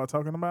first started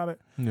talking about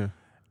it. Yeah.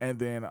 And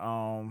then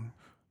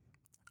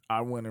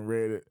I went and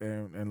read it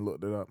and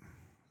looked it up.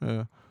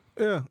 Yeah.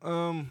 Yeah.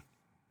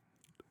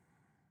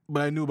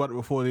 But I knew about it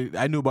before.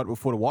 I knew about it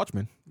before the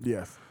Watchmen.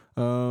 Yes.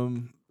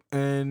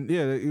 And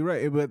yeah, you're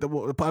right.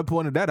 But I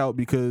pointed that out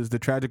because the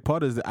tragic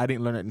part is that I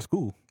didn't learn that in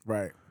school.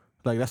 Right.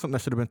 Like that's something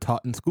that should have been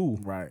taught in school.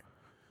 Right.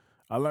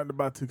 I learned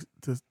about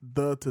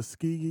the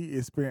Tuskegee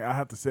experiment. I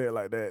have to say it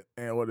like that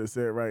in order to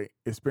say it right.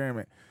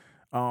 Experiment.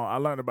 I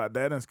learned about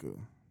that in school.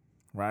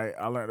 Right.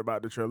 I learned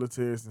about the Trail of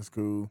Tears in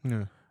school.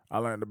 Yeah. I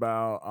learned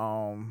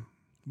about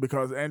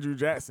because Andrew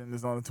Jackson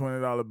is on a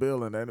 $20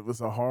 bill, and that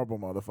was a horrible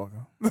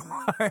motherfucker.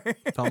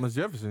 Thomas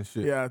Jefferson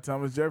shit. Yeah,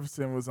 Thomas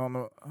Jefferson was on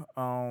the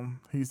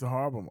he's a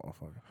horrible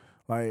motherfucker.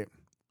 Like,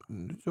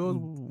 George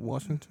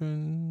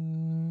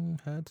Washington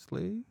had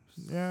slaves.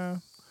 yeah.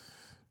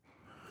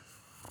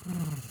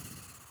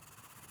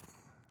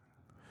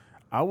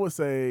 I would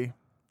say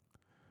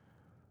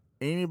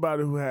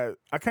anybody who had,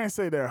 I can't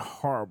say they're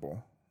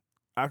horrible.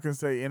 I can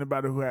say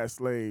anybody who had It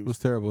slaves was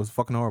terrible. It was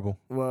fucking horrible.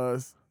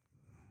 was,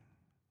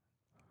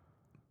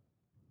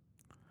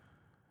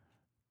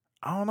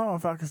 I don't know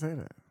if I can say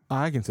that.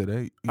 I can say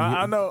that.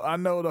 I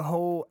know the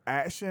whole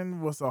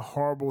action was a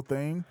horrible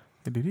thing.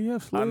 Did he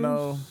have slaves? I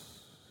know.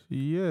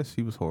 Yes,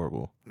 he was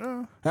horrible.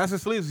 Yeah. As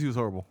his slaves, he was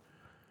horrible.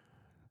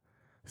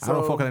 I So,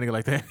 don't fuck with that nigga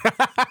like that.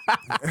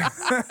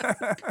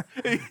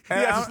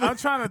 and I'm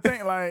trying to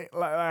think like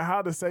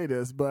how to say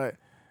this, but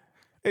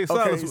Hey,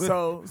 okay,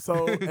 Silas,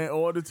 so in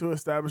order to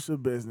establish a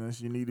business,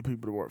 you needed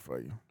people to work for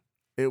you.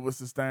 It was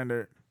the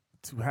standard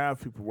to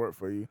have people work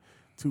for you,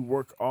 to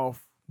work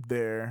off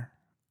their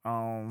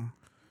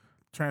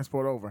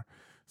transport over.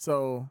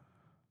 So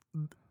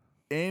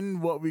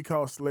in what we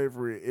call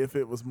slavery, if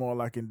it was more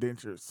like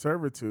indentured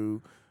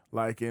servitude,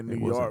 like in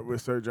New York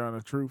with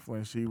Sojourner Truth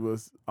when she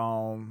was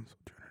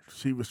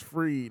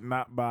freed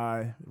not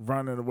by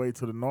running away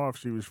to the north,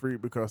 she was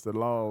freed because the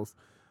laws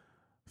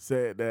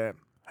said that,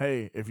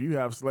 hey, if you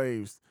have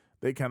slaves,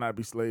 they cannot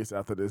be slaves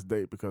after this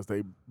date because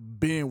they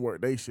been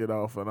worked they shit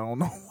off and I don't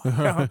know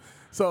why.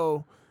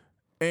 So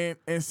in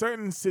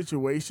certain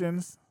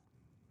situations,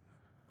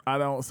 I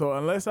don't. So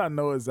unless I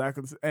know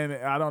exactly, and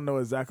I don't know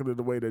exactly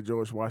the way that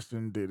George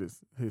Washington did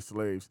his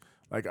slaves.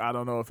 Like I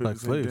don't know if it Like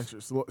was slaves.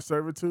 indentured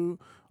servitude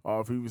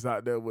or if he was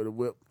out there with a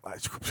whip,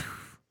 like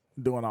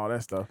doing all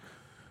that stuff.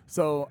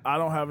 So I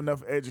don't have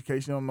enough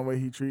education on the way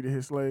he treated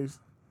his slaves,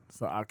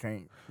 so I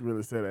can't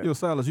really say that. Yo,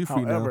 Silas, you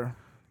free However, now.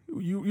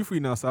 You free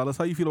now, Silas.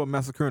 How you feel about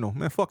Master Colonel?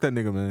 Man, fuck that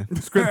nigga, man.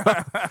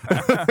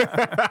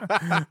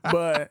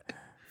 but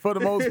for the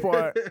most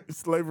part,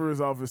 slavery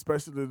is off,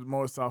 especially the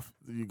more south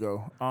you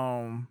go.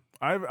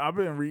 I've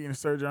been reading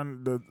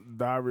the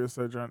diary of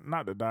Sojourner,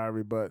 not the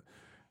diary, but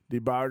the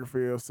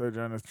biography of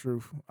Sojourner's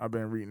Truth. I've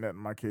been reading that to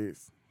my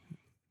kids,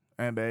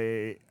 and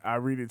I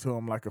read it to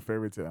them like a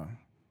fairy tale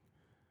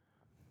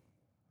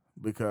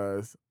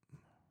because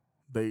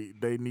they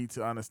need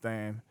to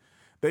understand.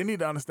 They need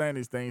to understand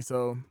these things.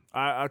 So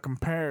I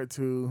compare it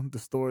to the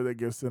story that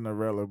gives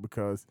Cinderella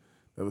because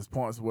there was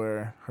points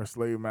where her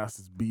slave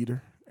masters beat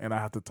her, and I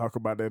have to talk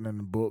about that in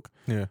the book.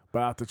 Yeah.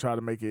 But I have to try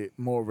to make it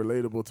more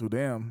relatable to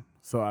them.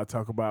 So I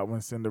talk about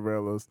when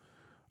Cinderella's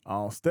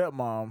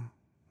stepmom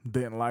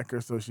didn't like her,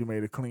 so she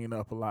made her clean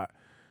up a lot.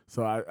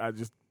 So I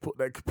just put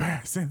that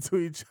comparison to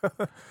each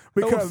other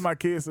because my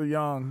kids are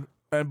young.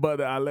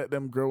 But I let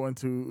them grow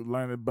into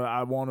learning. But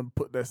I want to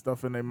put that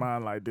stuff in their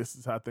mind, like this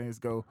is how things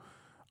go.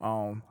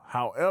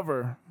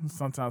 However,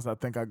 sometimes I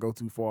think I go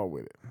too far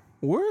with it.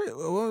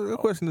 The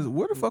question is,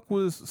 where the fuck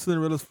was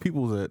Cinderella's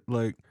peoples at?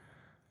 Like,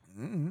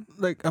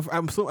 like I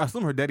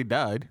assume her daddy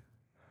died.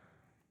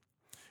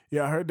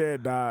 Yeah, her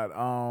dad died.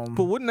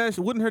 But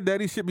wouldn't her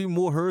daddy shit be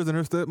more hers than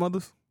her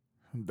stepmother's?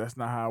 That's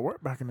not how it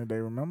worked back in the day.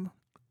 Remember?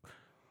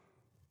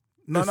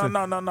 No. Listen.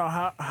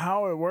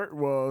 How it worked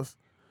was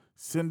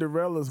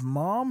Cinderella's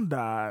mom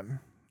died.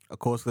 Of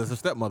course, there's a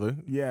stepmother.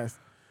 Yes,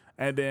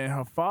 and then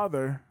her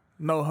father.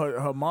 No,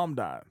 her mom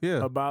died.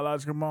 Yeah. Her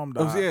biological mom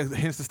died. Oh, yeah,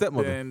 hence the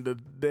stepmother. Then the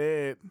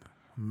dad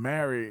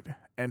married,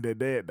 and the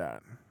dad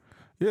died.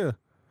 Yeah.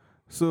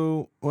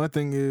 So one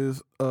thing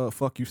is,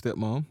 fuck you,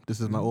 stepmom.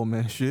 This is my old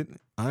man shit.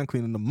 I ain't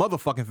cleaning the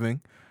motherfucking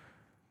thing.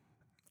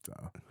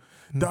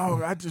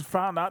 Dog, I just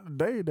found out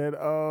today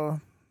that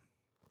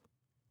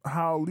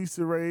how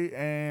Lisa Ray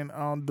and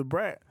the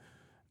brat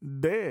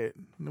dad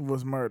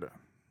was murdered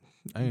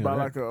I ain't by know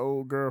that. like an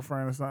old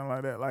girlfriend or something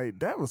like that. Like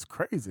that was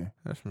crazy.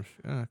 That's some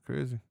shit.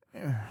 Crazy.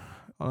 Yeah.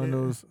 All I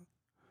know is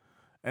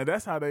And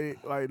that's how they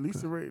like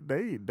Lisa Ray.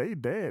 They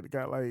dad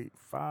got like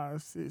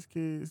 5, 6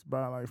 kids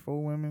by like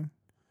 4 women.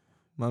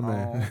 my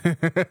man.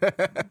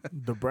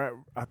 The brat,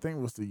 I think,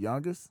 was the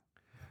youngest.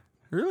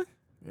 Really?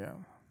 Yeah,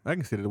 I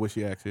can see that the way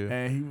she acts here.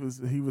 and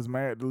he was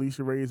married to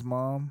Lisa Ray's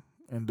mom,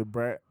 and the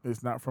brat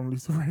is not from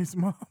Lisa Ray's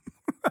mom.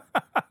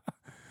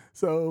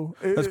 So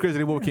That's crazy.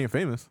 They both became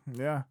famous.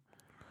 Yeah,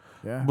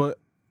 yeah. But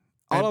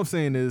all And- I'm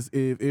saying is,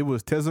 if it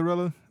was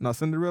Tezzarella, not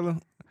Cinderella,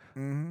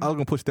 Mhm. I was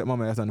gonna push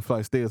stepmama ass down the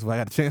flight of stairs if I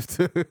had a chance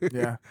to.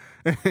 Yeah,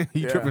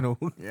 You Yeah. tripping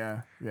over?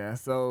 yeah.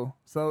 So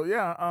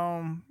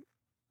yeah.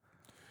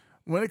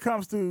 When it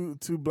comes to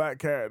black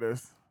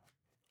characters,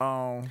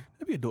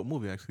 That'd be a dope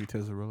movie, actually,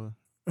 Tezzarella.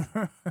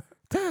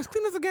 Tez,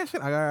 clean this again, shit.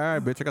 All right,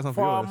 bitch. I got something for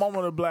for a yours.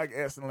 moment of black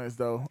excellence,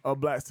 though, a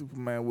black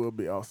Superman will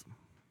be awesome.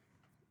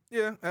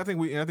 Yeah, I think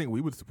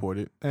we would support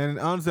it. And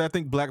honestly, I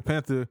think Black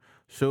Panther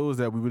shows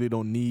that we really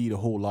don't need a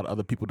whole lot of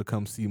other people to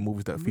come see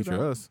movies that We feature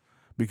don't. us.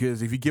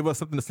 Because if you give us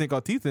something to sink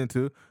our teeth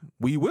into,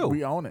 we will.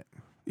 We own it.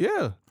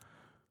 Yeah.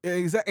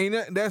 Exactly.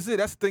 And that's it.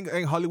 That's the thing. I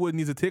think Hollywood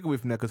needs to take away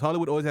from that, because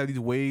Hollywood always have these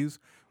waves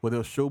where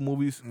they'll show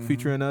movies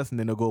featuring us and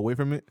then they'll go away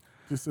from it.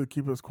 Just to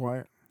keep us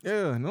quiet.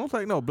 Yeah, and I was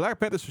like, no, Black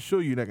Panther should show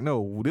you, like,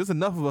 no, there's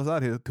enough of us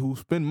out here who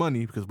spend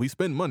money, because we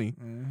spend money,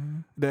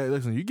 that,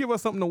 listen, you give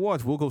us something to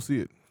watch, we'll go see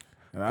it.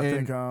 And I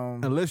And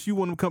think Unless you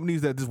one of them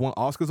companies that just want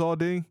Oscars all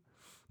day.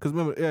 Because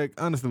remember, like,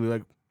 honestly,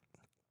 like,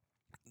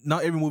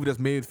 not every movie that's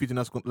made featuring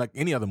us, like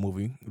any other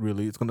movie,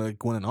 really, it's going to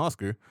like, win an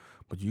Oscar.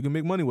 But you can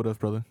make money with us,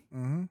 brother.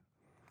 and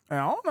I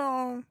don't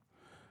know.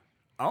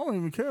 I don't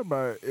even care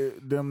about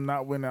them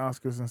not winning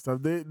Oscars and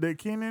stuff. Did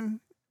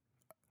Kenan?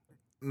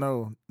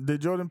 No.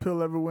 Did Jordan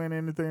Peele ever win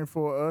anything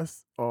for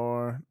us?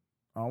 Or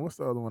what's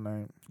the other one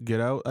name? Get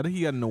Out. I think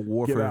he got an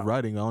award Get for his Out.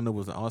 writing. I don't know if it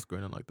was an Oscar or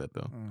anything like that,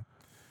 though.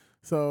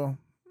 So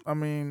I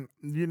mean,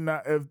 you're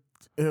not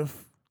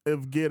if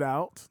Get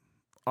Out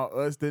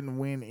or us didn't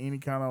win any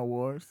kind of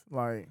awards,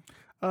 like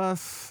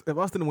Us, if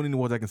us didn't win any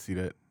awards, I can see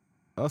that.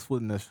 Us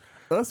wasn't as...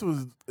 us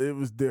it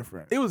was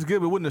different. It was good,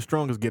 but it wasn't as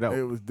strong as Get Out.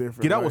 It was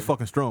different. Get Out was Like-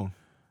 fucking strong.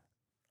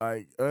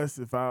 Like us,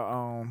 if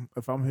I'm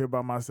here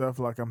by myself,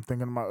 like I'm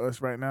thinking about us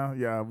right now,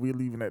 yeah, we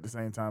leaving at the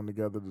same time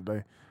together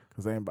today,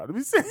 because I ain't about to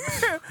be sick.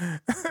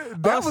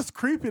 That was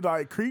creepy,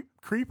 like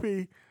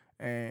creepy,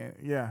 and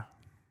yeah,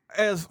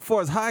 As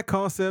far as high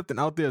concept and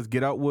out there as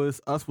Get Out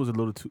was, us was a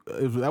little too.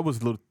 That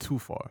was a little too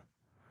far.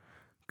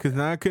 Because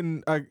now I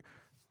don't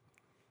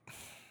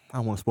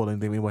want to spoil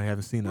anything. Anybody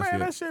haven't seen us man,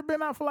 yet. that shit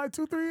been out for like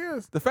 2-3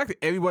 years. The fact that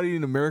everybody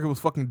in America was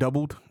fucking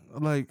doubled,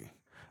 like,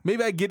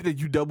 maybe I get it that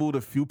you doubled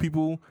a few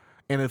people,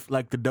 and if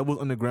like the doubles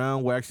on the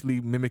ground were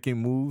actually mimicking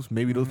moves,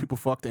 maybe those people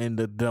fucked and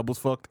the doubles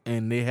fucked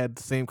and they had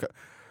the same.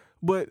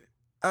 But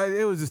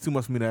it was just too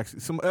much for me to actually.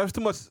 It was too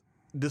much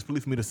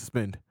disbelief for me to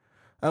suspend.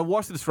 I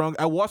watched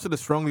it as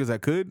strongly as I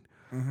could.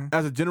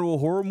 As a general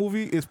horror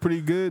movie, it's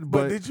pretty good.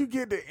 But But did you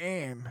get the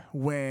end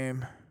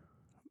when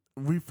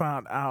we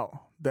found out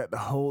that the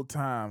whole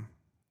time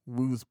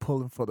we was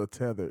pulling for the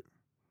tethered,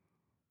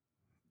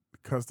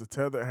 because the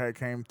tethered had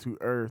came to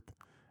Earth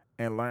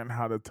and learned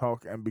how to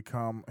talk and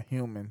become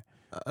human.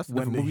 that's a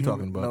When different the movie you're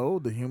talking human- about. No,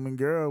 the human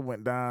girl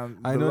went down.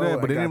 I know below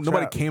that, but and got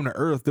nobody trapped. came to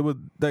Earth. There was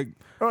like,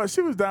 Oh,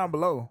 she was down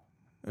below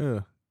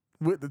yeah,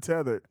 with the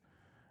tethered,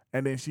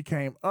 and then she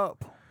came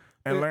up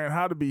and Yeah. learned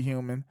how to be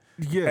human.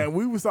 yeah, And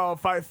we was all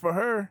fight for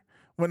her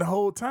when the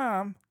whole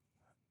time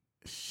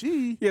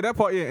she. yeah. That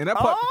part, yeah, and that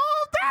part.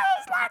 Oh, that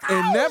was like.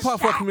 And oh, that part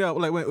shit. fucked me out.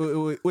 Like, wait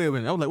a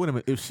minute. I was like, wait a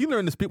minute. If she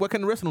learned to speak, why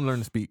can't the rest of them learn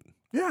to speak?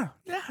 Yeah.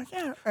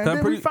 And I'm then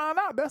we pretty- found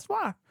out that's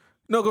why.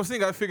 No, because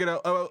I figured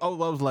out. I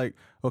was like,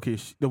 okay,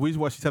 the reason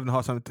why she's having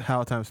a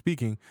hard time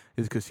speaking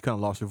is because she kind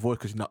of lost her voice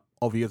because she's not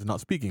over years not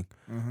speaking.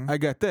 I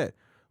got that,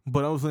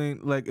 but I was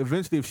saying, like,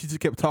 eventually, if she just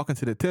kept talking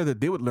to the tether,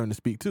 they would learn to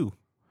speak too.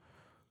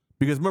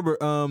 Because remember,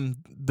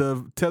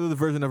 the tethered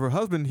version of her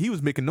husband, he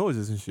was making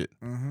noises and shit.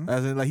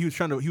 As in, like, he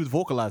was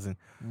vocalizing.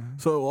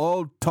 So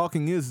all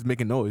talking is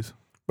making noise.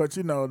 But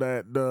you know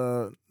that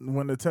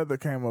when the tether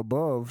came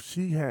above,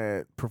 she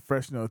had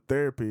professional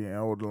therapy in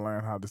order to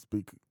learn how to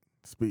speak.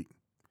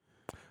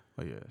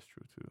 Oh yeah, that's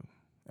true too.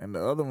 And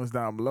the other ones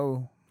down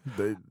below.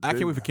 I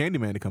can't wait for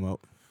Candyman to come out.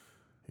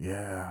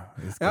 Yeah.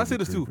 it's And I'll gonna say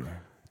be this too. creepy.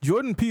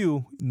 Jordan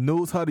Peele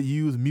knows how to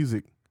use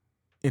music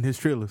in his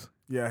trailers.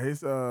 Yeah,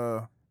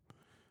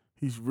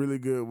 he's really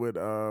good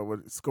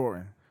with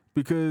scoring.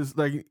 because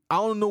like I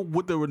don't know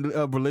what the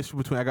relationship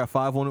between I Got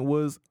Five on It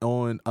was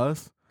on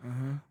Us,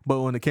 but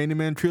on the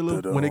Candyman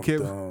trailer when they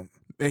kept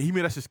and he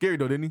made that shit scary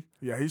though, didn't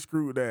he? Yeah, he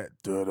screwed that.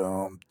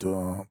 Dum.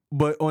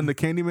 But on the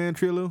Candyman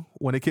trailer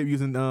when they kept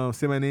using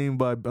 "Say My Name"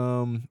 by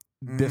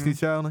Destiny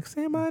Child, like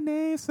say my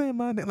name,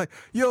 like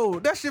yo,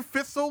 that shit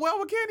fits so well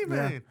with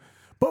Candyman. Yeah.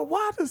 But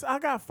why does I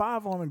Got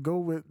Five on it go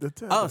with the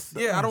Us?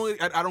 Yeah,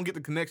 I don't get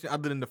the connection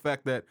other than the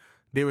fact that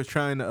they were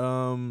trying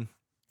to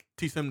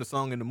teach them the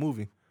song in the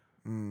movie.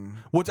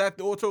 Which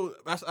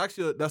that's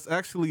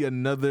actually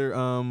another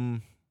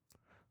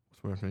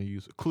what's what I'm trying to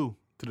use clue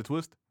to the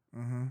twist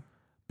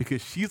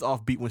because she's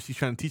offbeat when she's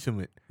trying to teach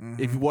him it.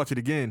 If you watch it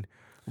again,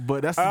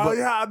 but that's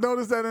I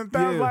noticed that and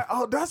I was like,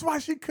 oh, that's why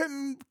she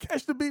couldn't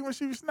catch the beat when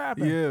she was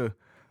snapping. Yeah,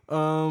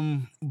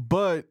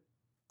 but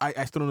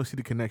I still don't see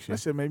the connection.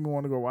 That shit made me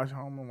want to go watch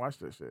home and watch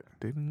that shit.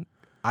 Didn't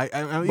But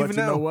even you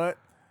now, know what?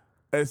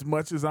 As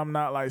much as I'm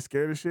not like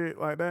scared of shit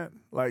like that,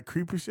 like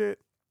creepy shit.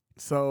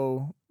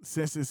 So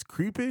since it's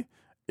creepy,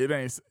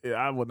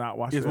 I will not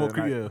watch it. It's more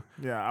creepy.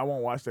 Yeah, I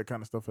won't watch that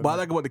kind of stuff. What I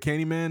like about the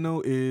Candyman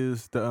though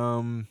is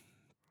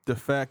the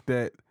fact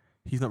that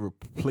he's not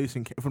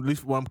replacing, from at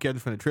least what I'm catching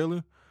from the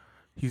trailer,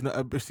 he's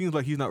not. It seems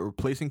like he's not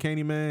replacing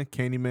Candyman.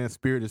 Candyman's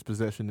spirit is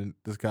possessing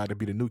this guy to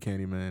be the new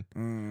Candyman,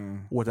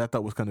 which I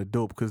thought was kind of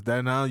dope because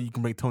now you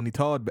can bring Tony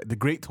Todd back, the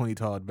great Tony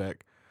Todd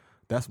back.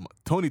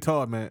 Tony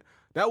Todd, man.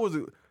 I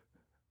think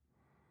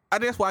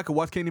that's why I could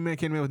watch Candyman.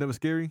 Candyman was never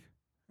scary.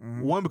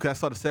 One, because I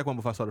saw the second one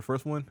before I saw the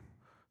first one.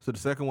 So the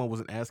second one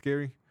wasn't as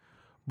scary.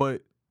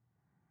 But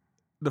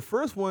the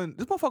first one,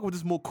 this motherfucker was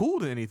just more cool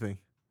than anything.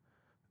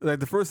 Like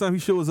the first time he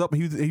shows up and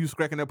he was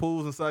cracking that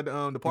poles inside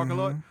the parking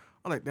lot.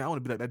 I'm like, damn, I want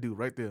to be like that dude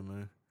right there,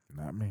 man.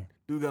 Not me.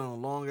 Dude got on a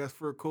long ass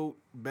fur coat,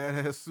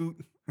 bad ass suit.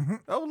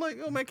 I was like,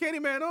 oh man,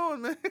 Candyman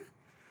on, man.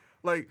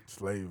 Like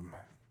slave man.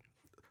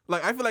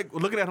 Like I feel like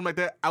looking at him like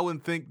that, I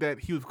wouldn't think that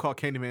he was called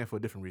Candyman for a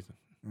different reason.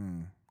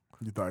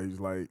 You thought he was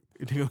like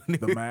the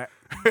Mac?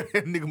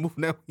 Nigga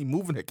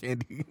moving that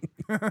candy.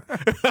 All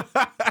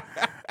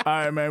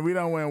right, man. We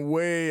done went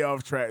way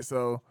off track.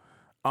 So,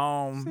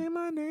 say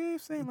my name.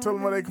 Tell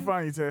them where they can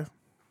find you, Tess.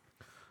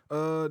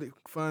 They can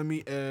find me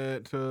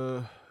at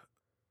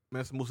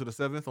Master Musa the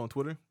 7th on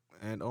Twitter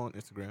and on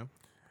Instagram,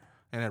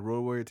 and at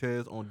Road Warrior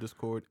Tez on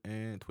Discord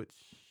and Twitch.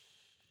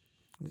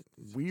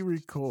 We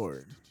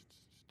record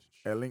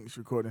at Links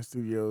Recording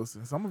Studios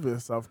in Somerville,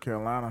 South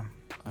Carolina.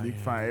 You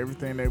can find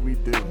everything that we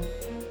do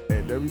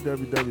at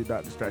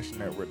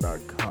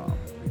www.distractionnetwork.com.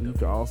 You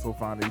can also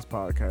find these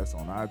podcasts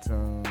on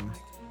iTunes,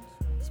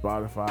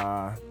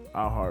 Spotify,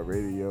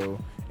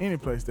 iHeartRadio, any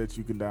place that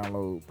you can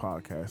download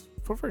podcasts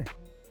for free.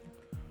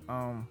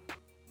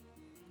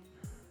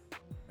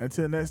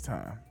 Until next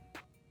time,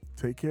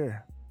 take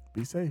care.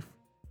 Be safe.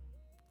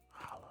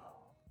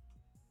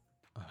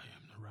 I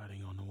am the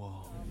writing on the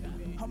wall.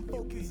 I'm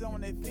focused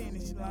on that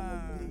finish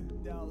line.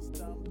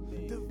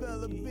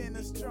 Developing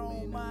a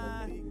strong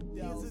mind.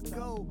 Years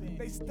ago,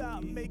 they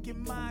stopped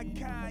making my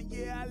kind.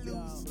 Yeah, I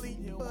lose sleep,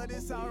 but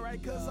it's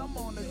alright cause I'm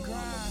on the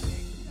grind.